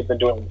division to me has been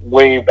doing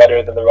way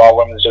better than the Raw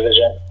Women's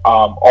division.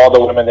 All the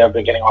women there have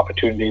been getting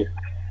opportunities.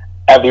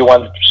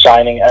 everyone's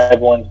shining,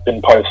 everyone's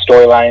been part of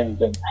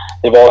storylines, and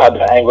they've all had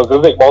their angles.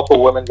 There's like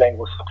multiple women's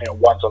angles at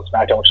once on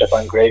SmackDown, which I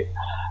find great.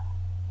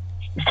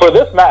 For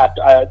this match,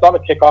 it's on the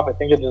kickoff. I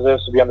think it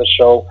deserves to be on the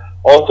show.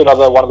 Also,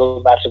 another one of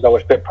those matches that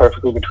would fit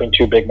perfectly between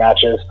two big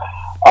matches.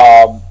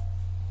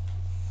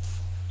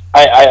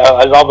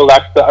 I love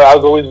Alexa. I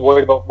was always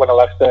worried about when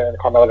Alexa and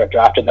Carmella got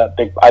drafted that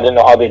I didn't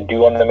know how they'd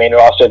do on the main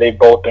roster. They've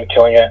both been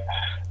killing it.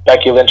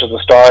 Becky Lynch was a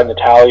star,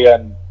 Natalia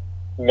and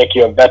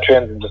Nikki are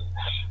veterans, and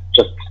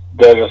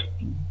they're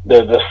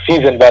the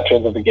seasoned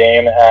veterans of the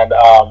game. And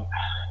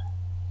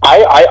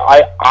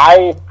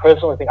I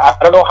personally think, I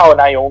don't know how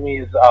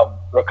Naomi's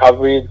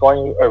recovery is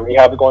going, or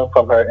rehab is going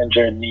from her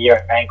injured knee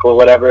or ankle or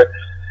whatever,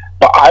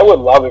 but I would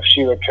love if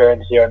she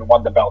returned here and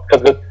won the belt,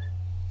 because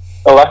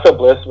Alexa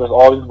Bliss was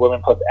all these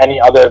women plus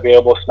any other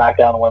available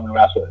SmackDown women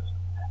wrestlers.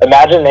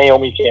 Imagine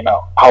Naomi came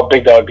out, how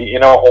big that would be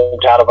in our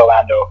hometown of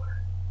Orlando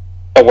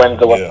and wins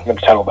the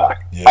women's title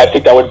back. Yeah. I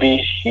think that would be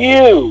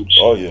huge.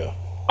 Oh, yeah.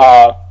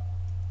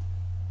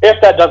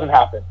 If that doesn't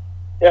happen,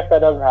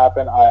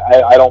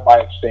 I don't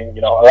mind seeing,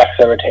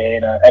 Alexa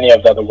retain or any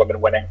of the other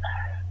women winning.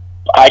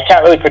 I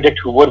can't really predict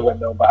who would win,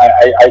 though, but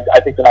I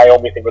think the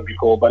Naomi thing would be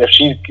cool. But if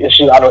she's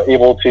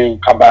unable to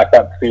come back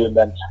that soon,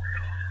 then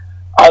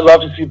I'd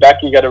love to see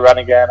Becky get a run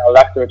again.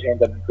 Alexa retains,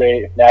 that'd be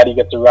great. If Natty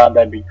gets a run,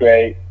 that'd be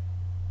great.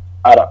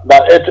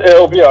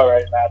 It'll be all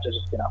right, match. It's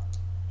just,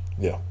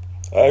 Yeah,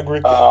 I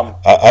agree. Go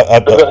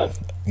ahead.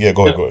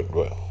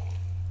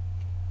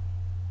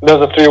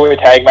 There's a 3-way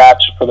tag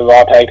match for the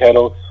Raw tag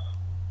titles.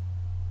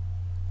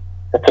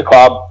 It's a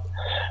club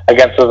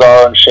against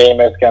Cesaro and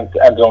Sheamus against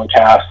Enzo and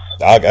Cass.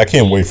 I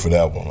can't wait for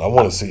that one. I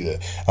want to see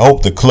that. I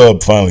hope the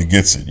club finally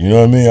gets it. You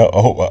know what I mean?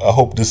 I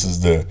hope this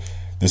is their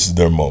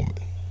moment.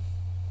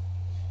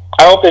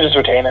 I hope they just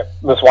retain it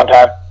this one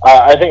time.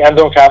 I think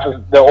Enzo and Cass,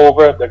 they're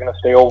over. They're going to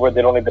stay over.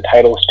 They don't need the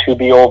titles to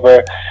be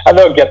over. And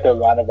they'll get their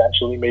run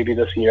eventually, maybe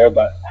this year.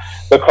 But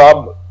the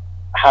club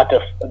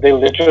they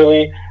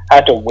literally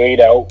had to wait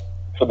out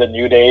for the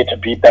New Day to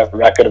beat that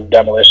record of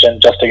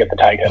Demolition just to get the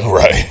tag title.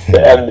 Right.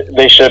 And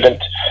they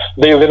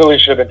literally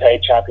should have been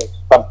tag champions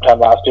sometime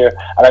last year.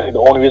 And I think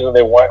the only reason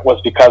they weren't was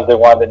because they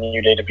wanted the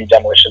New Day to beat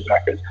Demolition's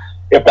record.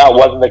 If that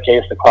wasn't the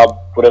case, the club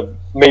would have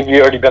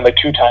maybe already been like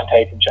 2-time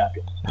tag team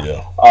champions.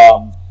 Yeah.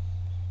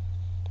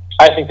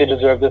 I think they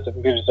deserve this. I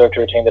think they deserve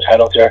to retain the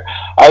titles here.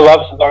 I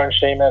love Cesaro and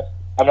Sheamus.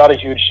 I'm not a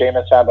huge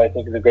Sheamus fan, but I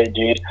think he's a great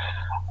dude.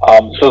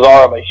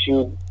 Cesaro, I'm a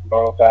huge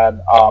Cesaro fan.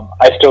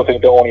 I still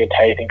think they're only a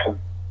tag team because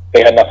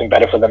they had nothing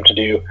better for them to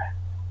do.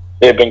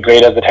 They've been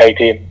great as a tag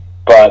team,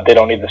 but they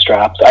don't need the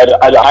straps.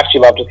 I'd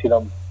actually love to see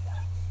them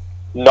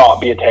not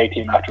be a tag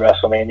team after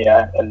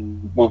WrestleMania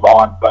and move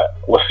on, but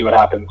we'll see what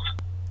happens.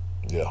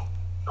 Yeah.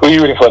 Who are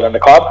you rooting for then? The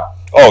club?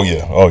 Oh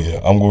yeah.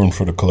 I'm rooting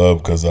for the club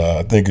because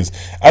I think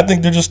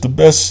they're just the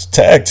best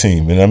tag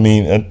team, and I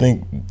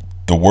think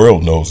the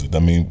world knows it.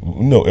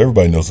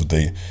 Everybody knows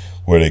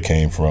where they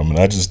came from, and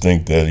I just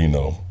think that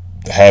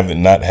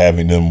not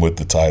having them with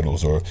the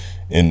titles or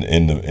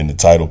in the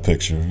title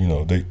picture,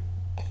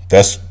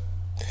 that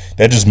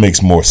just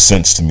makes more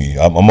sense to me.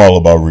 I'm all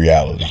about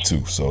reality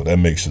too, so that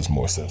makes just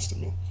more sense to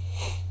me.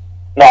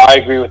 No, I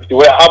agree with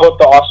you. How about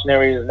the Austin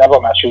Aries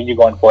Neville match? Who are you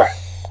going for?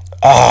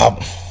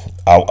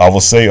 I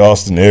will say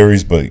Austin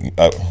Aries, but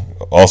I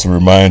also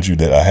remind you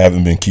that I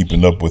haven't been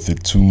keeping up with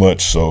it too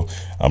much, so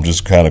I'm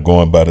just kind of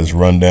going by this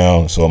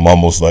rundown. So I'm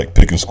almost like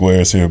picking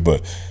squares here,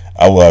 but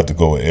I will have to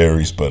go with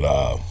Aries. But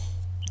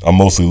I'm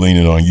mostly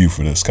leaning on you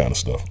for this kind of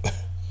stuff.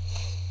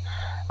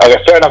 Okay,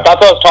 fair enough.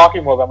 That's what I was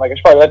talking about. I'm like, I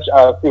should probably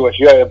see what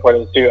you have for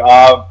this too.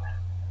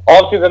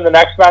 Also, then the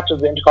next match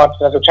is the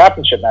Intercontinental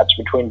Championship match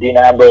between Dean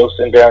Ambrose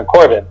and Baron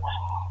Corbin.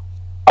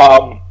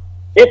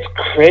 It's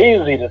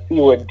crazy to see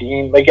what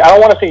Dean, I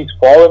don't want to say he's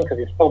fallen because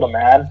he's still the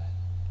man,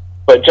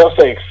 but just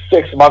 6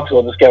 months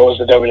ago, this guy was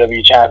the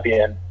WWE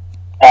champion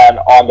and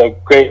on the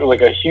great,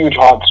 a huge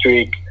hot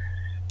streak,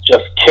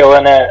 just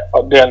killing it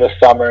during the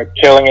summer,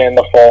 killing it in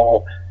the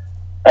fall,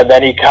 and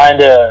then he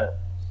kind of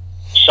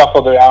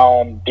shuffled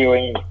around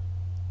doing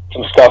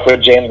some stuff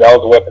with James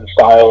Ellsworth and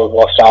Styles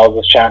while Styles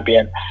was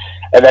champion,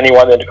 and then he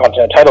won the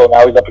Intercontinental title, and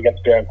now he's up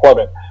against Baron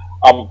Corbin.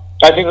 I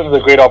think this is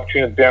a great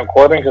opportunity with Baron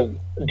Corbin because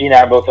Dean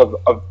Ambrose has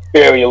a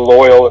very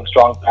loyal and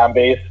strong fan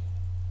base.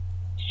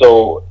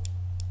 So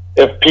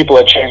if people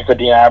had changed for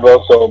Dean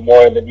Ambrose, so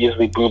more than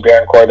easily boo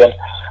Baron Corbin.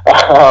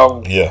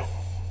 Yeah.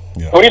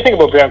 What do you think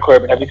about Baron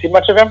Corbin? Have you seen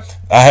much of him?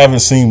 I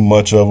haven't seen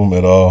much of him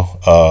at all,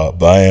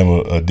 but I am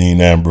a Dean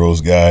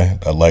Ambrose guy.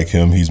 I like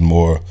him. He's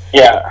more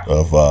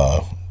of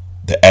the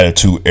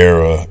Attitude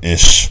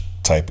Era-ish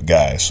type of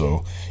guy.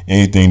 So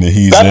anything that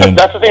he's in...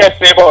 That's the thing I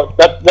say about...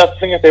 That's the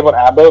thing I say about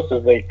Ambrose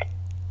is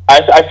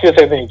I see the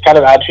same thing. He's kind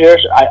of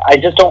Attitude-ish. I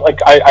just don't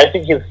I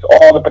think he has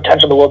all the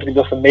potential in the world to be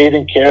this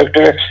amazing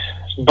character,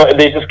 but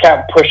they just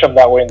can't push him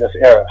that way in this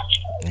era.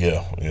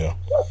 Yeah. And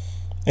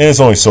there's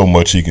only so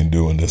much he can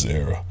do in this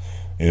era.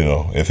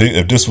 If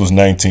this was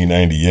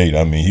 1998,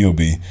 he'll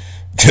be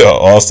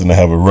Austin to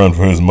have a run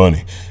for his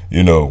money.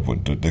 You know,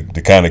 with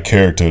the kind of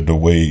character, the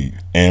way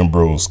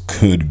Ambrose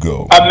could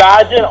go.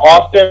 Imagine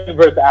Austin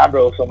versus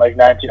Ambrose from like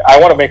 19. I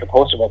want to make a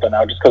poster about that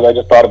now, just because I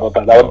just thought about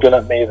that. That would have been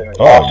amazing.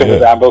 Austin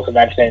versus Ambrose in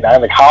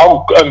 1989. Like,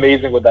 how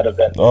amazing would that have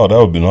been? Oh, that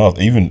would have been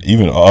awesome.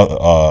 Even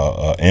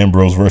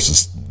Ambrose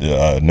versus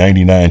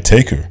 99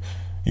 Taker.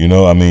 You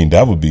know, I mean,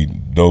 that would be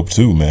dope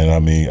too, man.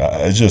 I mean,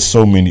 it's just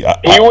so many.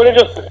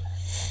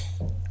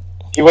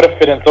 He would have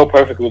fit in so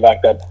perfectly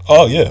back then.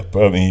 Oh yeah,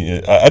 but I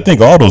mean, I think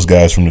all those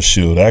guys from the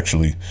Shield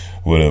actually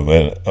would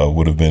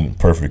have been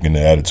perfect in the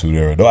Attitude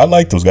Era. Though I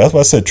like those guys. That's why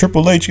I said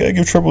Triple H. You gotta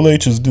give Triple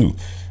H his due.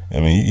 I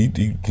mean,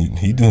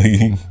 he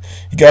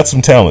got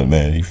some talent,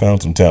 man. He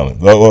found some talent.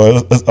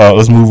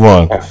 Let's move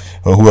on.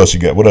 Who else you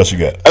got? What else you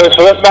got? So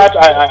this match,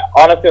 I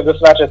honestly,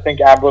 this match, I think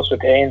Ambrose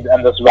retains,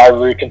 and this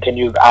rivalry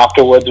continues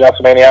afterwards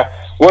WrestleMania,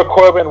 where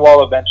Corbin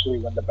will eventually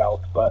win the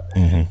belt, but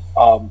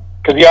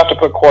because you have to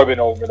put Corbin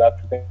over. That's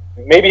the thing.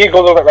 Maybe he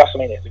goes over at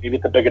WrestleMania. So maybe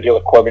it's a bigger deal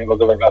if Corbin goes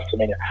over at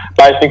WrestleMania.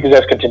 But I think these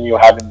guys continue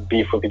having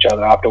beef with each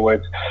other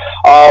afterwards.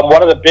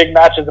 One of the big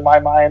matches in my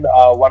mind,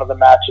 one of the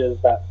matches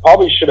that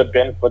probably should have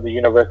been for the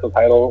Universal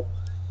title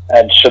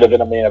and should have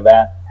been a main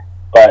event,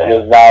 but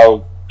is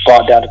now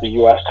brought down to the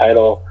U.S.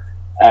 title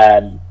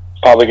and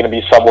probably going to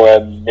be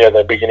somewhere near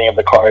the beginning of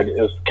the card,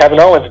 is Kevin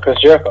Owens and Chris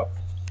Jericho.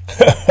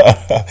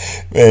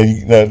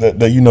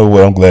 Man, you know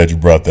what? I'm glad you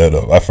brought that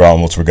up. I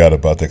almost forgot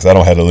about that because I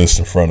don't have the list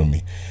in front of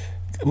me.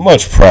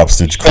 Much props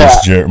to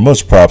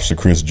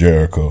Chris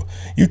Jericho.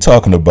 You're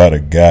talking about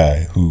a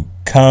guy who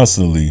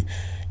constantly,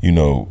 you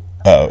know,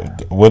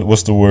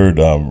 what's the word?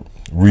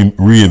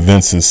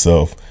 Reinvents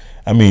himself.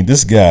 I mean,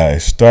 this guy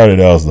started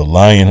out as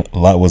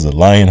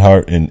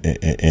Lionheart in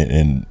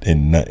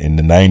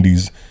the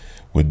 '90s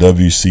with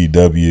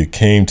WCW,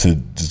 came to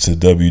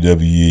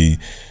WWE.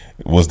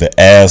 Was the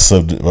ass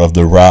of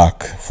the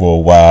Rock for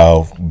a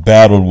while,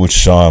 battled with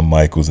Shawn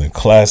Michaels and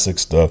classic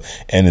stuff,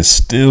 and is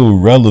still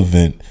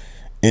relevant.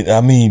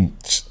 I mean,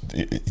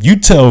 you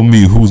tell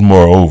me who's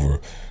more over,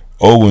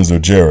 Owens or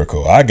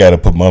Jericho. I got to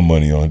put my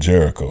money on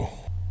Jericho.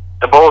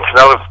 They're both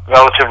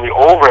relatively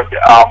over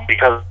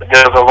because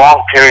there was a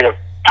long period of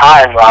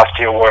time last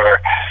year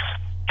where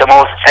the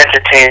most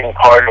entertaining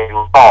part of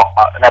Raw,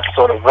 an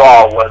episode of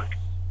Raw, was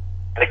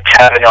the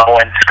Kevin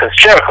Owens Chris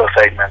Jericho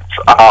segments.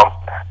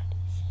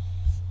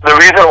 The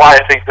reason why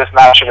I think this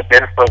match should have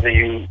been for the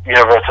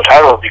Universal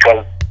title is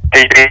because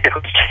they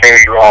basically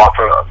carried Raw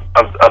for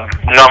a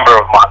number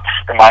of months,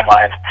 in my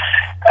mind.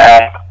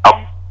 And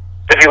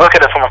if you look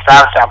at it from a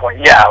fan standpoint,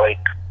 yeah, like,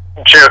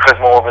 Jericho's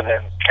more over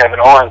than Kevin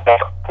Owens, but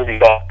we've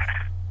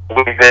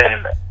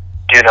been,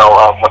 you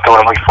know, what's the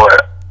word I'm looking for?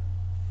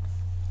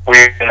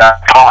 We've been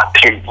taught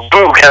to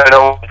boo Kevin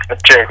Owens,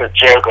 but Jericho's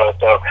Jericho.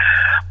 So,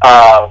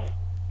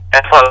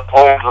 and so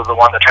Owens was the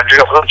one that turned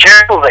Jericho. So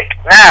Jericho's like,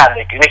 man,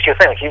 like, you make you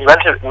think, he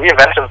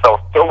reinvented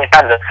himself so many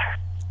times.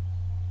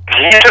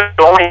 He just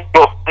only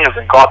things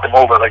and got them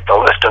over, like the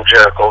list of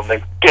Jericho, and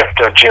the gift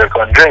of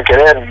Jericho, and drink it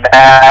in,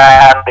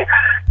 man.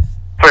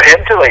 For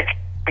him to, like,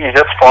 be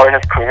this far in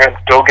his career and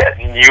still get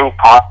new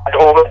content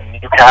over,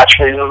 new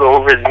catchphrases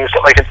over, new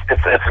stuff, like,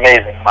 it's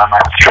amazing in my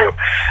mind. It's true.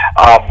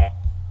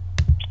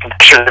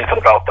 Should have been for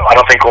the belt, though. I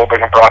don't think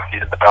Goldberg and Brock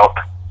needed the belt,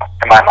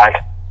 in my mind.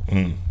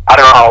 I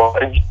don't know.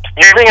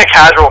 You being a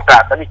casual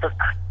fan,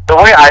 the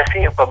way I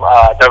see it from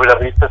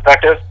WWE's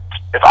perspective,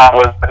 if I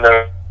was in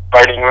the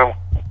writing room,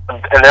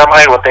 in their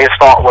mind, what they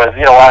thought was,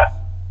 you know what,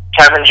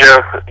 Kevin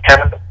Jericho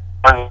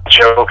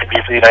could be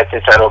for the United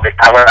States title, big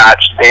time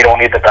match. They don't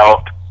need the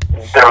belt.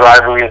 Their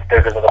rivalry is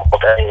bigger than the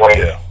belt anyway.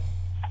 Yeah.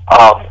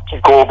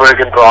 Goldberg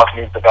and Brock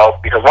need the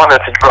belt because one,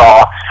 it's a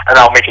draw, and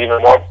that'll make it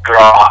even more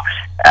draw,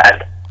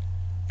 and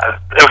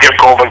it'll give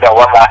Goldberg that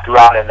one last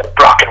round, and then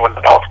Brock can win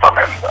the belt from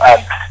him.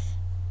 And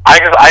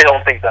I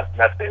don't think that's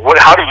necessary.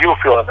 How do you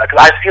feel about that?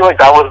 Because I feel like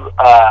that was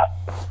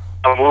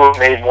a move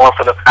made more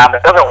for the fan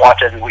that doesn't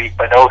watch every week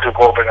but knows who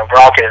Goldberg and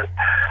Brock is.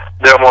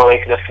 They're more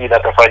likely to see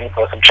that they're fighting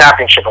for some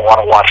championship and want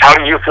to watch. How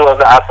do you feel as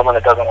someone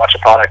that doesn't watch a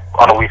product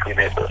on a weekly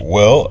basis?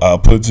 Well, I'll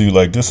put it to you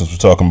like this: since we're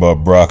talking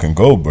about Brock and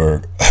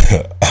Goldberg,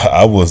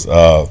 I was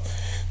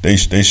they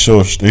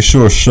sure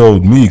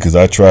showed me because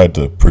I tried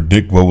to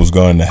predict what was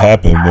going to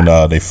happen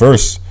when they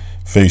first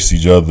faced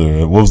each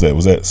other. What was that?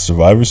 Was that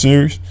Survivor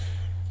Series?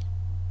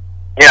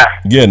 Yeah.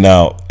 Yeah.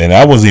 Now, and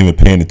I wasn't even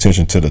paying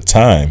attention to the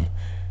time.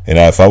 And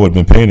if I would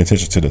have been paying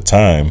attention to the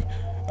time,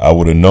 I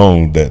would have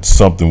known that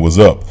something was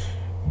up.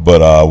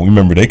 But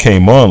remember, they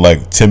came on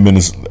like 10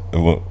 minutes,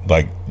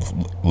 like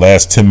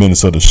last 10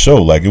 minutes of the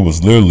show. Like, it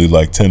was literally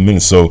like 10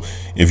 minutes. So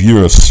if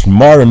you're a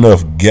smart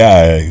enough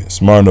guy,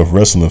 smart enough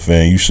wrestling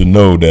fan, you should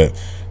know that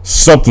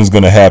something's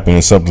going to happen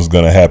and something's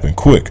going to happen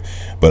quick.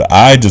 But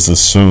I just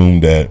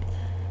assumed that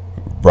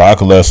Brock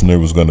Lesnar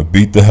was going to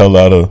beat the hell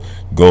out of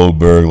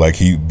Goldberg like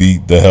he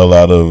beat the hell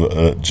out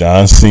of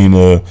John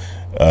Cena.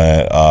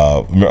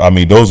 I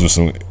mean, those were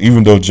some.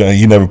 Even though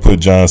he never put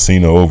John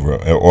Cena over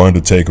or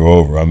Undertaker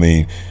over, I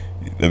mean,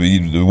 I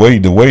mean, the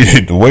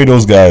way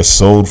those guys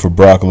sold for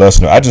Brock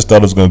Lesnar, I just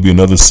thought it was going to be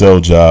another sell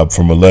job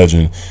from a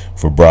legend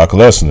for Brock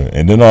Lesnar,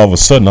 and then all of a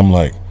sudden I'm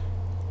like,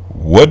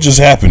 what just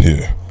happened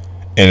here?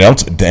 And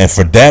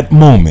for that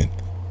moment,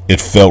 it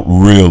felt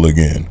real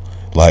again.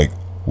 Like,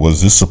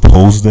 was this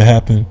supposed to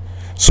happen?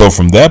 So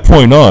from that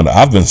point on,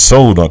 I've been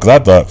sold on, because I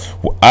thought,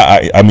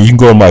 I mean, you can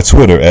go on my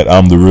Twitter at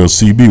I'm the Real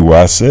CB,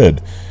 where I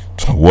said,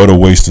 what a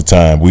waste of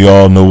time. We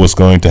all know what's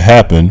going to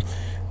happen.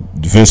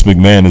 Vince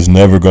McMahon is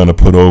never going to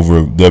put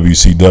over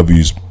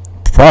WCW's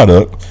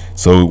product,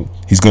 so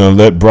he's going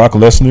to let Brock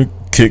Lesnar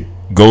kick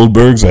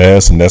Goldberg's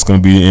ass, and that's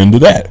going to be the end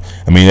of that.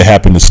 I mean, it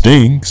happened to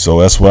Sting, so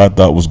that's what I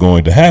thought was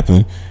going to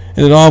happen.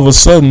 And then all of a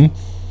sudden,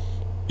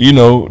 you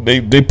know,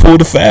 they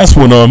pulled a fast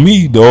one on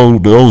me, the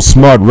old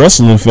smart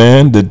wrestling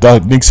fan that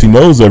thinks he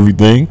knows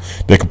everything,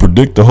 that can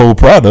predict the whole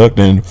product,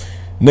 and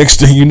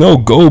next thing you know,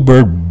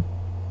 Goldberg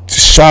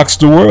shocks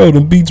the world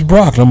and beats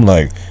Brock. And I'm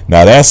like,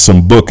 now that's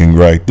some booking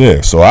right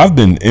there. So I've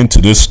been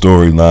into this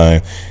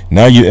storyline.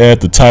 Now you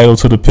add the title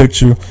to the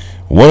picture.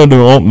 One of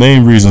the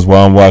main reasons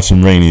why I'm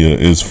watching Mania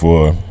is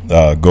for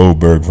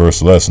Goldberg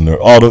versus Lesnar.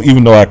 Although,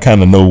 even though I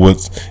kind of know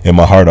what's in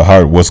my heart of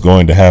heart what's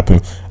going to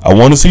happen, I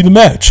want to see the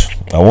match.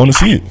 I want to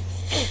see it.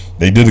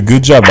 They did a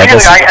good job. Like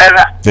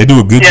they do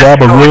a good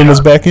job of reeling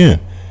us back in.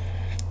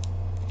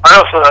 I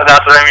know, so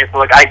that's what I mean. So,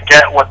 like, I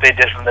get what they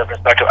did from their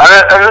perspective,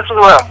 and this is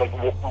what I'm like.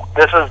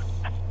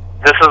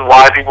 This is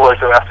why people like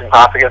the wrestling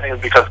classic, I think,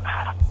 is because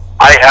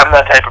I am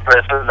that type of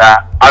person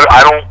that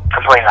I don't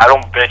complain. I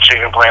don't bitch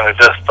and complain like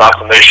this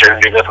sucks and they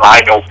shouldn't do this and I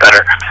know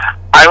better.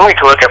 I like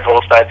to look at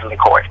both sides of the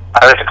coin.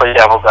 I like to play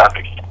devil's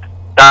advocate.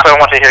 That's why I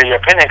want to hear your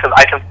opinion, because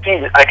I can see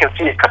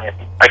it coming.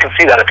 I can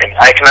see that opinion.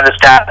 I can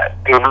understand that.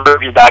 You look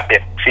back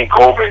there, you see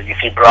Goldberg, you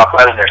see Brock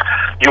Lesnar.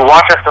 You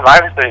watch our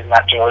Survivor Series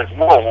match, and you're like,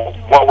 whoa,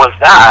 what was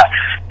that?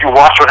 You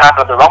watch what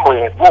happened at the Rumble, and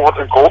you're like, whoa, what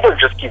the Goldberg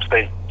just keeps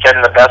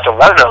getting the best of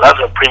Lesnar.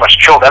 Lesnar pretty much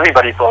killed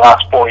everybody for the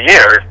last 4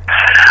 years.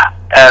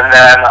 And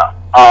then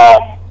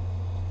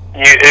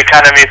it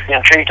kind of makes you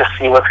intrigued to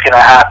see what's going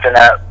to happen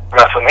at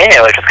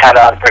WrestleMania. Like, it's kind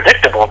of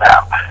unpredictable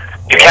now.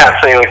 You can't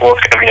say, like, well,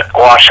 it's going to be a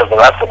squash of the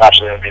rest of the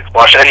match. It's going to be a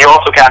squash. And you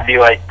also can't be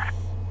like,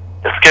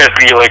 it's going to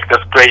be like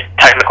this great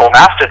technical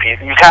masterpiece.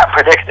 You can't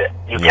predict it.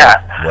 You can't.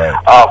 Right.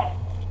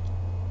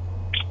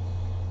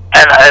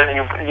 And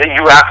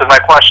you answered my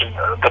question.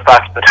 The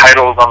fact that the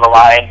title is on the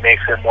line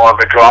makes it more of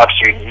a draw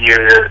to you.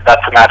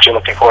 That's the match you're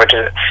looking forward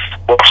to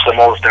watch the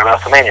most at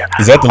WrestleMania.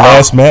 Is that the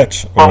last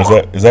match? Or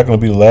is that going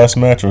to be the last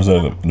match, or is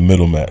that the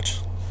middle match?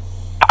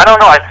 I don't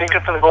know. I think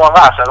it's going to go on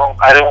last.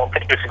 I don't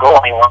think it should go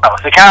anywhere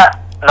else. It can't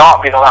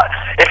not be the last.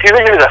 It's either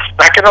going to be the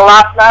second to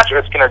last match, or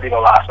it's going to be the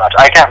last match.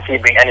 I can't see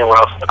it being anywhere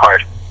else in the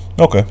card.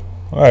 Okay.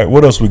 All right.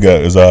 What else we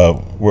got?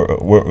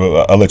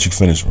 I'll let you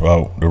finish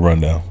the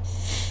rundown.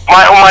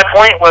 My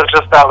point was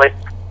just that, like,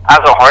 as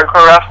a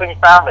hardcore wrestling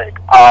fan, like,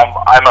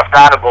 I'm a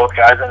fan of both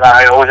guys, and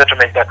I always have to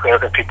make that clear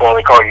because people are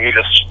like, oh, you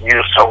just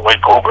don't like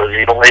Goldberg,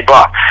 you don't like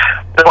Brock.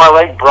 So I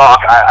like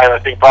Brock. I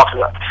think Brock's.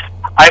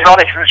 I'm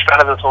not a huge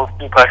fan of this whole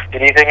Suplex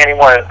City thing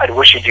anymore. I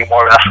wish he'd do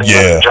more wrestling.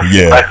 Yeah. I'm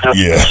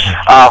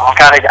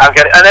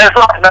getting, and there's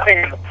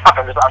nothing.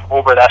 I'm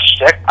over that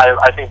shtick.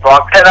 I think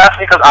Brock, and that's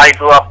because I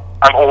grew up.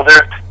 I'm older,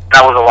 and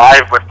I was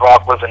alive when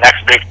Brock was the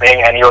next big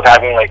thing, and he was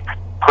having like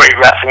great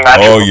wrestling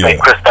matches with like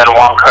Chris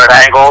Benoit, Kurt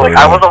Angle. Like,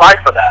 I was alive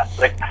for that.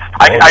 Like,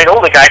 I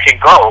know the guy can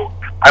go.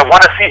 I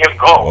want to see him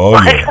go.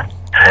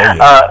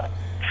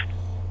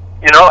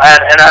 You know,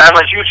 and I'm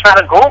a huge fan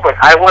of Goldberg.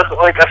 I was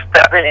like a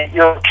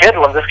 7-8-year-old kid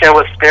when this guy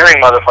was spearing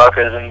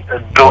motherfuckers and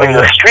building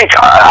the streak.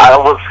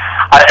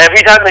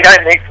 Every time the guy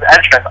makes an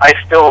entrance, I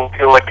still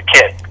feel like a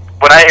kid.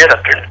 When I hear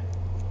that,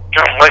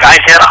 like, I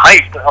get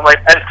hyped. I'm like,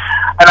 and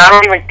I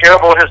don't even care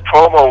about his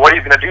promo, what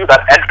he's going to do.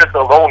 That entrance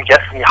alone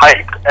gets me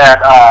hyped.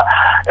 And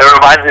it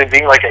reminds me of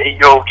being like an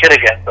 8-year-old kid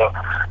again. So,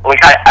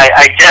 like,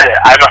 I get it.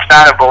 I'm a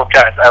fan of both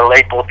guys. I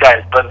like both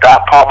guys. But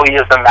that probably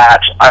is the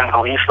match I'm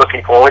the least looking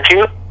forward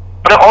to.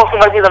 But it also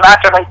might be the match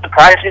that might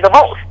surprise me the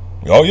most.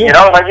 Oh, yeah. You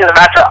know, it might be the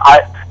match that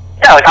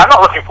I'm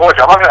not looking forward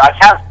to. I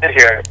can't sit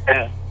here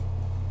and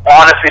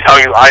honestly tell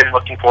you I'm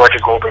looking forward to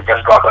Goldberg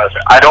versus Brock Lesnar.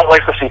 I don't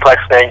like the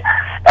Suplex thing,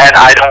 and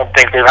I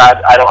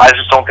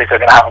just don't think they're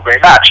going to have a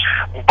great match.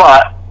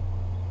 But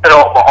it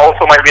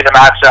also might be the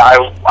match that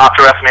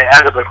after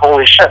WrestleMania ended, like,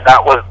 holy shit, that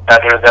was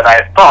better than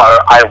I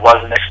thought. I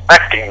wasn't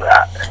expecting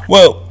that.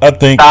 Well, I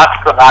think that's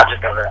the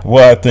magic of it.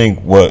 Well, I think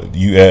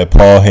you add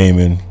Paul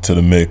Heyman to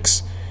the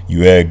mix.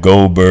 You add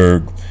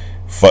Goldberg.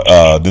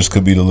 This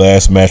could be the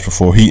last match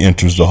before he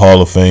enters the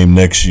Hall of Fame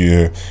next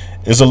year.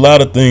 There's a lot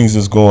of things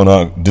that's going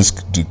on. Could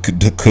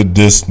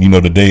this,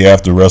 the day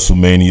after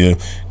WrestleMania,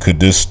 could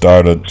this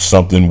start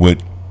something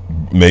with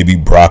maybe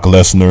Brock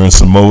Lesnar and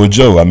Samoa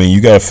Joe? I mean, you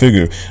got to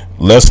figure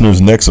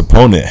Lesnar's next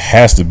opponent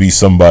has to be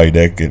somebody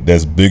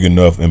that's big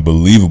enough and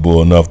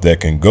believable enough that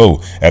can go.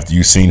 After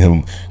you've seen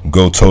him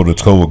go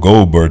toe-to-toe with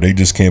Goldberg, they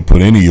just can't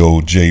put any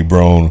old Jay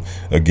Brown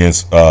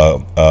against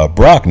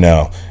Brock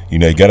now. You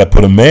got to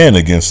put a man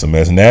against him,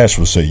 as Nash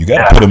would say. You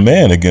got to put a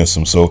man against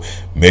him. So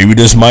maybe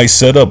this might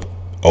set up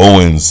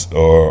Owens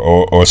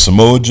or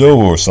Samoa Joe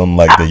or something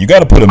like that. You got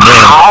to put a man.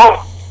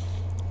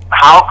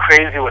 How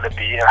crazy would it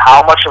be, and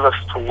how much of a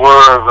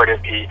swerve would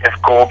it be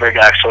if Goldberg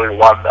actually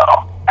won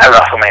though at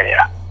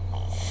WrestleMania?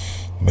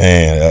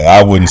 Man,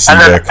 I wouldn't see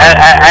that coming.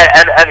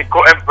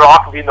 And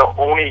Brock being the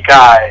only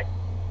guy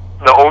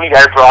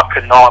Brock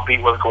could not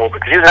beat was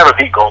Goldberg, because he's never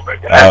beat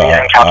Goldberg in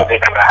any encounter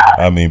they've ever had.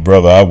 I mean,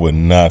 brother, I would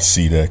not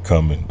see that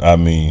coming. But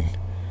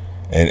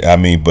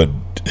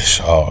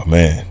oh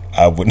man,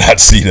 I would not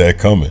see that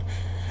coming.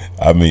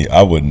 I mean,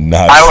 I would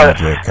not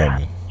see that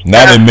coming.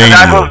 Not in Mania.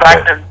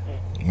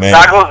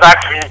 That goes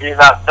back to me being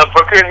that the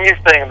Booker and me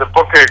thing. The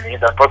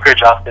Booker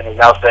Justin is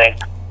now saying,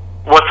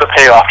 "What's the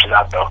payoff to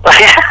that, though?"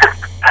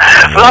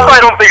 So that's why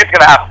I don't think it's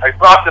gonna happen. Like,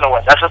 Brock's gonna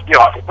win. That's just the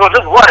obvious. So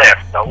just what if?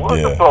 Though? What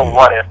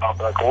if?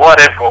 Like, what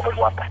if Goldberg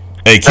won?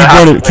 Hey,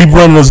 keep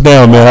running us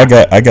down, man.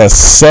 I got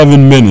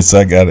 7 minutes.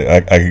 I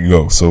can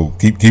go. So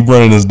keep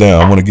running us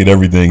down. I want to get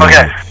everything.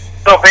 Okay.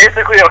 So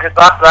basically, so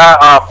that's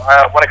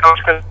that. When it comes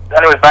to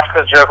back to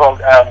Chris Jericho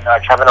and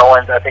Kevin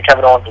Owens, I think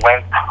Kevin Owens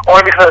wins.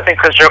 Only because I think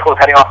Chris Jericho is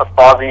heading off with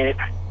Fozzy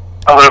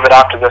a little bit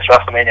after this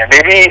WrestleMania.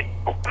 Maybe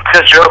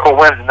Chris Jericho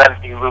wins and then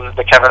he loses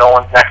to Kevin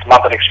Owens next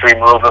month at Extreme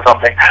Rules or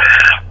something.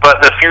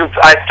 But the feuds,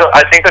 I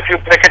think the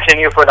feud's going to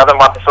continue for another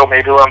month or so.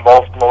 Maybe it'll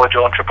involve Samoa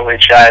Joe and Triple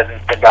H guys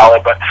and Finn Balor.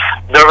 But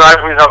their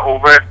rivalries are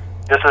over.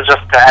 This is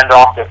just to end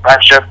off their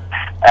friendship.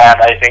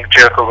 And I think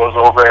Jericho goes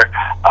over.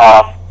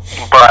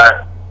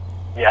 But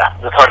yeah,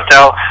 it's hard to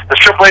tell. The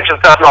Triple H and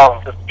Seth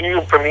Rollins, the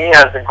feud for me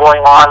has been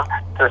going on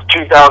since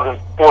 2014,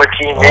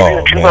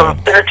 maybe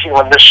 2013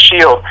 when the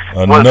Shield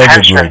was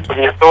henchmen for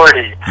the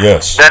Authority.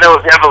 Yes. Then it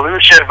was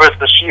Evolution versus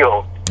the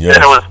Shield. Yes.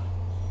 Then it was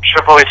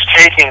Triple H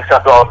taking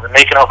Seth Rollins and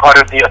making him part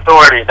of the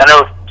Authority. Then it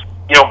was,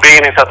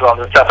 beating Seth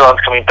Rollins and Seth Rollins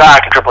coming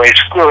back and Triple H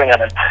screwing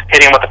him and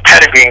hitting him with the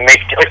pedigree and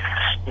making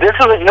this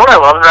is, what I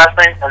love in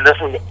wrestling, and this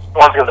is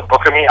once again the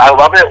book of me. I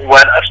love it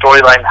when a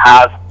storyline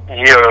has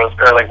years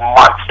or like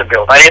months to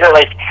build. I hate it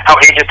like how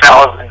AJ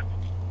Styles and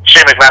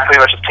Shane McMahon pretty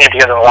much just came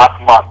together in the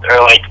last month. Or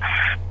like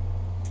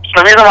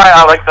the reason why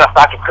I like the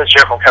fact of Chris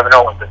Jericho and Kevin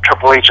Owens and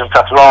Triple H and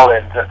Seth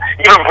Rollins and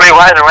even Bray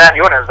Wyatt and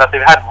Randy Orton is that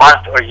they've had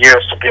months or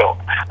years to build.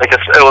 Like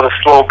it was a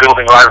slow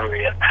building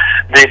rivalry, and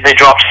they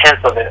dropped hints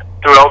of it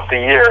throughout the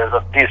years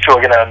that these two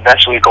are going to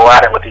eventually go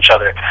at it with each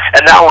other.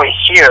 And now we're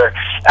here,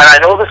 and I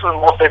know this was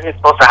most likely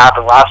supposed to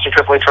happen last year.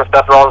 Triple H for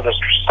Seth Rollins,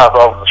 Seth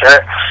Rollins,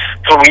 right?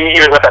 So we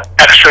even with an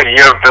extra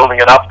year of building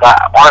it up,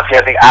 that honestly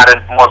I think added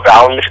more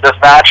value to this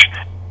match.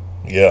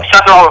 Yeah.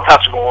 Seth Rollins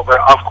has to go over,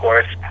 of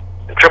course.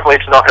 Triple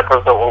H is not going to put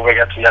himself over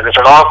against the youngest.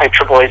 And honestly,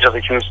 Triple H has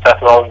accused Seth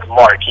Rollins'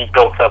 mark. He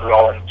built Seth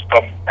Rollins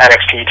from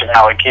NXT to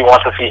now. Like, he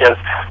wants to see his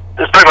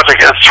pretty much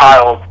like his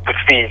child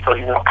succeed, so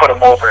he's going to put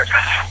him over.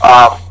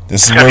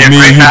 This is where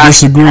me and you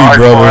disagree,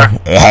 brother.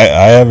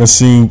 I haven't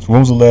seen.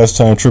 When was the last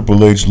time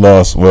Triple H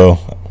lost? Well,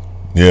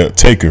 yeah,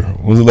 Taker.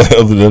 When was the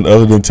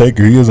other than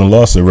Taker? He hasn't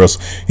lost at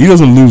Wrestle. He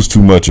doesn't lose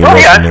too much at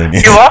WrestleMania.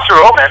 He lost to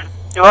Roman.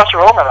 He lost to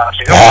Roman last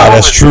year.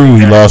 That's true.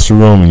 He lost to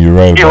Roman. You're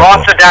right. He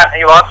lost to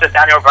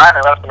Daniel Bryan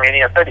at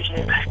WrestleMania 30.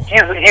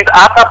 He's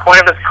at that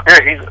point of his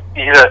career.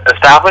 He's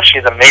established.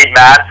 He's a made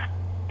man.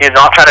 He's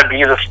not trying to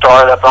be the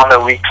star that's on the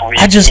week to week.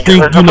 I just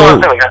think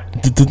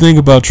the thing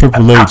about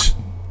Triple H,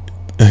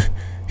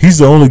 he's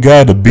the only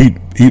guy to beat.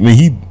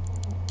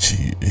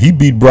 He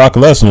beat Brock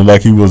Lesnar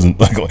like he wasn't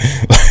like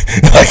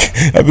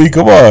I mean,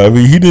 come on. I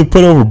mean, he didn't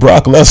put over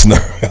Brock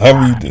Lesnar. I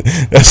mean,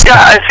 that's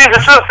I see.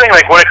 This is the thing.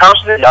 Like when it comes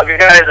to the younger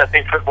guys, I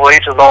think Triple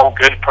H is all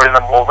good putting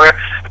them over.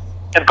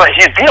 But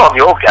he's beat all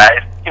the old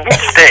guys. He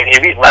beat Sting. He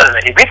beat Lesnar.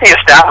 He beat the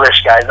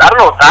established guys. I don't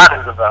know what that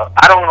is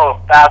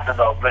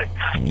about. But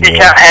he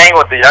can't hang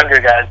with the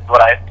younger guys.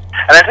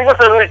 And I think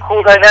that's a really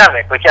cool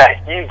dynamic. Like, yeah,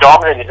 he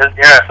dominated his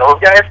era. Those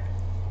guys.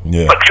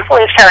 Yeah. But Triple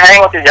H can't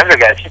hang with the younger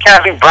guys. He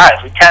can't beat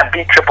Bryce. He can't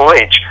beat Triple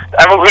H.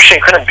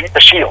 Evolution couldn't beat the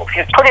Shield.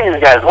 He's putting these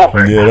guys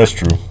over. Yeah, that's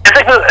true. I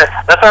think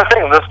that's what I'm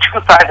saying. There's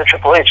two sides of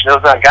Triple H. There's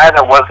a guy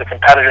that was a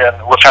competitor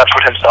and was trying to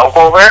put himself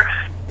over,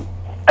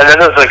 and then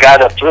there's a guy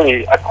that's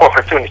really a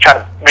corporate too, and he's trying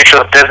to make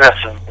sure the business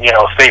is,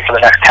 safe for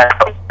the next 10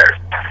 years.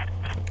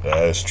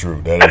 That is true.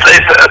 When we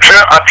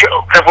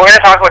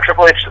talk about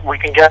Triple H, we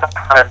can get on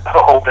a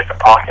whole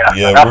different podcast.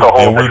 Yeah,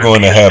 we're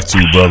going to have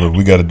to, brother.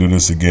 We got to do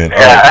this again.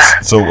 Yeah.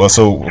 All right.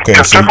 So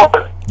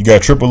you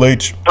got Triple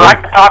H. So I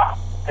can talk.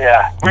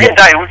 Yeah, we can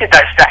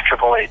dissect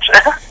Triple H.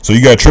 So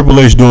you got Triple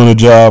H doing a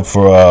job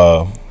for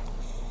Rollins,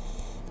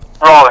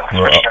 for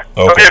sure. Okay.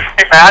 It'll be a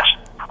great match.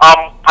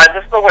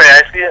 This is the way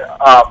I see it.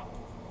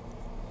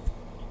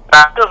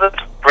 Matches with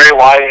Bray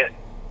Wyatt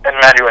and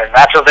Randy Orton,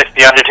 matches like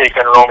The Undertaker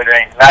and Roman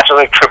Reigns, matches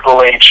like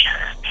Triple H,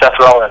 Seth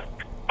Rollins.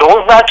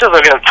 Those matches are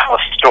going to tell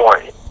a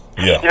story.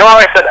 Yeah. You know how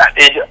I said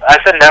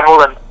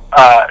Neville and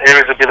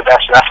Aries would be the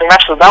best wrestling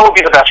match, so that would be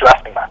the best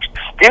wrestling match.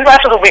 These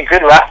matches will be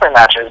good wrestling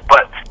matches,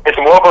 but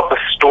it's more about the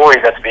story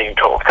that's being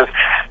told, because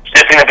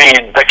it's going to be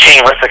the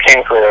King versus the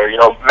Kingslayer,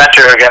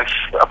 mentor against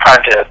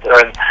apprentice,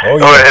 or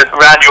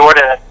Randy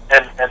Orton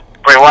and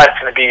Bray Wyatt's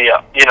going to be,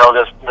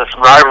 this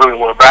rivalry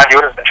where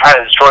Randy Orton's been trying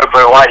to destroy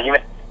Bray Wyatt,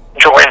 even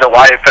join the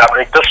Wyatt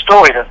family. The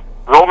story,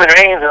 Roman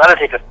Reigns and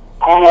Undertaker.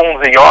 Who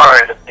owns the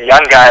yard? The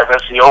young guy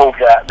versus the old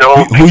guy. The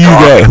old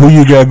Who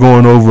you got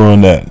going over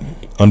on that?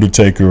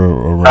 Undertaker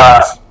or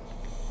Reigns?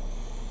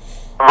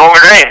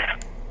 Roman Reigns.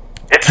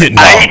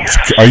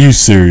 Are you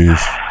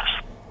serious?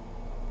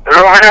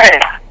 Roman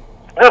Reigns.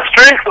 The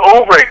streak's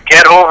over.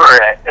 Get over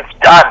it. It's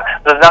done.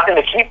 There's nothing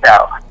to keep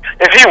now.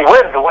 If he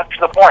wins, what's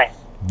the point?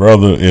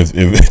 Brother,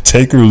 if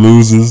Taker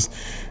loses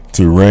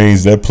to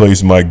Reigns, that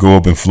place might go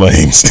up in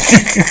flames.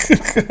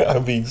 I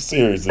mean,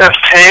 seriously. If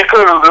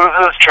Taker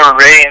loses to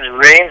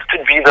Reigns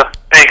could be the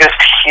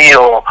biggest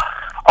heel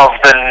of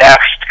the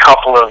next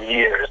couple of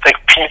years. Like,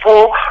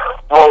 people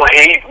will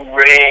hate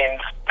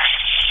Reigns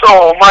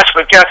so much,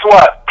 but guess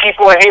what?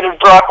 People hated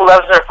Brock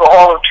Lesnar for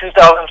all of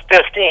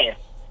 2015.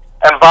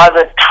 And by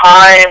the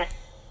time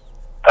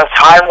as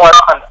time went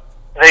on,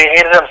 they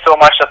hated him so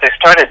much that they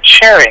started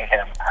cheering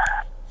him.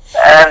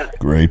 And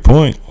great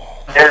point.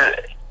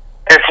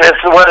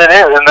 It's what it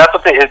is, and that's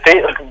what okay.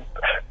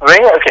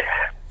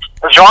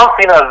 John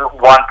Cena is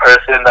one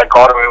person that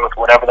got away with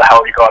whatever the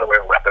hell he got away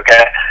with,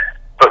 okay?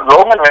 But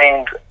Roman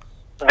Reigns,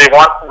 they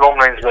want Roman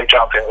Reigns to be like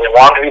John Cena. They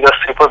want to be the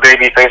super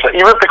baby face.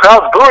 Even if the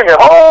crowd's booing him,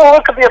 oh,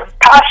 look at the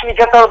passion he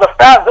gets out of the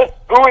fans. They're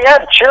booing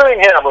him, cheering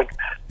him. Like,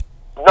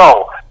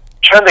 no,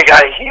 turn the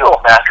guy heel,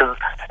 man. Because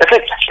if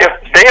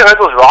they heard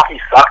those Rocky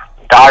sucks,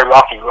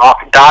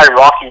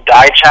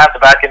 die chants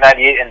back in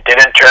 '98 and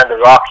didn't turn the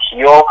Rock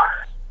heel,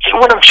 he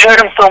would have cheered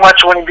him so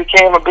much when he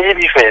became a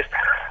babyface.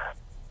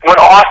 When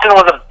Austin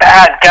was a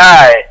bad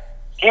guy,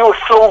 he was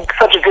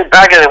such a good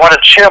bad guy. They wanted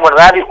to cheer him. When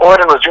Randy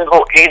Orton was doing the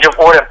whole Age of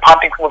Orton,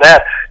 pumping people in the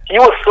head, he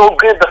was so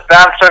good the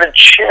fans started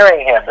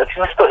cheering him. It's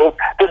just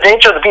the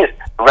nature of the beast.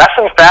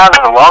 Wrestling fans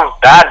love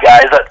bad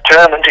guys that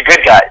turn them into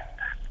good guys.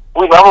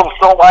 We love them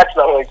so much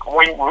that we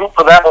root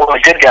for them over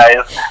the good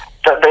guys.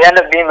 That they end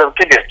up being the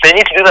good guys. They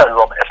need to do that in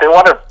Roman. If they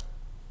want to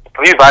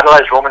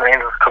revitalize Roman Reigns'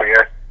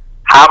 career,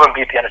 have him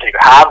beat The Undertaker.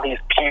 Have these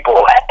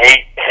people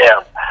hate him.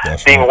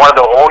 That's being right. one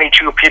of the only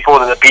two people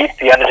that beat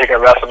The Undertaker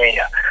at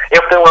WrestleMania. If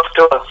there was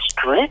still a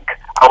streak,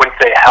 I would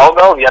say hell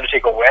no, The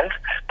Undertaker wins.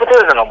 But there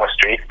isn't no more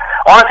streak.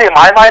 Honestly, in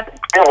my mind,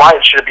 Bray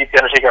Wyatt should have beat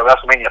The Undertaker at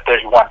WrestleMania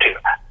 31 too.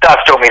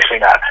 That still makes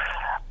me mad.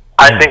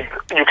 I think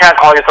you can't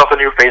call yourself a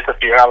new face of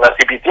fear unless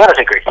you beat The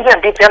Undertaker. He didn't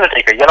beat The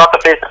Undertaker. You're not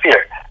the face of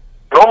fear.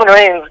 Roman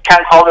Reigns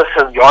can't call this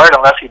his yard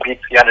unless he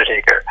beats The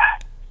Undertaker.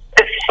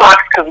 It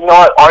sucks because, you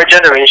know what, our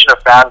generation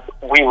of fans,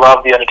 we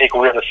love The Undertaker.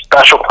 We have a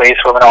special place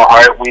for him in our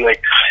heart.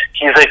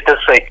 He's this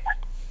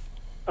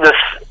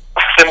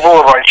symbol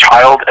of our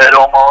childhood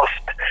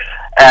almost,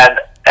 and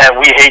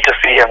we hate to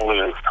see him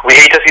lose. We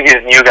hate to see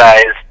these new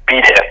guys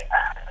beat him.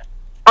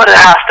 But it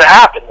has to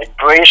happen. Like,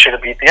 Bray should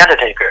have beat The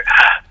Undertaker.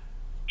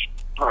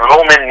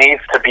 Roman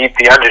needs to beat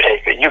The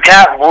Undertaker. You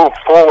can't move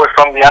forward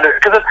from The Undertaker.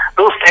 Because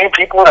those same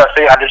people that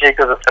say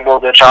Undertaker is a symbol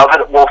of their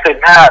childhood will say,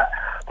 man,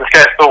 this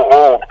guy's so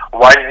old.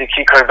 Why does he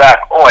keep coming back?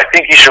 Oh, I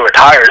think he should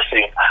retire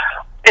soon.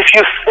 If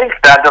you think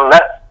that, then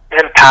let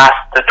him pass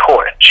the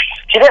torch.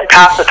 He didn't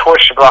pass the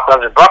torch to Brock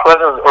Lesnar. Brock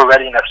Lesnar was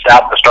already an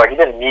established star. He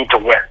didn't need to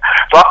win.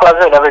 Brock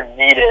Lesnar never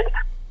needed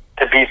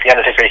to beat The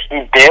Undertaker.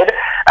 He did,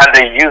 and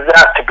they used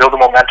that to build the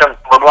momentum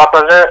for Brock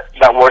Lesnar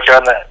that worked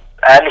out in the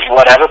end,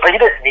 whatever, but he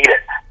didn't need it.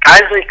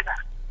 Guys like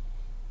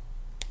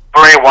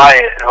Bray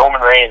Wyatt and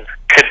Roman Reigns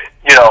could,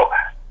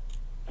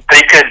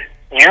 they could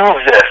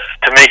use this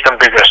to make them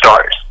bigger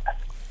stars.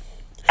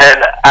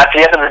 And at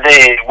the end of the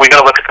day, we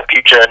gotta look at the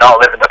future and not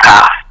live in the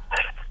past.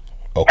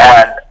 Okay.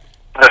 And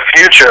the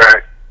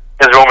future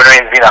is Roman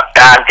Reigns being a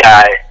bad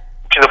guy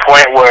to the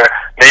point where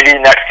maybe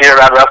next year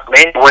around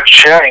WrestleMania we're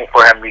cheering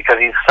for him because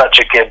he's such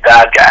a good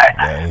bad guy.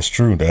 That is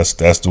true. That's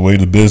the way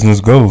the business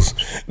goes.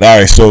 All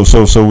right, so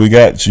you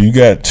got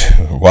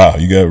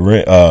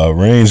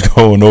Reigns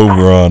going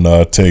over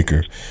on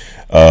Taker.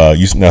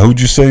 Now who'd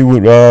you say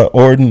with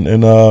Orton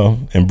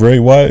and Bray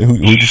Wyatt?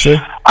 Who'd you say?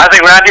 I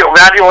think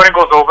Randy Orton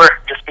goes over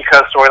just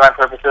because storyline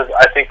purposes.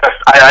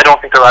 I don't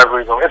think the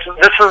rivalry's over. This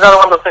is another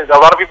one of those things. A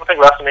lot of people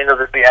think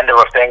WrestleMania is the end of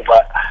a thing,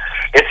 but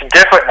it's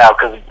different now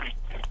because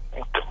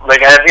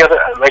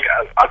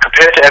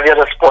compared to every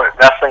other sport,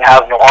 wrestling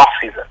has no off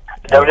season.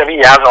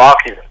 WWE has no off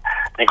season.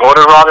 You go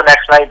to Raw the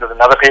next night. There's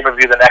another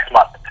pay-per-view the next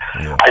month.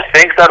 Yeah. I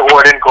think that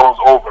Orton goes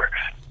over.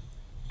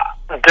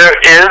 There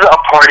is a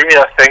part of me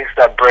that thinks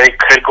that Bray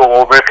could go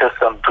over because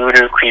some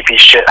voodoo creepy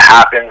shit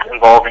happens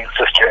involving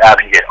Sister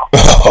Abigail.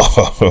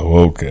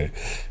 Okay.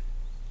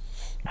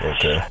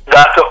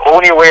 That's the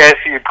only way I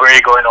see Bray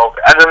going over.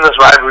 And then this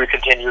rivalry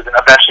continues, and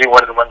eventually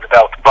one of them wins the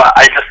belt. But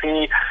I just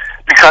see,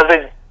 because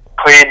they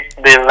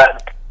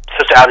let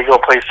Sister Abigail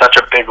play such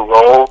a big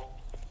role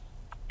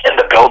in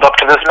the build-up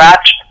to this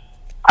match,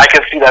 I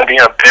can see that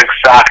being a big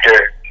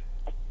factor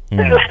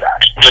in this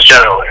match, just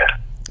generally.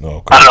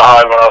 Okay. I don't know how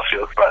everyone else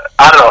feels, but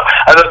I don't know.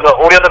 The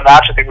only other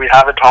match I think we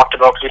haven't talked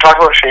about, because we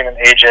talked about Shane and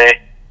AJ.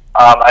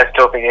 I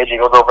still think AJ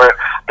goes over.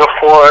 The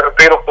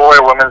Fatal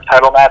 4 women's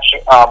title match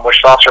with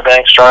Sasha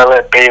Banks,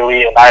 Charlotte,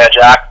 Bayley, and Nia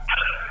Jax.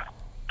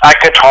 I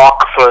could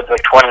talk for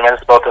 20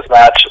 minutes about this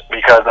match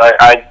because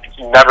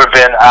never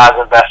been as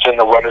invested in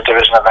the women's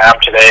division as I am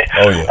today.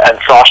 Oh, yeah. And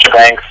Sasha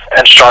Banks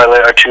and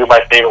Charlotte are two of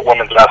my favorite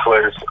women's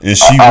wrestlers. Is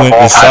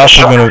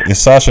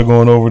Sasha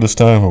going over this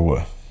time or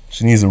what?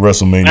 She needs a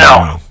WrestleMania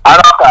No, win.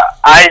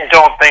 I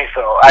don't think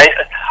so.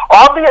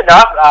 Oddly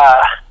enough,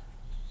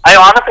 I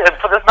honestly,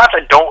 for this match,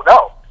 I don't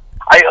know.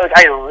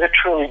 I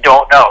literally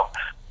don't know.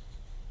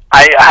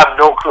 I have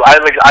no clue.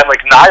 I'm like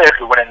Nia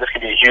could win, and this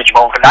could be a huge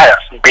moment for Nia.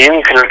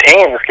 Bayley could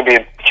retain. This could be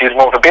a huge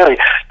moment for Bayley.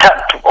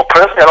 Well,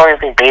 personally, I don't even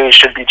think Bayley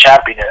should be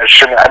champion yet. Or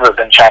shouldn't ever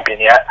been champion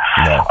yet.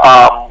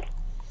 No.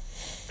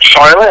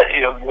 Charlotte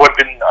would have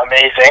been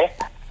amazing.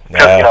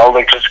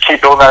 Because, just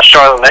keep building that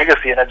Charlotte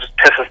legacy, and it just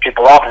pisses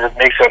people off, and just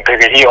makes her a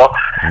bigger heel.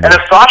 And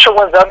if Sasha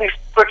wins, that'd be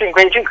freaking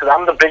great too, because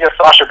I'm the biggest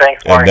Sasha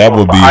Banks fan. And that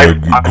would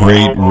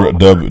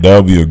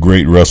be a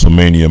great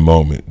WrestleMania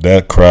moment.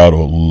 That crowd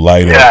will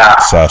light up.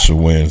 Sasha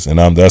wins, and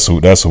that's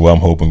who I'm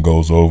hoping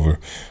goes over.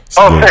 If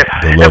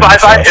it was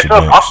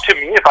up to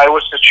me, if I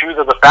was to choose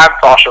as a fan,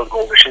 Sasha would go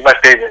over. She's my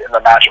favorite in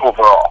the match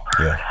overall.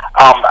 Yeah.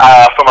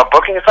 From a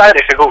booking side,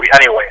 they should go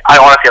anyway. I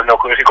honestly have no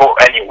clue. They should go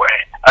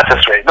anyway. That's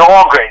just great. They're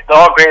all great. They're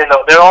all great, and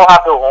they all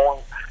have their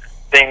own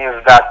things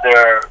that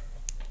they're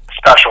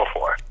special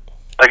for.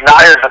 Like,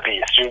 Nia's a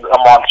beast. She's a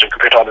monster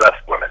compared to all the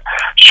rest of the women.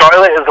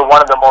 Charlotte is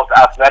one of the most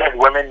athletic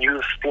women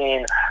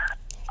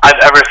I've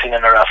ever seen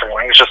in a wrestling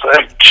ring. It's just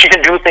she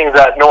can do things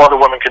that no other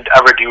woman could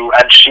ever do,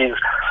 and she's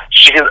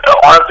an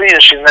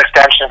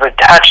extension of her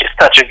dad. She's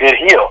such a good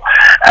heel.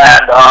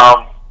 And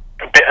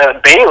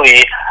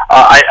Bayley,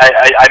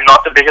 I'm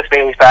not the biggest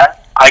Bayley fan.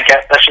 I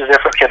get that she's there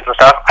for kids and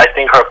stuff. I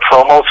think her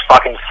promos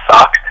fucking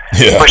suck.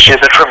 Yeah. But she's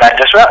a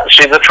tremendous wrestler.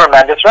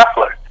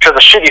 She has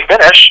a shitty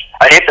finish.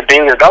 I hate the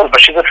Bayley bells,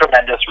 but she's a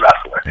tremendous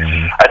wrestler.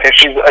 Mm-hmm. I think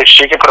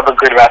she can put up a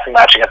good wrestling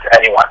match against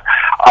anyone.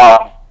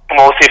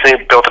 Mostly if they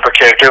built up her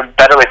character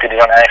better like they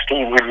did on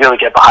NXT, we really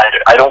get behind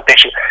her. I don't think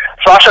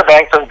Sasha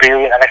Banks and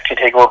Bayley in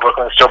NXT TakeOver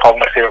Brooklyn is still probably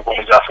my favorite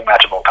women's wrestling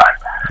match of all time.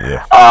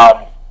 Yeah.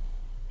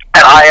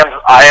 And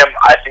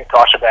I think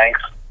Sasha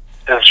Banks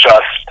is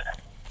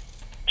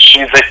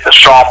she's like the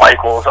Shawn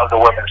Michaels of the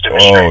women's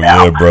division right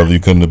now. Oh, yeah, brother. You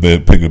couldn't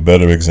have picked a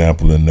better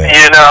example than that.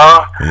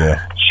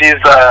 Yeah.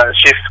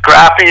 She's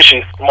scrappy,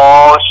 she's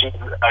small, she's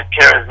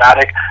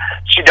charismatic.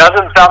 She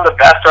doesn't sound the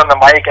best on the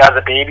mic as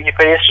a baby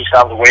face. She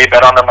sounds way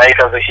better on the mic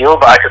as a heel,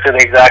 but I could say the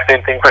exact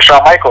same thing for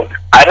Shawn Michaels.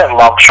 I didn't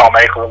love Shawn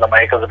Michaels on the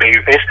mic as a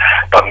baby face,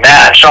 but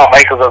man, Shawn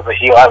Michaels as a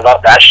heel, I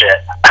love that shit.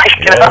 I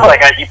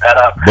eat that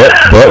up.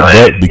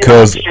 But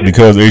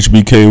because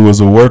HBK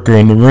was a worker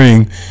in the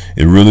ring,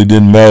 it really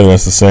didn't matter.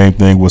 That's the same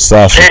thing with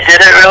Sasha. It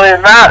didn't really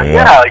matter.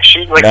 Yeah,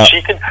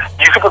 you can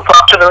put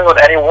Sasha in the ring with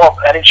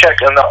any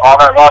chick on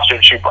our roster,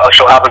 and she'll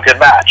have a good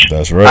match.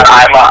 That's right.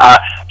 And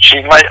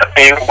she's my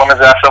favorite women's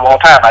wrestler of all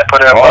time. I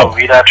put her above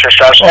Rita, Trish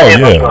Stratus.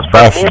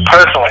 Me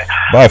personally,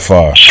 by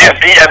far, she's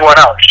beat everyone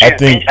out.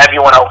 Beat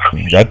everyone out for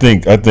me. I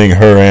think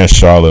her and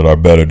Charlotte are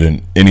better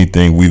than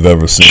anything we've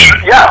ever seen.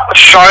 Yeah,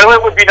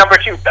 Charlotte would be number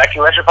 2. Becky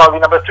Lynch would probably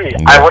be number 3. Yeah.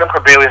 I wouldn't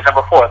put Bayley as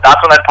number 4.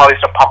 That's when I'd probably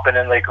start pumping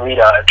in like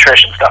Rita and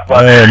Trish and stuff.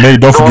 But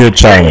don't forget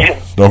China.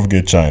 Don't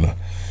forget China.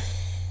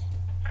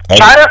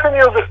 China for me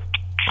was.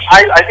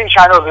 I think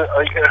China was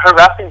her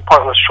wrestling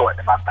part was short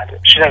in my mind.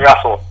 She didn't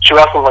wrestle. She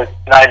wrestled like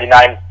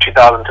 99,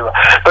 2002,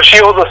 but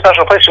she was a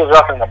special place. She was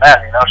wrestling the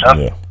men.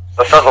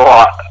 That says a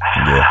lot.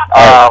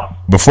 Yeah.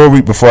 Before I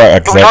we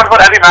talked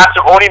about every match.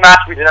 The only match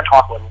we didn't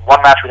talk about.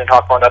 One match we didn't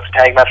talk about. That's a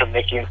tag match with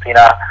Nikki and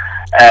Cena.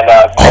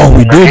 And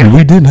we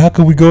didn't. How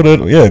could we go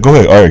to? Yeah, go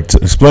ahead. All right,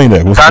 explain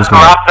that. That's the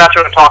last match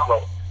we're going to talk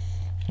about.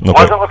 Okay.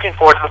 I wasn't looking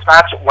forward to this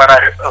match. When I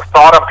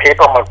saw it on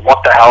paper, I'm like,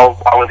 what the hell?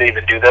 Why would they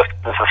even do this?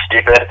 This is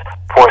stupid.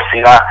 Poor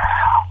Cena.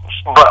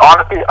 But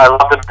honestly, I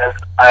love the Miz.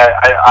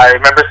 I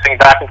remember seeing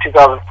back in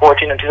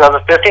 2014 and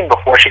 2015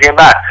 before she came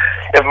back.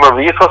 If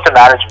Maurice was to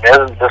manage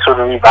Miz, this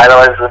would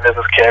revitalize the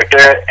Miz's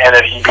character, and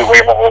then he'd be way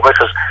more over,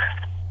 because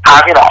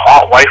having a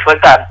hot wife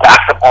like that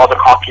backs up all the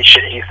cocky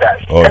shit he says.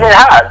 And it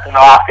has in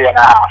the last year and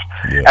a half.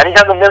 Yeah.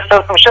 Anytime the Miz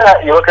says some shit,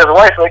 you look at his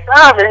wife, like,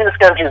 maybe this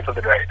guy's doing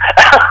something right.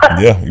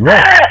 Yeah, you're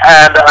right.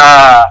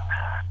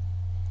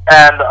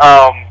 And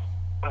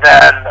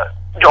then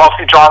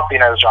obviously John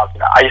Cena is John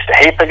Cena. I used to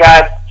hate the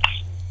guy.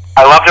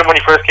 I loved him when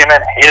he first came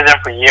in. Hated him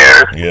for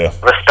years. Yeah.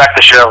 Respect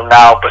the shit out of him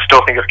now, but still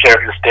think his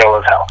character is stale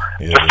as hell.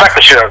 Yeah, respect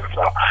the shit out of him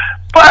though,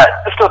 but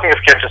I still think his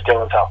character is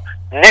stale as hell.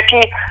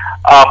 Nikki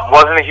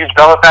wasn't a huge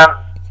Bella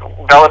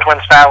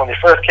Twins fan when they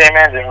first came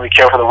in. Didn't really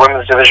care for the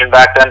women's division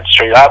back then.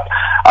 Straight up,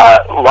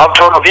 loved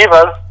Total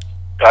Divas.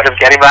 Started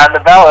getting behind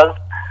the Bellas.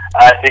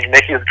 I think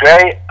Nikki's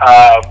great.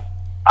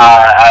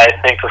 I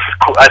think this is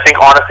cool. I think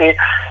honestly,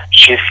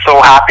 she's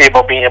so happy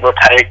about being able to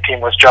tag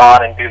team with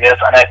John and do this.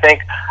 And I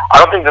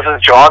don't think this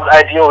is John's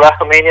ideal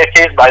WrestleMania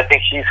case, but I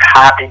think he's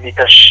happy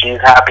because she's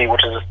happy,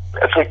 which is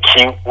it's a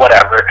cute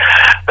whatever.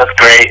 That's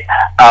great.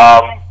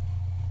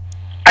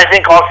 I I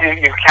think also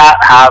you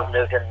can't have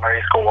Miz and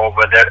Maurice go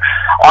over there.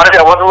 Honestly,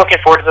 I wasn't looking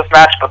forward to this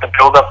match, but the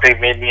build-up, they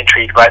made me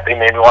intrigued by it. They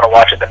made me want to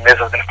watch it. The Miz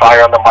has been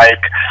fire on the mic.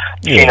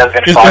 Yeah. Cena's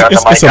been fire on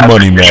the mic. It's a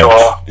money match.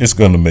 It's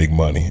going to make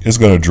money. It's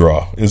going to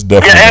draw. It's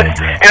definitely going to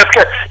draw. It's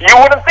good. You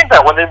wouldn't think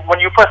that when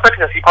you first look at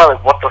this, you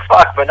probably like, what the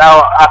fuck? But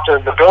now,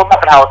 after the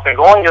build-up and how it's been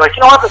going, you're like,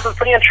 you know what? This is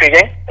pretty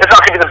intriguing. It's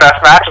not going to be the best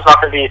match. It's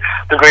not going to be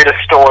the greatest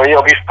story.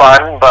 It'll be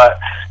fun,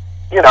 but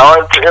you know,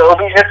 it'll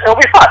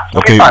be fun.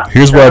 Okay,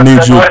 here's what I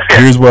need you.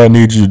 Here's what I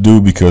need you to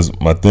do, because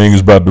my thing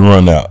is about to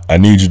run out. I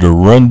need you to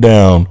run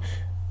down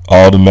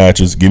all the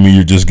matches. Give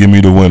me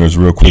the winners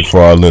real quick for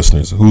our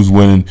listeners. Who's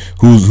winning?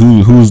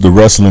 Who's the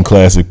Wrestling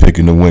Classic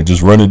picking to win?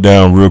 Just run it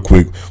down real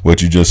quick.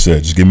 What you just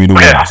said. Just give me the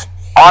winners.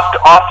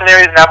 Austin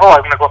Aries Neville.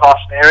 I'm going to go with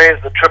Austin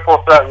Aries. The triple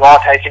threat Raw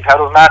Tag Team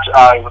titles match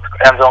with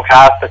Enzo and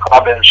Cass, the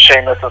Club, and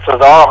Sheamus and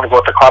Cesaro. I'm going to go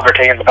with the Club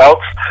retaining the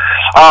belts.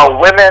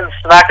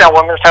 SmackDown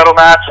Women's title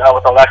match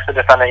with Alexa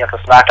defending against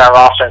the SmackDown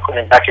roster,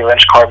 including Becky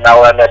Lynch,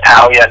 Carmella,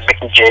 Natalya, and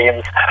Mickie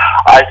James.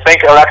 I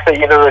think Alexa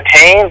either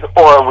retains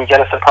or we get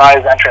a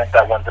surprise entrant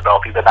that wins the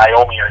belt, either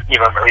Naomi or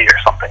Eva Marie or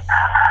something.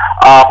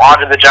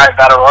 Onto the Giant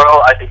Battle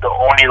Royal. I think the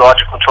only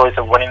logical choice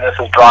of winning this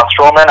is Braun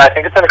Strowman. I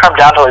think it's going to come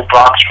down to like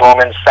Braun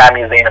Strowman,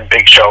 Sami Zayn, and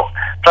Big Show,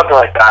 something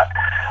like that.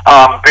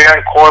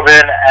 Baron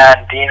Corbin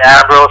and Dean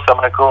Ambrose. I'm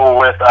going to go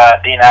with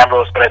Dean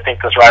Ambrose, but I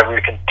think this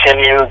rivalry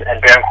continues,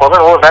 and Baron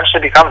Corbin will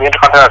eventually become the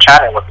Intercontinental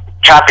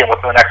Champion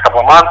within the next couple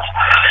of months.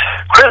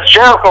 Chris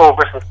Jericho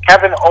versus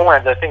Kevin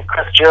Owens. I think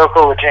Chris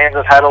Jericho retains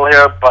the title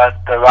here,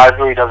 but the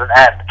rivalry doesn't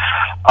end.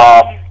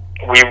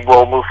 We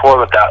will move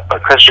forward with that,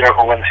 but Chris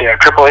Jericho wins here.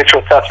 Triple H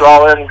with Seth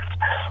Rollins.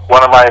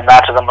 One of my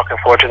matches I'm looking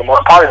forward to the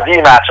most. Probably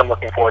the match I'm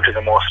looking forward to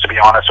the most, to be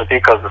honest with you,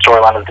 because the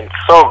storyline has been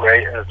so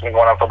great, and it's been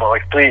going on for about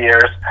like 3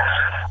 years.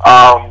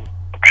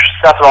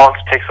 Seth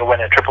Rollins takes a win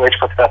here. Triple H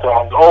puts Seth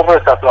Rollins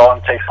over. Seth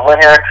Rollins takes a win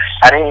here,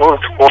 and he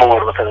moves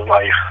forward with his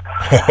life.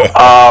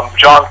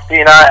 John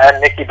Cena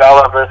and Nikki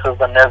Bella versus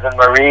the Miz and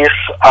Maurice.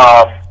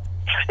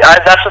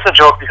 That's just a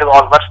joke, because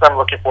as much as I'm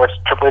looking forward to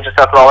Triple H and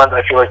Seth Rollins,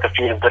 I feel like the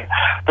feud has been...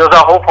 There was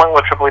a whole point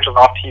where Triple H was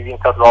off TV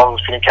and Seth Rollins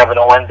was feuding Kevin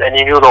Owens, and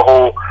you knew the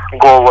whole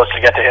goal was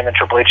to get to him and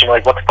Triple H, and you're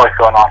like, what the fuck's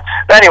going on?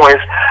 But anyways,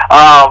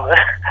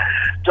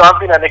 John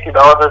Cena and Nikki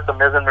Bella versus the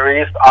Miz and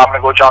Maurice. I'm going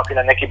to go John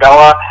Cena and Nikki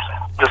Bella.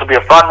 This will be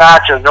a fun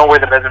match. There's no way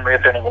the Miz and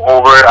Maurice are going to go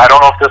over. I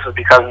don't know if this is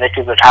because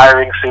Nikki's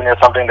retiring soon or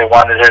something. They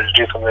wanted her to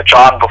do something with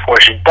John before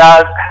she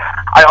does.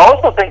 I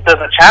also think there's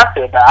a chance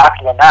here that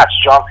after the match,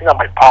 John Cena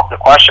might pop the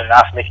question and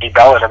ask Nikki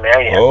Bella to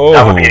marry him.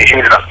 That would be a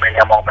huge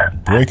WrestleMania moment.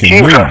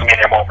 Huge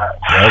WrestleMania moment.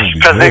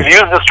 Because they've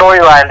used the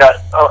storyline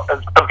that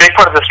a big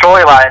part of the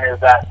storyline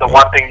is that the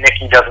one thing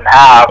Nikki doesn't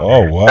have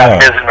that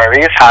Miz and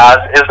Maurice has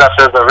is that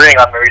there's a ring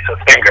on Maurice's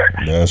finger.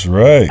 That's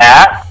right.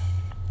 And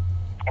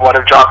what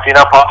if John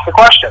Cena pops the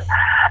question?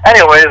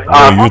 Anyways,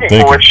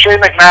 moving forward, Shane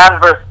McMahon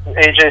versus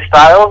AJ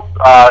Styles.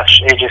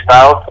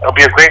 It'll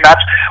be a great match.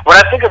 When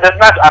I think of this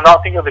match, I'm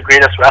not thinking of the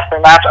greatest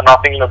wrestling match. I'm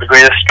not thinking of the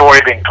greatest story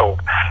being told.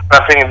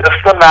 But I'm thinking this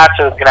is the match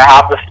that is going to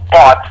have the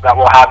spots that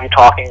will have you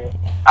talking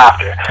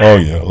after. Oh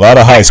yeah, a lot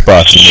of high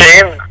spots.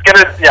 Shane's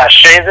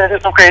gonna do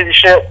some crazy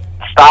shit.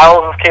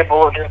 Styles is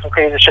capable of doing some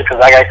crazy shit,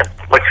 because that guy can,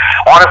 like,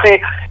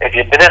 honestly, if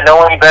you didn't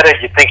know any better,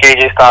 you'd think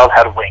AJ Styles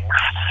had wings.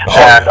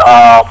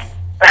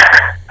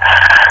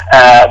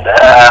 And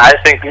I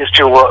think these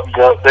two will.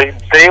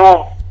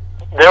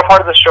 Their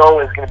part of the show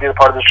is going to be the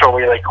part of the show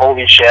where you're like,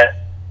 holy shit,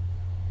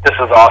 this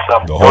is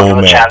awesome. Those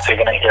are the chants you're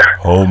going to hear.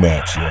 Whole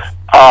match, yeah.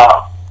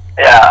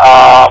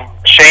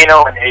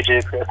 Shano and AJ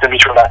is going to be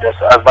tremendous.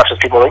 As much as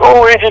people are like,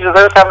 oh, AJ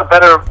deserves to have a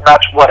better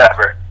match,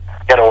 whatever.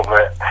 Get over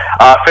it.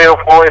 Fatal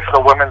 4-way for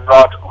the women's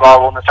Raw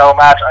Women's title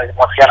match.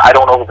 Once again, I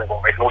don't know who's going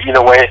to go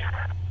either way.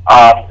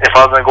 If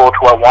I was going to go to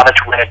who I wanted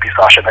to win, it'd be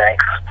Sasha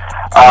Banks.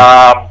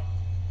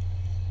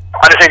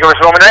 Undertaker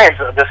versus Roman Reigns.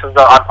 This is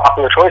the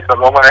unpopular choice, but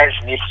Roman Reigns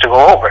needs to go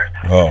over.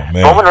 Oh,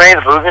 man. Roman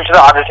Reigns losing to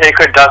the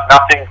Undertaker does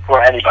nothing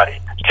for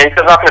anybody.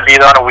 Taker's not going to be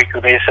there on a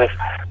weekly basis.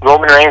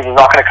 Roman Reigns is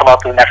not going to come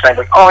out to the next night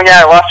like, oh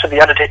yeah, I lost to the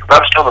Undertaker,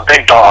 but I'm still the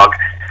big dog.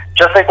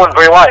 Just like when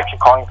Bray Wyatt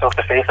kept calling himself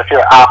the face of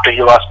fear after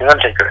he lost to the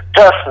Undertaker.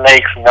 Just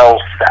makes no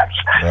sense.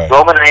 Right.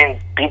 Roman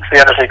Reigns beats the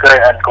Undertaker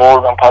and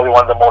goes on probably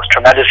one of the most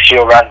tremendous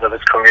heel runs of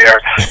his career,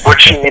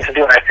 which he needs to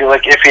do. And I feel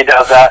like if he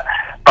does that,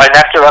 by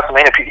next year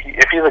WrestleMania,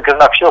 if he's a good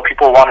enough heel,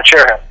 people will want to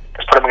cheer him.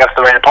 Just put him against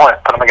the right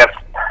opponent. Put him against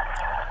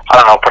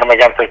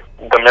like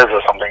the Miz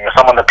or something, or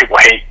someone that people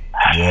hate.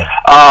 Yeah.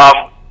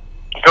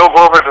 Bill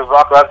Goldberg versus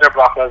Brock Lesnar.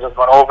 Brock Lesnar's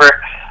gone over.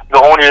 The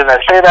only reason I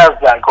say that is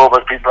that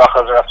Goldberg beat Brock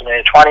Lesnar at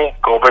WrestleMania 20.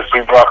 Goldberg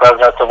beat Brock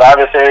Lesnar at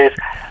Survivor Series.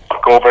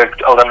 Goldberg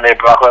eliminated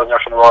Brock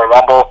Lesnar from the Royal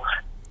Rumble.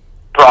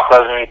 Brock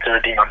Lesnar needs to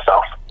redeem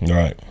himself. All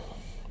right.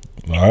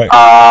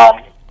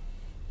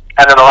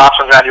 And then the last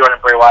one's Randy Orton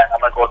and Bray Wyatt.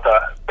 I'm going to go with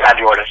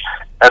Randy Orton.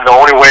 And the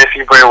only way I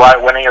see Bray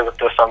Wyatt winning is if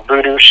there's some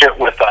voodoo shit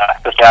with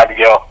Sister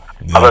Abigail.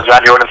 Yeah. Otherwise,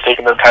 Randy Orton's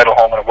taking the title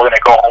home, and we're going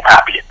to go home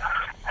happy.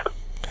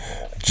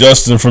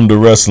 Justin from the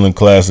Wrestling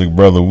Classic,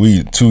 brother.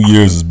 2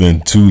 years has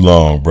been too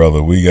long,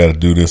 brother. We got to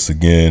do this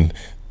again.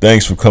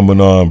 Thanks for coming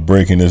on,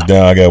 breaking this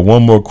down. I got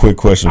one more quick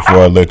question before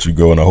I let you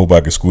go, and I hope I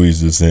can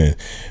squeeze this in.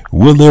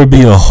 Will there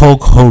be a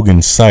Hulk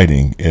Hogan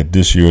sighting at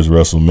this year's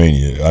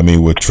WrestleMania? I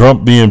mean, with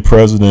Trump being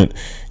president,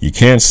 you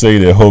can't say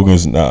that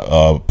Hogan's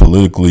not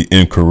politically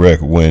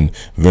incorrect when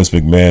Vince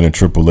McMahon and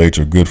Triple H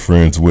are good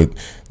friends with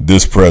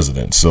this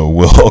president. So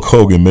will Hulk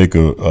Hogan make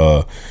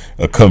a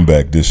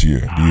comeback this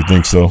year? Do you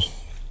think so?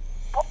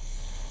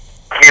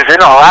 He's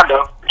in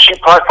Orlando. Cheap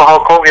plug for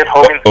Hulk Hogan.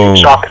 Hogan's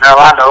shop in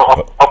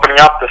Orlando, opening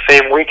up the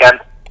same weekend.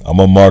 I'm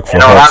a mark for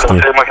in Orlando, the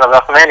same weekend of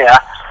WrestleMania.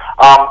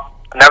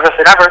 Never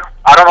say never.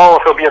 I don't know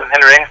if it'll be an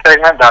in-ring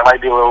segment. That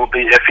might be a little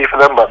bit iffy for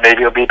them, but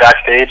maybe it'll be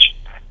backstage.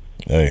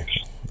 Hey,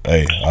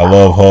 I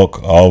love Hulk.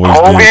 I always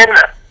Hogan, did.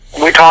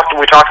 we talked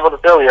about this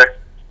earlier.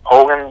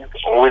 Hogan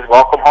always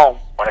welcome home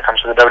when it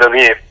comes to the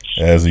WWE.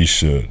 As he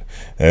should.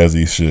 He went to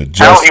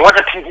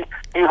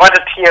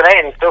TNA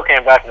and he still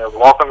came back and was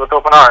welcomed with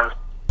open arms.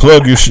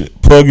 Plug your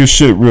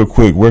shit real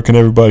quick. Where can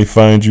everybody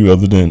find you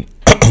other than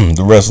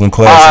the Wrestling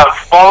Classic?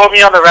 Follow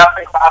me on the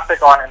Wrestling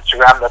Classic on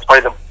Instagram. That's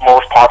probably the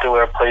most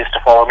popular place to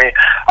follow me.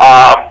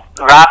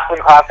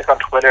 Wrestling Classic on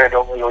Twitter. I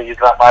don't really use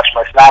that much.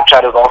 My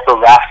Snapchat is also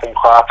Wrestling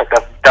Classic.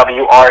 That's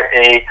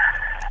WRASSLIN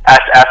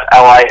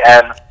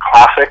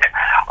Classic.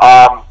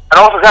 And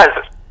also, guys,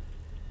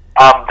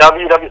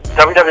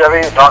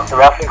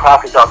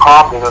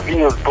 www.thewrestlingclassic.com. There's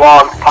reviews,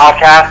 blogs,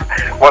 podcasts.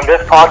 When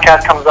this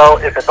podcast comes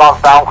out, if it's on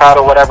SoundCloud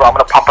or whatever, I'm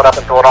going to pump it up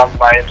and throw it on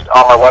my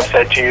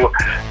website to you,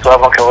 so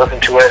everyone can listen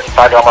to it.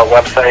 Find it on my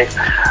website.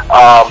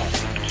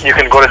 You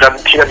can go to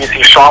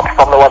TWC Shop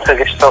from the website,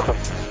 get yourself some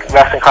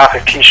Wrestling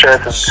Classic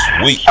T-shirts and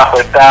stuff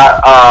like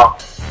that.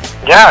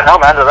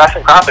 The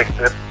Wrestling Classic.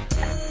 It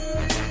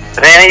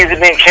ain't easy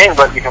being king,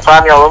 but you can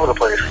find me all over the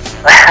place.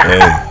 Hey,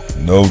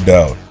 no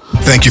doubt.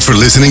 Thank you for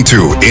listening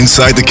to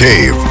Inside the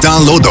Cave.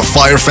 Download the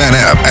Fire Fan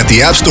app at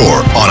the App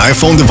Store on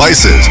iPhone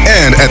devices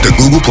and at the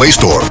Google Play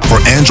Store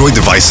for Android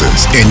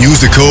devices. And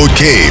use the code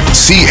CAVE,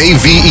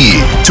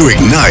 C-A-V-E, to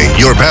ignite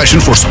your passion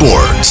for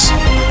sports.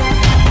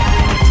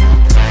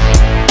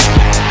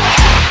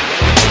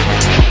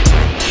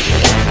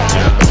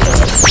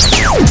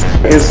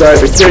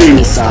 Inside the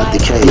Cave. Inside the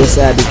Cave.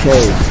 Inside the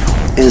Cave.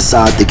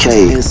 Inside the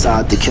Cave.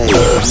 Inside the Cave.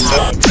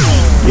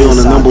 You're on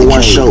the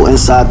 #1 show,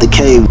 Inside the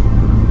Cave.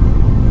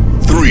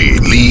 3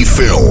 Lee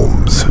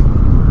Films.